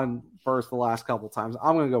you've gone first the last couple of times.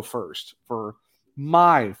 I'm going to go first for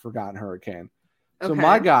my Forgotten Hurricane. Okay. So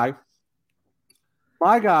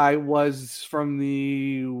my guy was from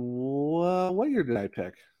the what year did I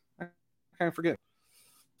pick? I kind of forget.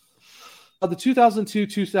 The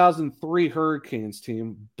 2002-2003 Hurricanes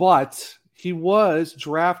team, but he was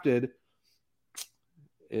drafted.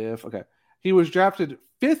 He was drafted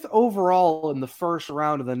 5th overall in the first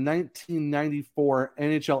round of the 1994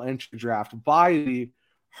 NHL entry draft by the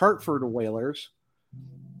Hartford Whalers.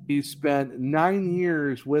 He spent 9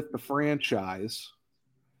 years with the franchise.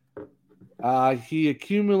 He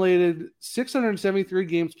accumulated 673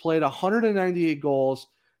 games played, 198 goals,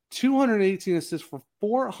 218 assists for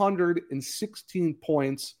 416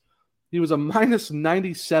 points. He was a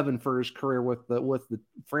 -97 for his career with the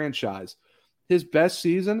franchise. His best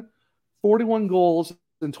season, 41 goals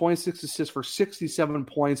and 26 assists for 67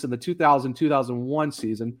 points in the 2000-2001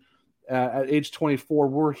 season at age 24,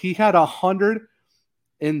 where he had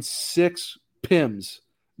 106 PIMs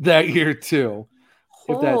that year too,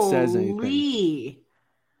 if that says anything.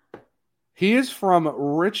 He is from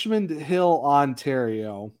Richmond Hill,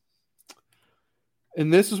 Ontario.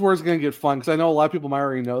 And this is where it's going to get fun, because I know a lot of people might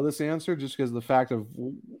already know this answer just because of the fact of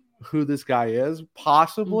who this guy is.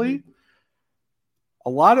 Possibly.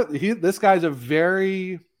 This guy's a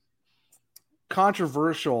very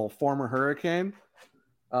controversial former Hurricane.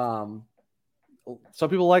 Some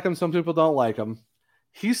people like him, some people don't like him.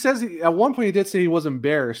 He says at one point he did say he was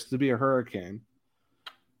embarrassed to be a Hurricane.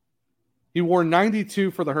 He wore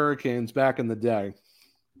 92 for the Hurricanes back in the day.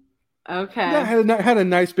 Okay. Yeah, had a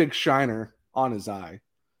nice big shiner on his eye.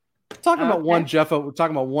 Talking about one Jeff O'Neill.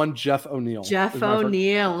 Jeff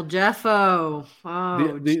O'Neill. Jeffo.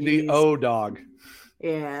 Oh, the O dog.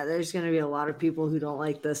 Yeah, there's going to be a lot of people who don't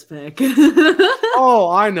like this pick.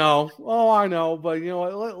 I know. But you know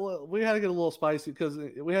what? We had to get a little spicy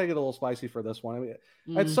for this one. I mean,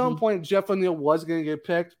 at some point, Jeff O'Neill was going to get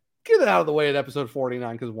picked. Get it out of the way at episode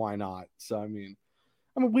 49, because why not? So I mean,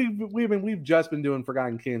 we've just been doing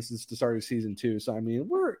Forgotten Kane since the start of season 2. So I mean,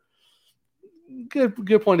 we're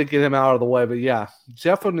good point to get him out of the way. But yeah,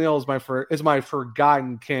 Jeff O'Neill is my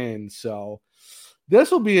Forgotten Kane. So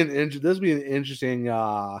this will be an interesting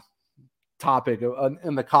topic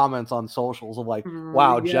in the comments on socials of like,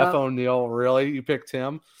 wow, yep. Jeff O'Neill, really? You picked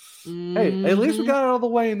him? Hey, at least we got it out of the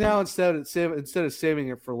way now instead of saving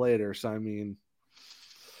it for later. So I mean,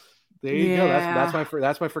 there you go.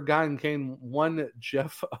 That's my Forgotten Kane, one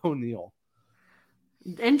Jeff O'Neill.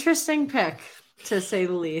 Interesting pick, to say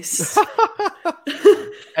the least.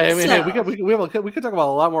 I mean, hey, we could talk about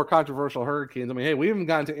a lot more controversial Hurricanes. I mean, hey, we haven't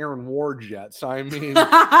gotten to Aaron Ward yet, so I mean,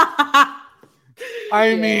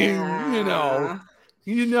 hey,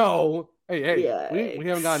 we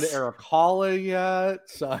haven't gotten to Eric Holla yet.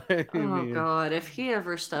 So God, if he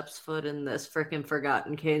ever steps foot in this freaking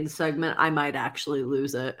Forgotten Kane segment, I might actually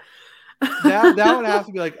lose it. that would have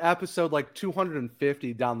to be like episode like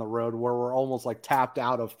 250 down the road, where we're almost like tapped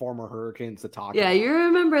out of former Hurricanes to talk about. You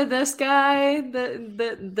remember this guy,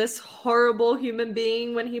 this horrible human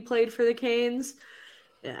being when he played for the Canes?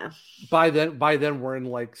 Yeah. By then we're in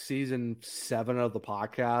like season 7 of the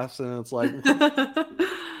podcast, and it's like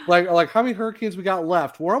like how many Hurricanes we got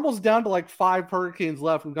left? We're almost down to like 5 Hurricanes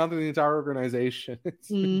left. We've gone through the entire organization.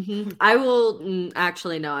 I will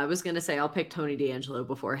actually no. I was gonna say I'll pick Tony D'Angelo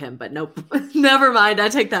before him, but nope. Never mind. I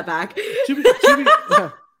take that back. To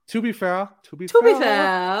be fair,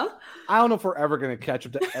 I don't know if we're ever going to catch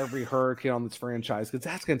up to every Hurricane on this franchise, because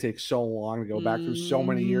that's going to take so long to go back through so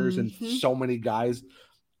many years and so many guys.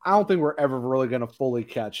 I don't think we're ever really going to fully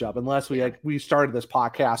catch up unless we started this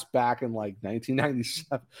podcast back in like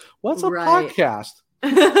 1997. What's a podcast?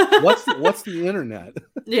 What's the internet?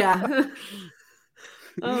 Yeah.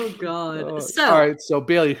 Oh God. All right. So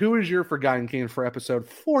Bailey, who is your Forgotten Kane for episode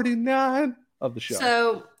 49 of the show?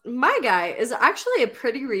 So my guy is actually a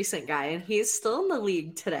pretty recent guy, and he's still in the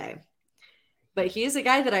league today. But he's a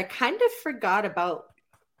guy that I kind of forgot about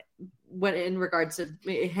when in regards to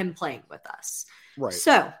him playing with us. Right.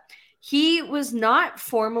 So he was not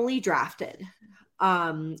formally drafted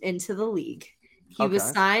into the league. He was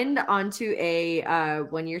signed onto a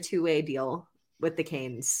 1-year 2-way deal with the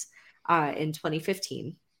Canes in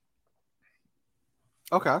 2015.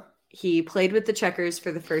 Okay. He played with the Checkers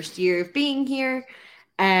for the first year of being here,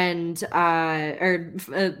 and or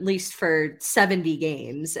at least for 70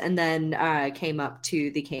 games, and then came up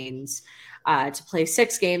to the Canes to play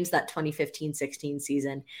 6 games that 2015-16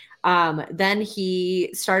 season. Then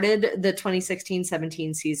he started the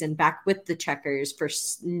 2016-17 season back with the Checkers for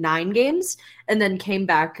 9 games, and then came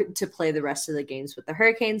back to play the rest of the games with the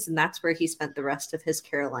Hurricanes, and that's where he spent the rest of his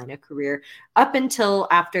Carolina career up until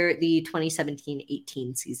after the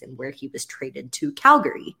 2017-18 season, where he was traded to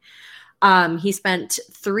Calgary. He spent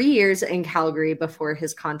 3 years in Calgary before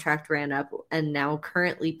his contract ran up, and now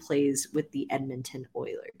currently plays with the Edmonton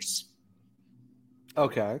Oilers.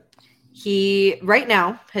 Okay. He, right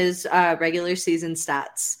now, his regular season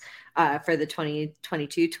stats for the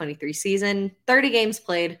 2022-23 season, 30 games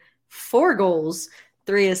played, 4 goals,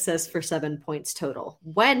 3 assists for 7 points total.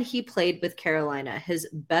 When he played with Carolina, his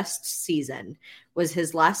best season was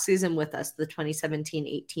his last season with us, the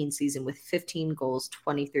 2017-18 season, with 15 goals,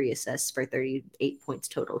 23 assists for 38 points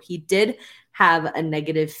total. He did have a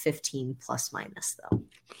negative 15 plus minus, though.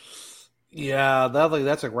 Yeah,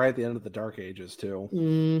 that's like right at the end of the Dark Ages, too.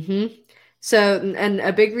 Mm-hmm. So, and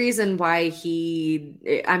a big reason why he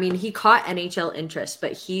caught NHL interest,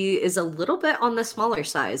 but he is a little bit on the smaller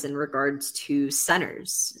size in regards to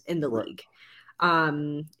centers in the league.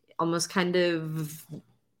 Almost kind of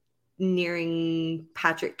nearing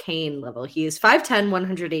Patrick Kane level. He is 5'10",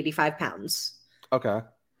 185 pounds. Okay.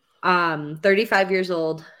 35 years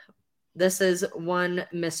old. This is one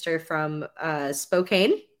Mr. from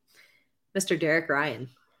Spokane, Mr. Derek Ryan.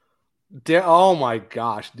 Oh my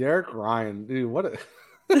gosh, Derek Ryan, dude, what a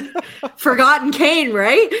Forgotten Kane,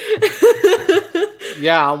 right?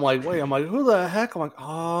 Yeah, I'm like, who the heck? I'm like,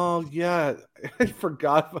 oh yeah, I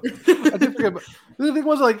forgot. I did forget. But the thing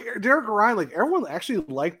was, like, Derek Ryan, like, everyone actually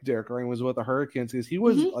liked Derek Ryan was with the Hurricanes because he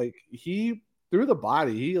was like, he threw the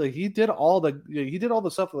body. He did all the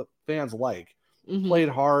stuff that fans like. Played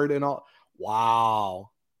hard and all. Wow.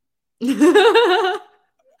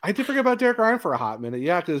 I did forget about Derek Ryan for a hot minute.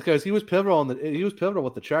 Yeah, because he was pivotal with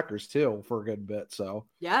the Checkers too for a good bit. So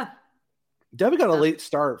yeah, definitely got a late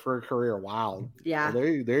start for a career. Wow. Yeah. So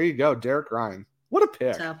there you go, Derek Ryan. What a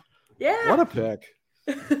pick. So, yeah. What a pick.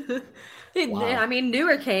 Wow. I mean,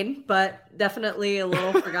 newer Kane, but definitely a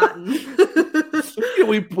little forgotten.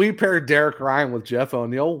 we paired Derek Ryan with Jeff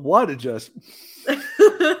O'Neill. What a just.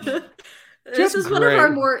 This is one of our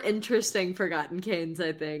more interesting forgotten Canes,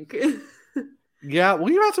 I think. Yeah,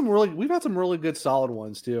 we've had some really good solid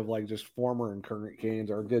ones too, of like just former and current Canes,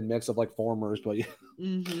 or a good mix of like formers. But yeah.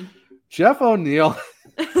 Jeff O'Neill,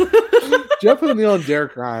 Jeff O'Neill and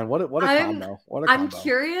Derek Ryan. What a combo! What a combo! I'm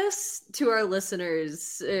curious to our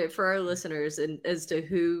listeners, as to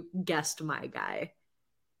who guessed my guy.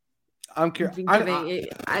 I'm curious. I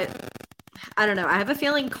don't know. I have a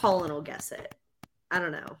feeling Colin will guess it. I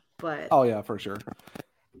don't know, but oh yeah, for sure.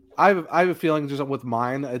 I have a feeling just with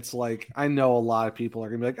mine, it's like I know a lot of people are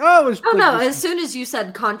gonna be like, oh no! As soon as you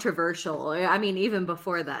said controversial, I mean, even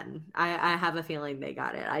before then, I have a feeling they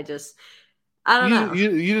got it. I don't know. You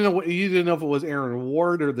didn't know if it was Aaron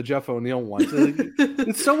Ward or the Jeff O'Neill one. So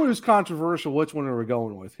it's someone who's controversial. Which one are we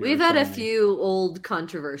going with here? We've had a few old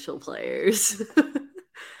controversial players.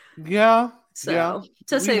 Yeah. So yeah,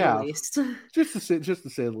 to say the least, just to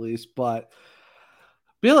say the least, but.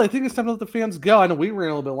 Bill, I think it's time to let the fans go. I know we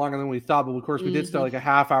ran a little bit longer than we thought, but of course we did start like a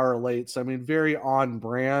half hour late. So I mean, very on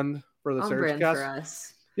brand for the Surgecast for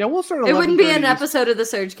us. Yeah, we'll start. It wouldn't be an episode of the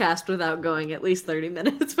Surgecast without going at least 30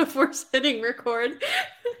 minutes before hitting record.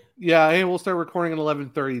 Yeah, hey, we'll start recording at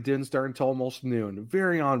 11:30. Didn't start until almost noon.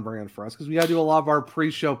 Very on brand for us because we got to do a lot of our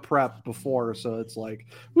pre-show prep before. So it's like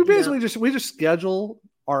we basically just schedule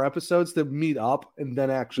our episodes to meet up and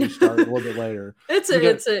then actually start a little bit later. It's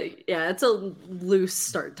a loose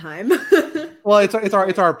start time. Well, it's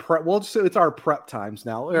our prep. Well, it's our prep times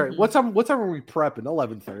now. All right, what time are we prepping?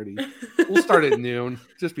 11:30. We'll start at noon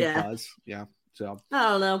just because. Yeah. So I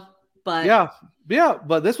don't know, but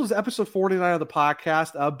but this was episode 49 of the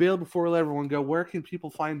podcast. Bill, before we let everyone go, where can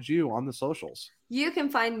people find you on the socials? You can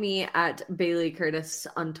find me at Bailey Curtis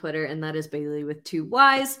on Twitter, and that is Bailey with 2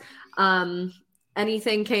 Y's.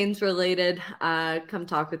 Anything Canes related, come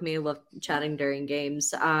talk with me. Love chatting during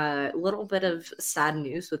games. A little bit of sad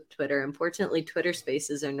news with Twitter. Unfortunately, Twitter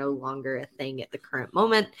Spaces are no longer a thing at the current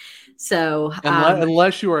moment. So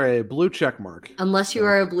unless you are a blue check mark. Unless you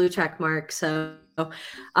are a blue check mark. So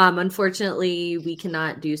unfortunately, we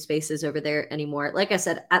cannot do Spaces over there anymore. Like I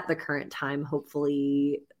said, at the current time,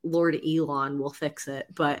 hopefully Lord Elon will fix it.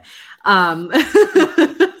 But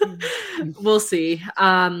we'll see.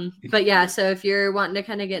 But yeah, so if you're wanting to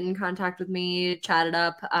kind of get in contact with me, chat it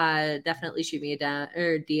up, definitely shoot me a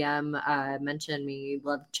DM, mention me.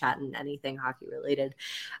 Love chatting anything hockey related.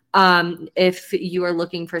 If you are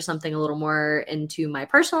looking for something a little more into my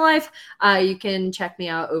personal life, you can check me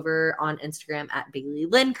out over on Instagram at Bailey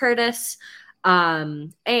Lynn Curtis.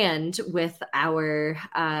 And with our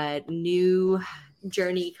new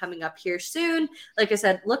journey coming up here soon, like I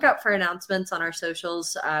said, look out for announcements on our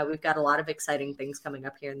socials. We've got a lot of exciting things coming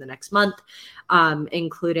up here in the next month,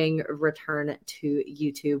 including return to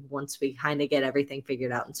YouTube once we kind of get everything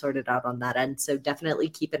figured out and sorted out on that end. So definitely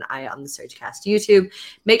keep an eye on the Surgecast YouTube.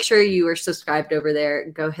 Make sure you are subscribed over there.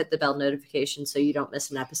 Go hit the bell notification so you don't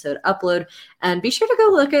miss an episode upload, and be sure to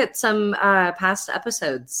go look at some past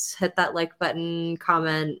episodes. Hit that like button,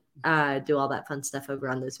 comment, do all that fun stuff over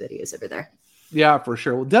on those videos over there. Yeah, for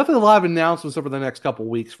sure. Well, definitely a lot of announcements over the next couple of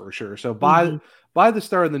weeks for sure. So by the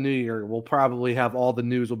start of the new year, we'll probably have all the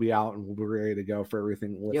news will be out and we'll be ready to go for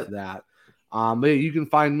everything with that. But you can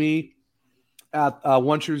find me at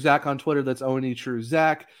One True Zach on Twitter. That's ONE True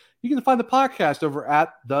Zach. You can find the podcast over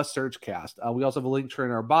at The Surgecast. We also have a link in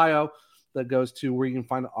our bio that goes to where you can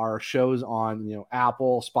find our shows on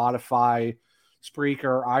Apple, Spotify,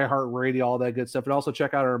 Spreaker, iHeartRadio, all that good stuff. And also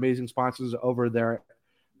check out our amazing sponsors over there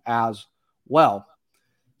as well.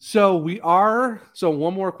 So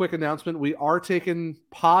one more quick announcement. We are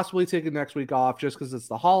possibly taking next week off just because it's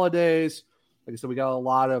the holidays. Like I said, we got a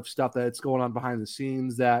lot of stuff that's going on behind the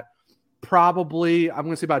scenes that probably, I'm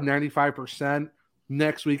going to say about 95%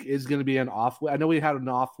 next week is going to be an off week. I know we had an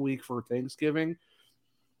off week for Thanksgiving.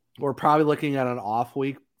 We're probably looking at an off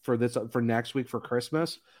week for next week for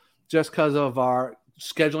Christmas, just because of our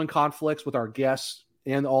scheduling conflicts with our guests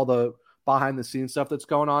and all the behind the scenes stuff that's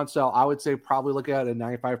going on. So I would say probably look at a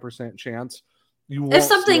 95% chance. If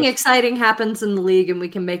something exciting happens in the league and we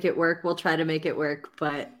can make it work, we'll try to make it work.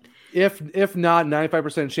 But if not,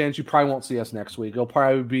 95% chance you probably won't see us next week. It'll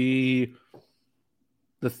probably be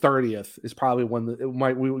the 30th is probably when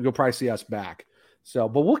you'll probably see us back. So,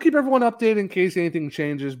 but we'll keep everyone updated in case anything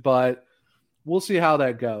changes, but we'll see how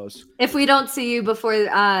that goes. If we don't see you before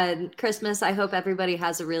Christmas, I hope everybody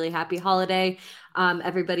has a really happy holiday.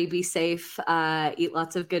 Everybody be safe, eat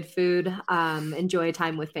lots of good food, enjoy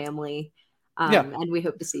time with family. And we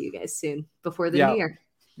hope to see you guys soon before the new year.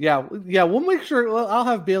 Yeah. We'll make sure. I'll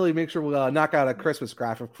have Bailey make sure we'll knock out a Christmas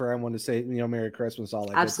graphic for everyone to say, Merry Christmas, all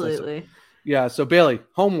that. Absolutely. Yeah. So Bailey,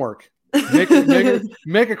 homework. Make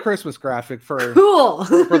a Christmas graphic for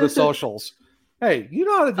the socials. Hey, you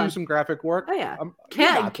know how to do some graphic work. Oh yeah,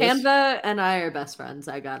 Canva and I are best friends.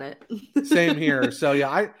 I got it. Same here. So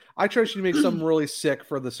yeah, I trust you to make something really sick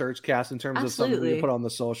for the Searchcast in terms of something you put on the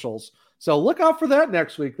socials. So look out for that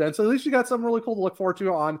next week then. So at least you got something really cool to look forward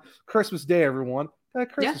to on Christmas Day, everyone. Got a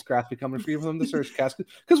Christmas graphic coming for you from the Searchcast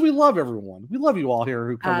because we love everyone. We love you all here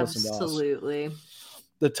who come listen to us. Absolutely.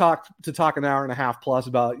 To talk an hour and a half plus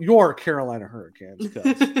about your Carolina Hurricanes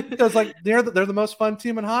because like they're the most fun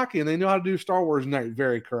team in hockey and they know how to do Star Wars night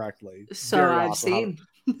very correctly. So very I've seen.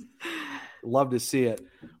 Love to see it.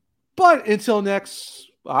 But until I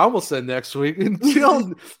almost said next week.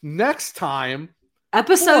 Until next time,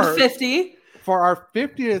 episode 50 for our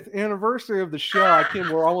 50th anniversary of the show.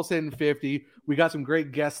 We're almost hitting 50. We got some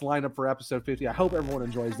great guests lined up for episode 50. I hope everyone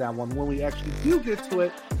enjoys that one when we actually do get to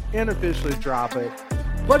it and officially drop it.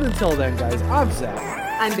 But until then, guys, I'm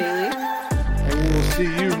Zach. I'm Bailey. And we will see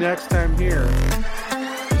you next time here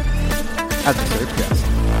at the Searchcast.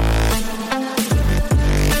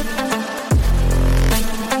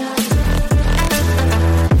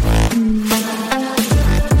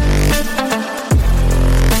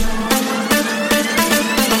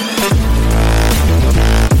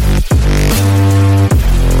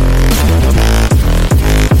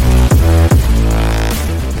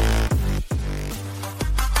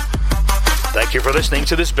 Thank you for listening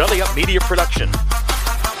to this Belly Up Media production.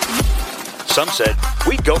 Some said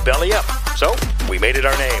we'd go belly up, so we made it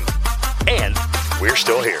our name. And we're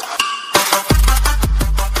still here.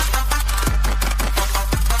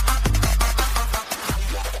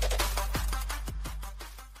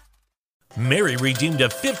 Mary redeemed a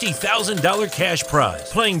 $50,000 cash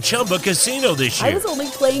prize playing Chumba Casino this year. I was only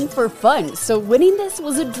playing for fun, so winning this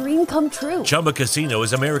was a dream come true. Chumba Casino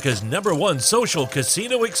is America's #1 social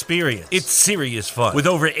casino experience. It's serious fun. With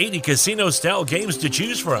over 80 casino-style games to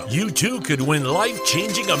choose from, you too could win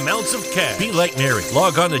life-changing amounts of cash. Be like Mary.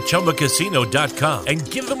 Log on to ChumbaCasino.com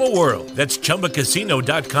and give them a whirl. That's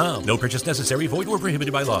ChumbaCasino.com. No purchase necessary. Void or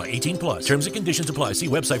prohibited by law. 18+. Terms and conditions apply. See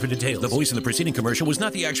website for details. The voice in the preceding commercial was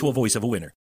not the actual voice of a winner.